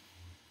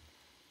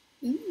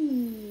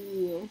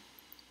 Ooh.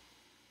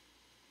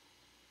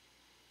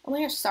 Oh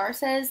my gosh, Star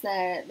says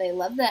that they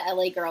love the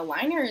LA Girl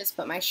liners,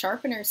 but my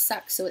sharpeners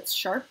suck, so it's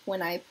sharp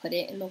when I put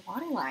it in the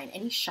waterline.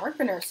 Any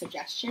sharpener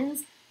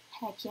suggestions?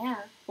 Heck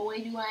yeah, boy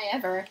do I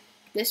ever.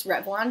 This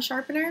Revlon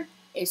sharpener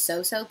is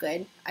so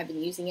good. I've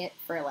been using it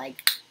for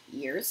like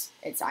years.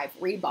 I've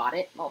rebought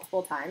it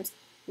multiple times.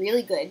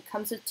 Really good.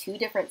 Comes with 2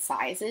 different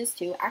sizes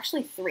too.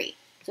 Actually 3.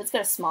 So it's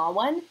got a small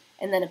one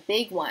and then a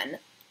big one.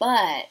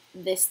 But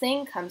this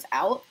thing comes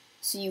out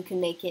so you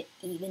can make it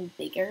even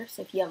bigger.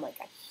 So if you have like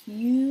a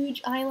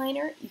huge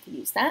eyeliner, you can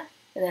use that.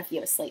 And then if you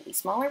have a slightly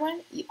smaller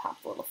one, you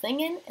pop the little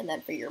thing in. And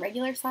then for your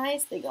regular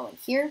size, they go in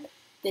here.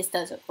 This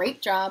does a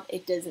great job.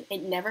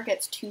 It never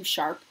gets too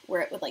sharp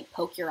where it would like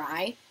poke your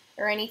eye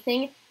or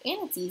anything,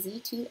 and it's easy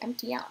to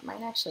empty out.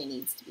 Mine actually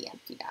needs to be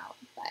emptied out,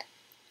 but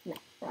no,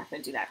 we're not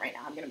going to do that right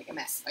now. I'm going to make a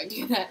mess if I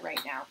do that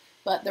right now.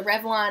 But the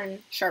Revlon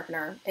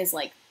sharpener is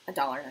like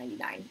 $1.99,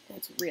 and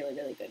it's really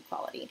good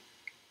quality.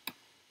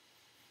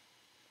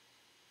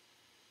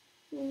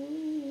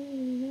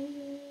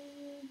 And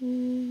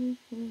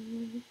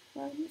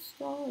the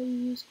sky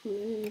is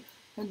gray,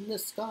 and the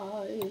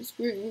sky is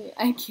gray.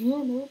 I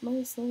can't help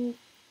myself.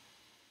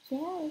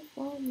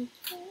 California.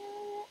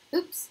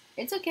 Oops,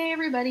 it's okay,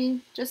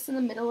 everybody. Just in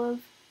the middle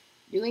of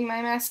doing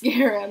my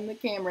mascara and the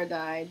camera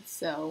died.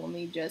 So let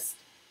me just,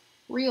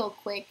 real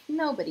quick,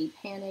 nobody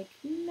panic.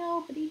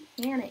 Nobody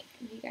panic.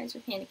 If you guys are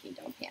panicking,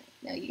 don't panic.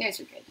 No, you guys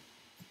are good.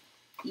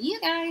 You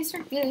guys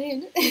are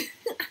good.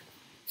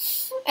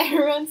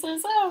 Everyone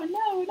says, oh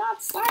no,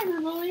 not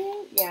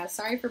cyberbullying. Yeah,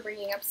 sorry for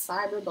bringing up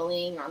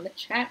cyberbullying on the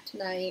chat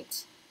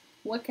tonight.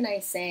 What can I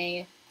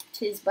say?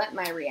 'Tis but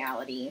my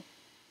reality.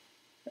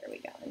 Where are we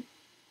going?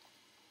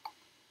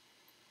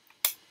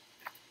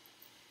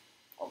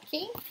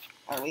 Okay,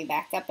 are we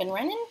back up and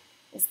running?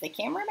 Is the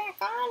camera back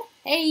on?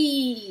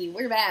 Hey,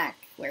 we're back.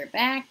 We're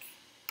back.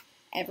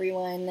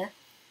 Everyone,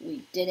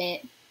 we did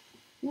it.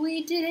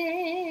 We did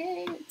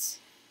it.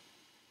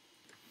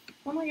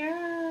 Oh my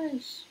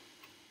gosh.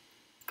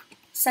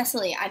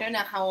 Cecily, I don't know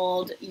how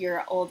old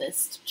your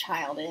oldest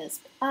child is,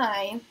 but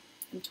I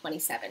am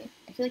 27.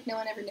 I feel like no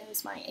one ever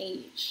knows my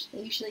age.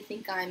 They usually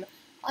think I'm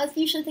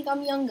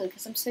younger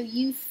because I'm so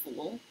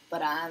youthful,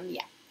 but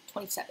yeah,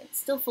 27.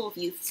 Still full of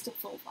youth, still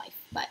full of life,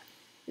 but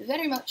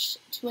very much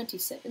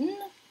 27.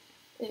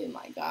 Oh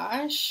my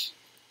gosh.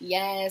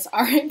 Yes,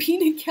 R.I.P.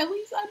 to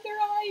Kelly's under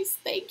eyes.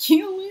 Thank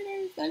you,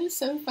 winners. That is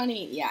so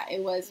funny. Yeah,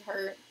 it was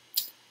her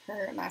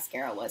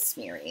mascara was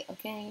smeary,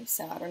 okay?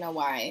 So I don't know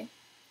why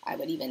I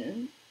would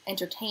even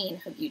entertain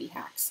her beauty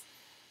hacks.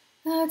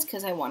 It's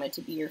because I wanted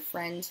to be your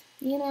friend.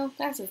 You know,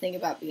 that's the thing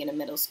about being a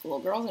middle school.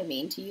 Girls are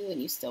mean to you and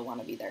you still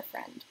want to be their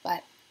friend.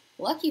 But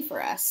lucky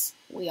for us,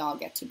 we all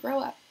get to grow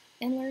up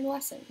and learn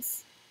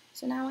lessons.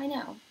 So now I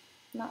know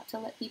not to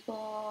let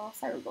people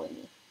cyberbully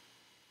me.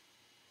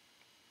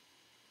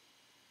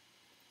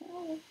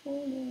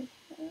 California,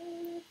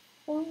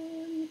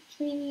 California,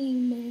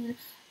 dreaming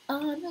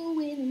on a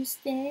winter's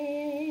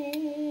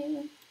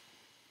day.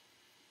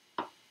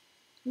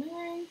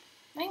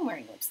 I'm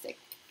wearing lipstick.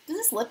 Does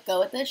this lip go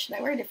with this? Should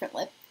I wear a different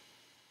lip?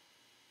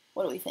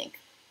 What do we think?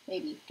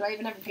 Maybe. Do I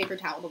even have a paper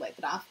towel to wipe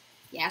it off?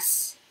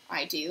 Yes,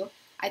 I do.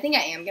 I think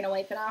I am going to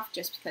wipe it off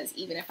just because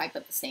even if I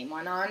put the same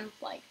one on,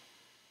 like,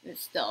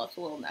 it's a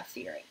little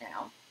messy right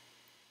now.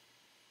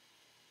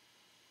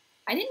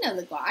 I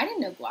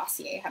didn't know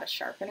Glossier had a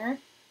sharpener.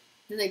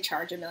 Do they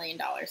charge $1 million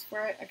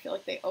for it? I feel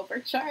like they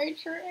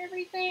overcharge for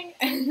everything.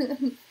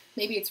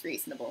 Maybe it's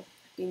reasonable.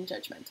 Being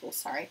judgmental,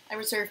 sorry. I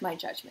reserve my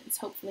judgments.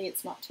 Hopefully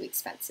it's not too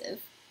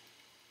expensive.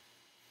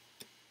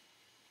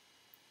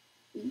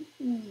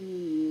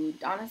 Ooh,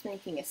 Donna's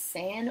making a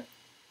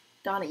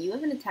Donna, you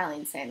have an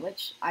Italian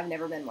sandwich. I've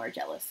never been more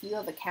jealous. You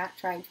have a cat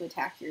trying to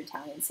attack your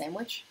Italian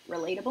sandwich.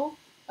 Relatable,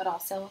 but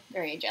also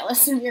very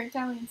jealous of your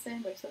Italian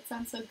sandwich. That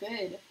sounds so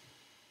good.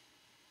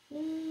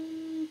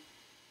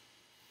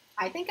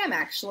 I think I'm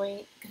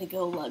actually going to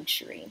go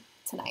luxury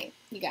tonight,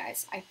 you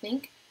guys. I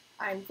think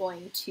I'm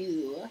going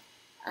to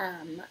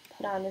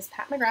put on this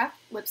Pat McGrath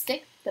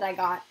lipstick that I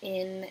got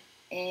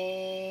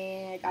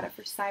I got it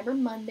for Cyber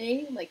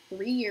Monday like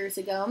 3 years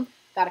ago.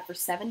 Got it for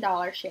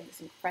 $7. She had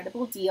this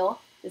incredible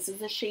deal. This is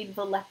the shade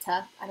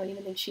Valletta. I don't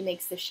even think she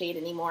makes this shade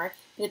anymore.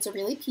 But it's a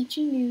really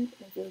peachy nude,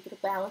 and I feel like it'll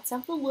balance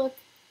out the look.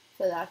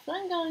 So that's what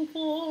I'm going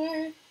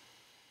for.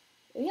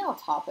 Maybe I'll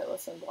top it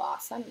with some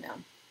gloss. I don't know.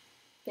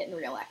 Getting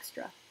real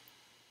extra.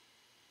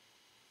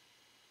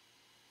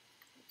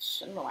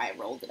 I don't know why I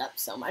rolled it up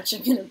so much.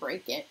 I'm going to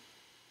break it.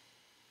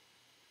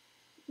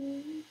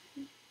 Oh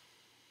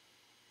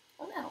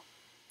no.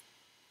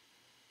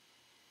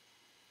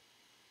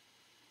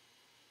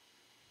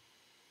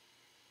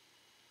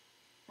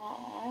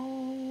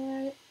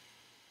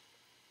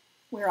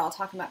 We were all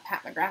talking about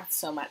Pat McGrath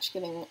so much,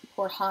 giving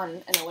poor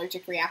Han an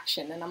allergic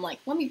reaction, and I'm like,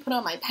 let me put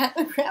on my Pat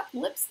McGrath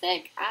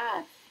lipstick.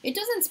 Ah, it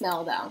doesn't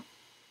smell though.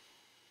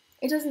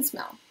 It doesn't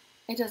smell.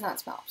 It does not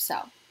smell.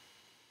 So,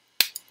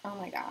 oh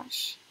my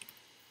gosh.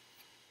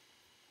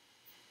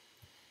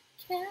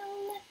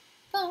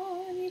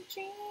 California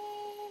dreaming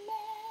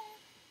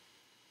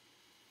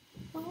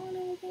on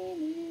a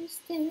winter's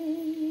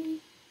day.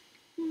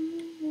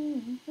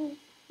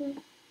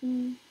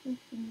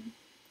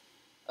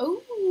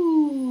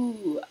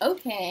 Oh,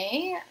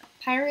 okay.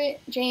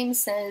 Pirate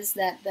James says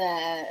that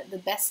the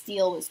best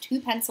deal was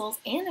 2 pencils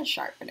and a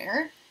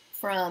sharpener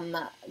from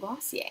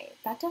Glossier.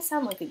 That does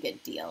sound like a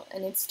good deal.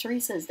 And it's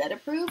Teresa's Dead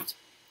approved.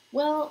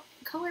 Well,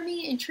 color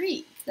me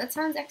intrigued. That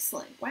sounds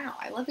excellent. Wow,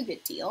 I love a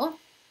good deal.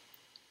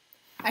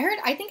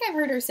 I think I've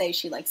heard her say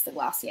she likes the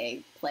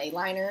Glossier Play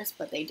liners,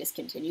 but they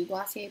discontinued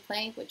Glossier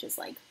Play, which is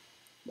like,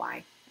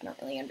 why? I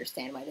don't really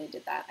understand why they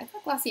did that. I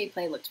thought Glossier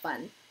Play looked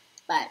fun,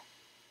 but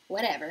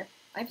whatever.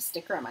 I have a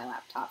sticker on my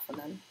laptop from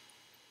them.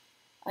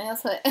 I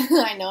also,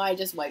 I know I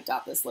just wiped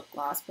off this lip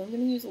gloss, but I'm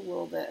going to use a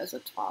little bit as a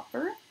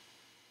topper.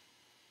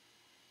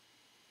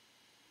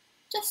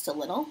 Just a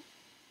little.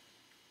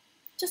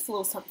 Just a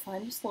little something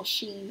fun, just a little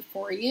sheen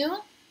for you.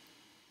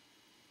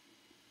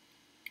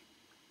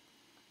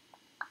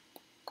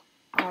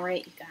 All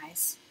right, you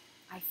guys.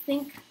 I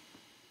think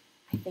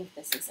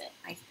this is it.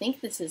 I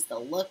think this is the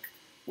look.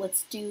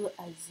 Let's do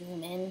a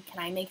zoom in. Can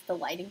I make the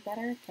lighting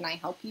better? Can I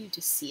help you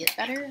to see it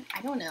better?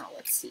 I don't know.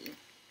 Let's see.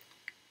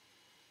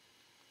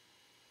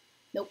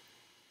 Nope.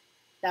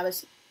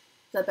 Is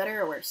that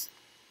better or worse?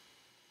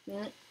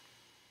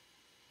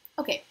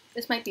 Okay,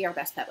 this might be our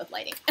best bet with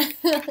lighting.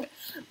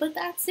 But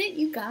that's it,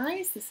 you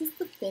guys. This is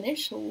the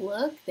finished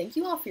look. Thank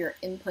you all for your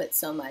input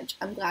so much.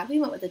 I'm glad we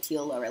went with a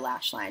teal lower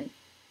lash line.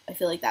 I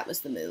feel like that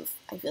was the move.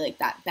 I feel like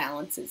that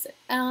balances it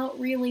out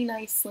really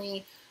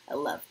nicely. I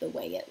love the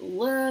way it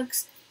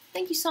looks.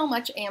 Thank you so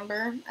much,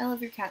 Amber. I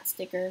love your cat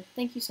sticker.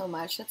 Thank you so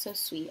much. That's so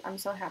sweet. I'm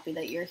so happy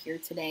that you're here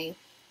today.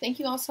 Thank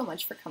you all so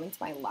much for coming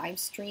to my live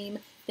stream.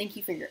 Thank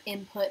you for your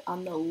input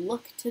on the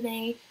look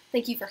today.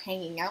 Thank you for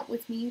hanging out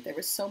with me. There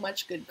was so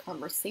much good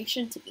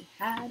conversation to be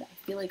had.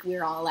 I feel like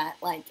we're all at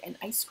like an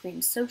ice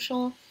cream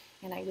social,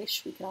 and I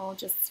wish we could all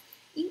just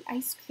eat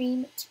ice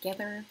cream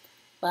together.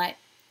 But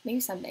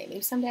maybe someday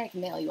I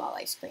can mail you all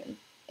ice cream,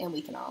 and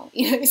we can all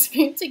eat ice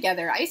cream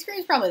together. Ice cream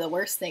is probably the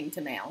worst thing to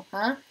mail,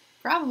 huh?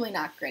 Probably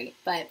not great,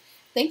 but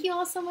thank you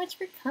all so much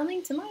for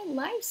coming to my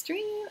live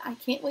stream. I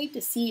can't wait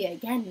to see you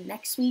again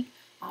next week.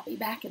 I'll be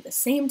back at the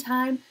same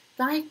time,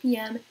 5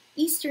 p.m.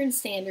 Eastern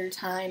Standard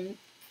Time.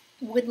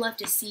 Would love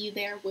to see you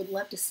there. Would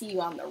love to see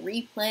you on the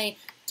replay.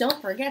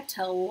 Don't forget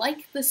to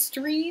like the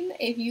stream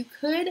if you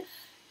could.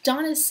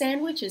 Donna's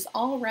sandwich is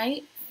all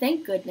right.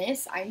 Thank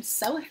goodness. I'm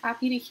so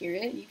happy to hear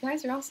it. You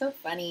guys are all so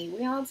funny.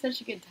 We all had such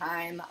a good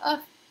time.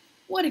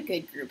 What a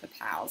good group of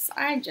pals.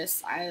 I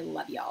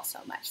love you all so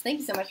much. Thank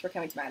you so much for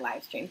coming to my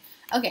live stream.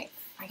 Okay,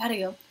 I gotta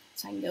go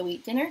so I can go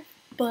eat dinner.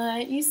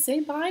 But you say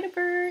bye to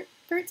Bert.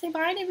 Bert, say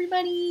bye to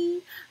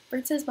everybody.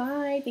 Bert says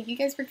bye. Thank you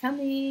guys for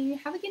coming.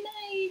 Have a good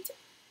night.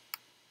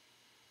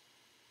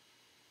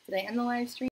 Did I end the live stream?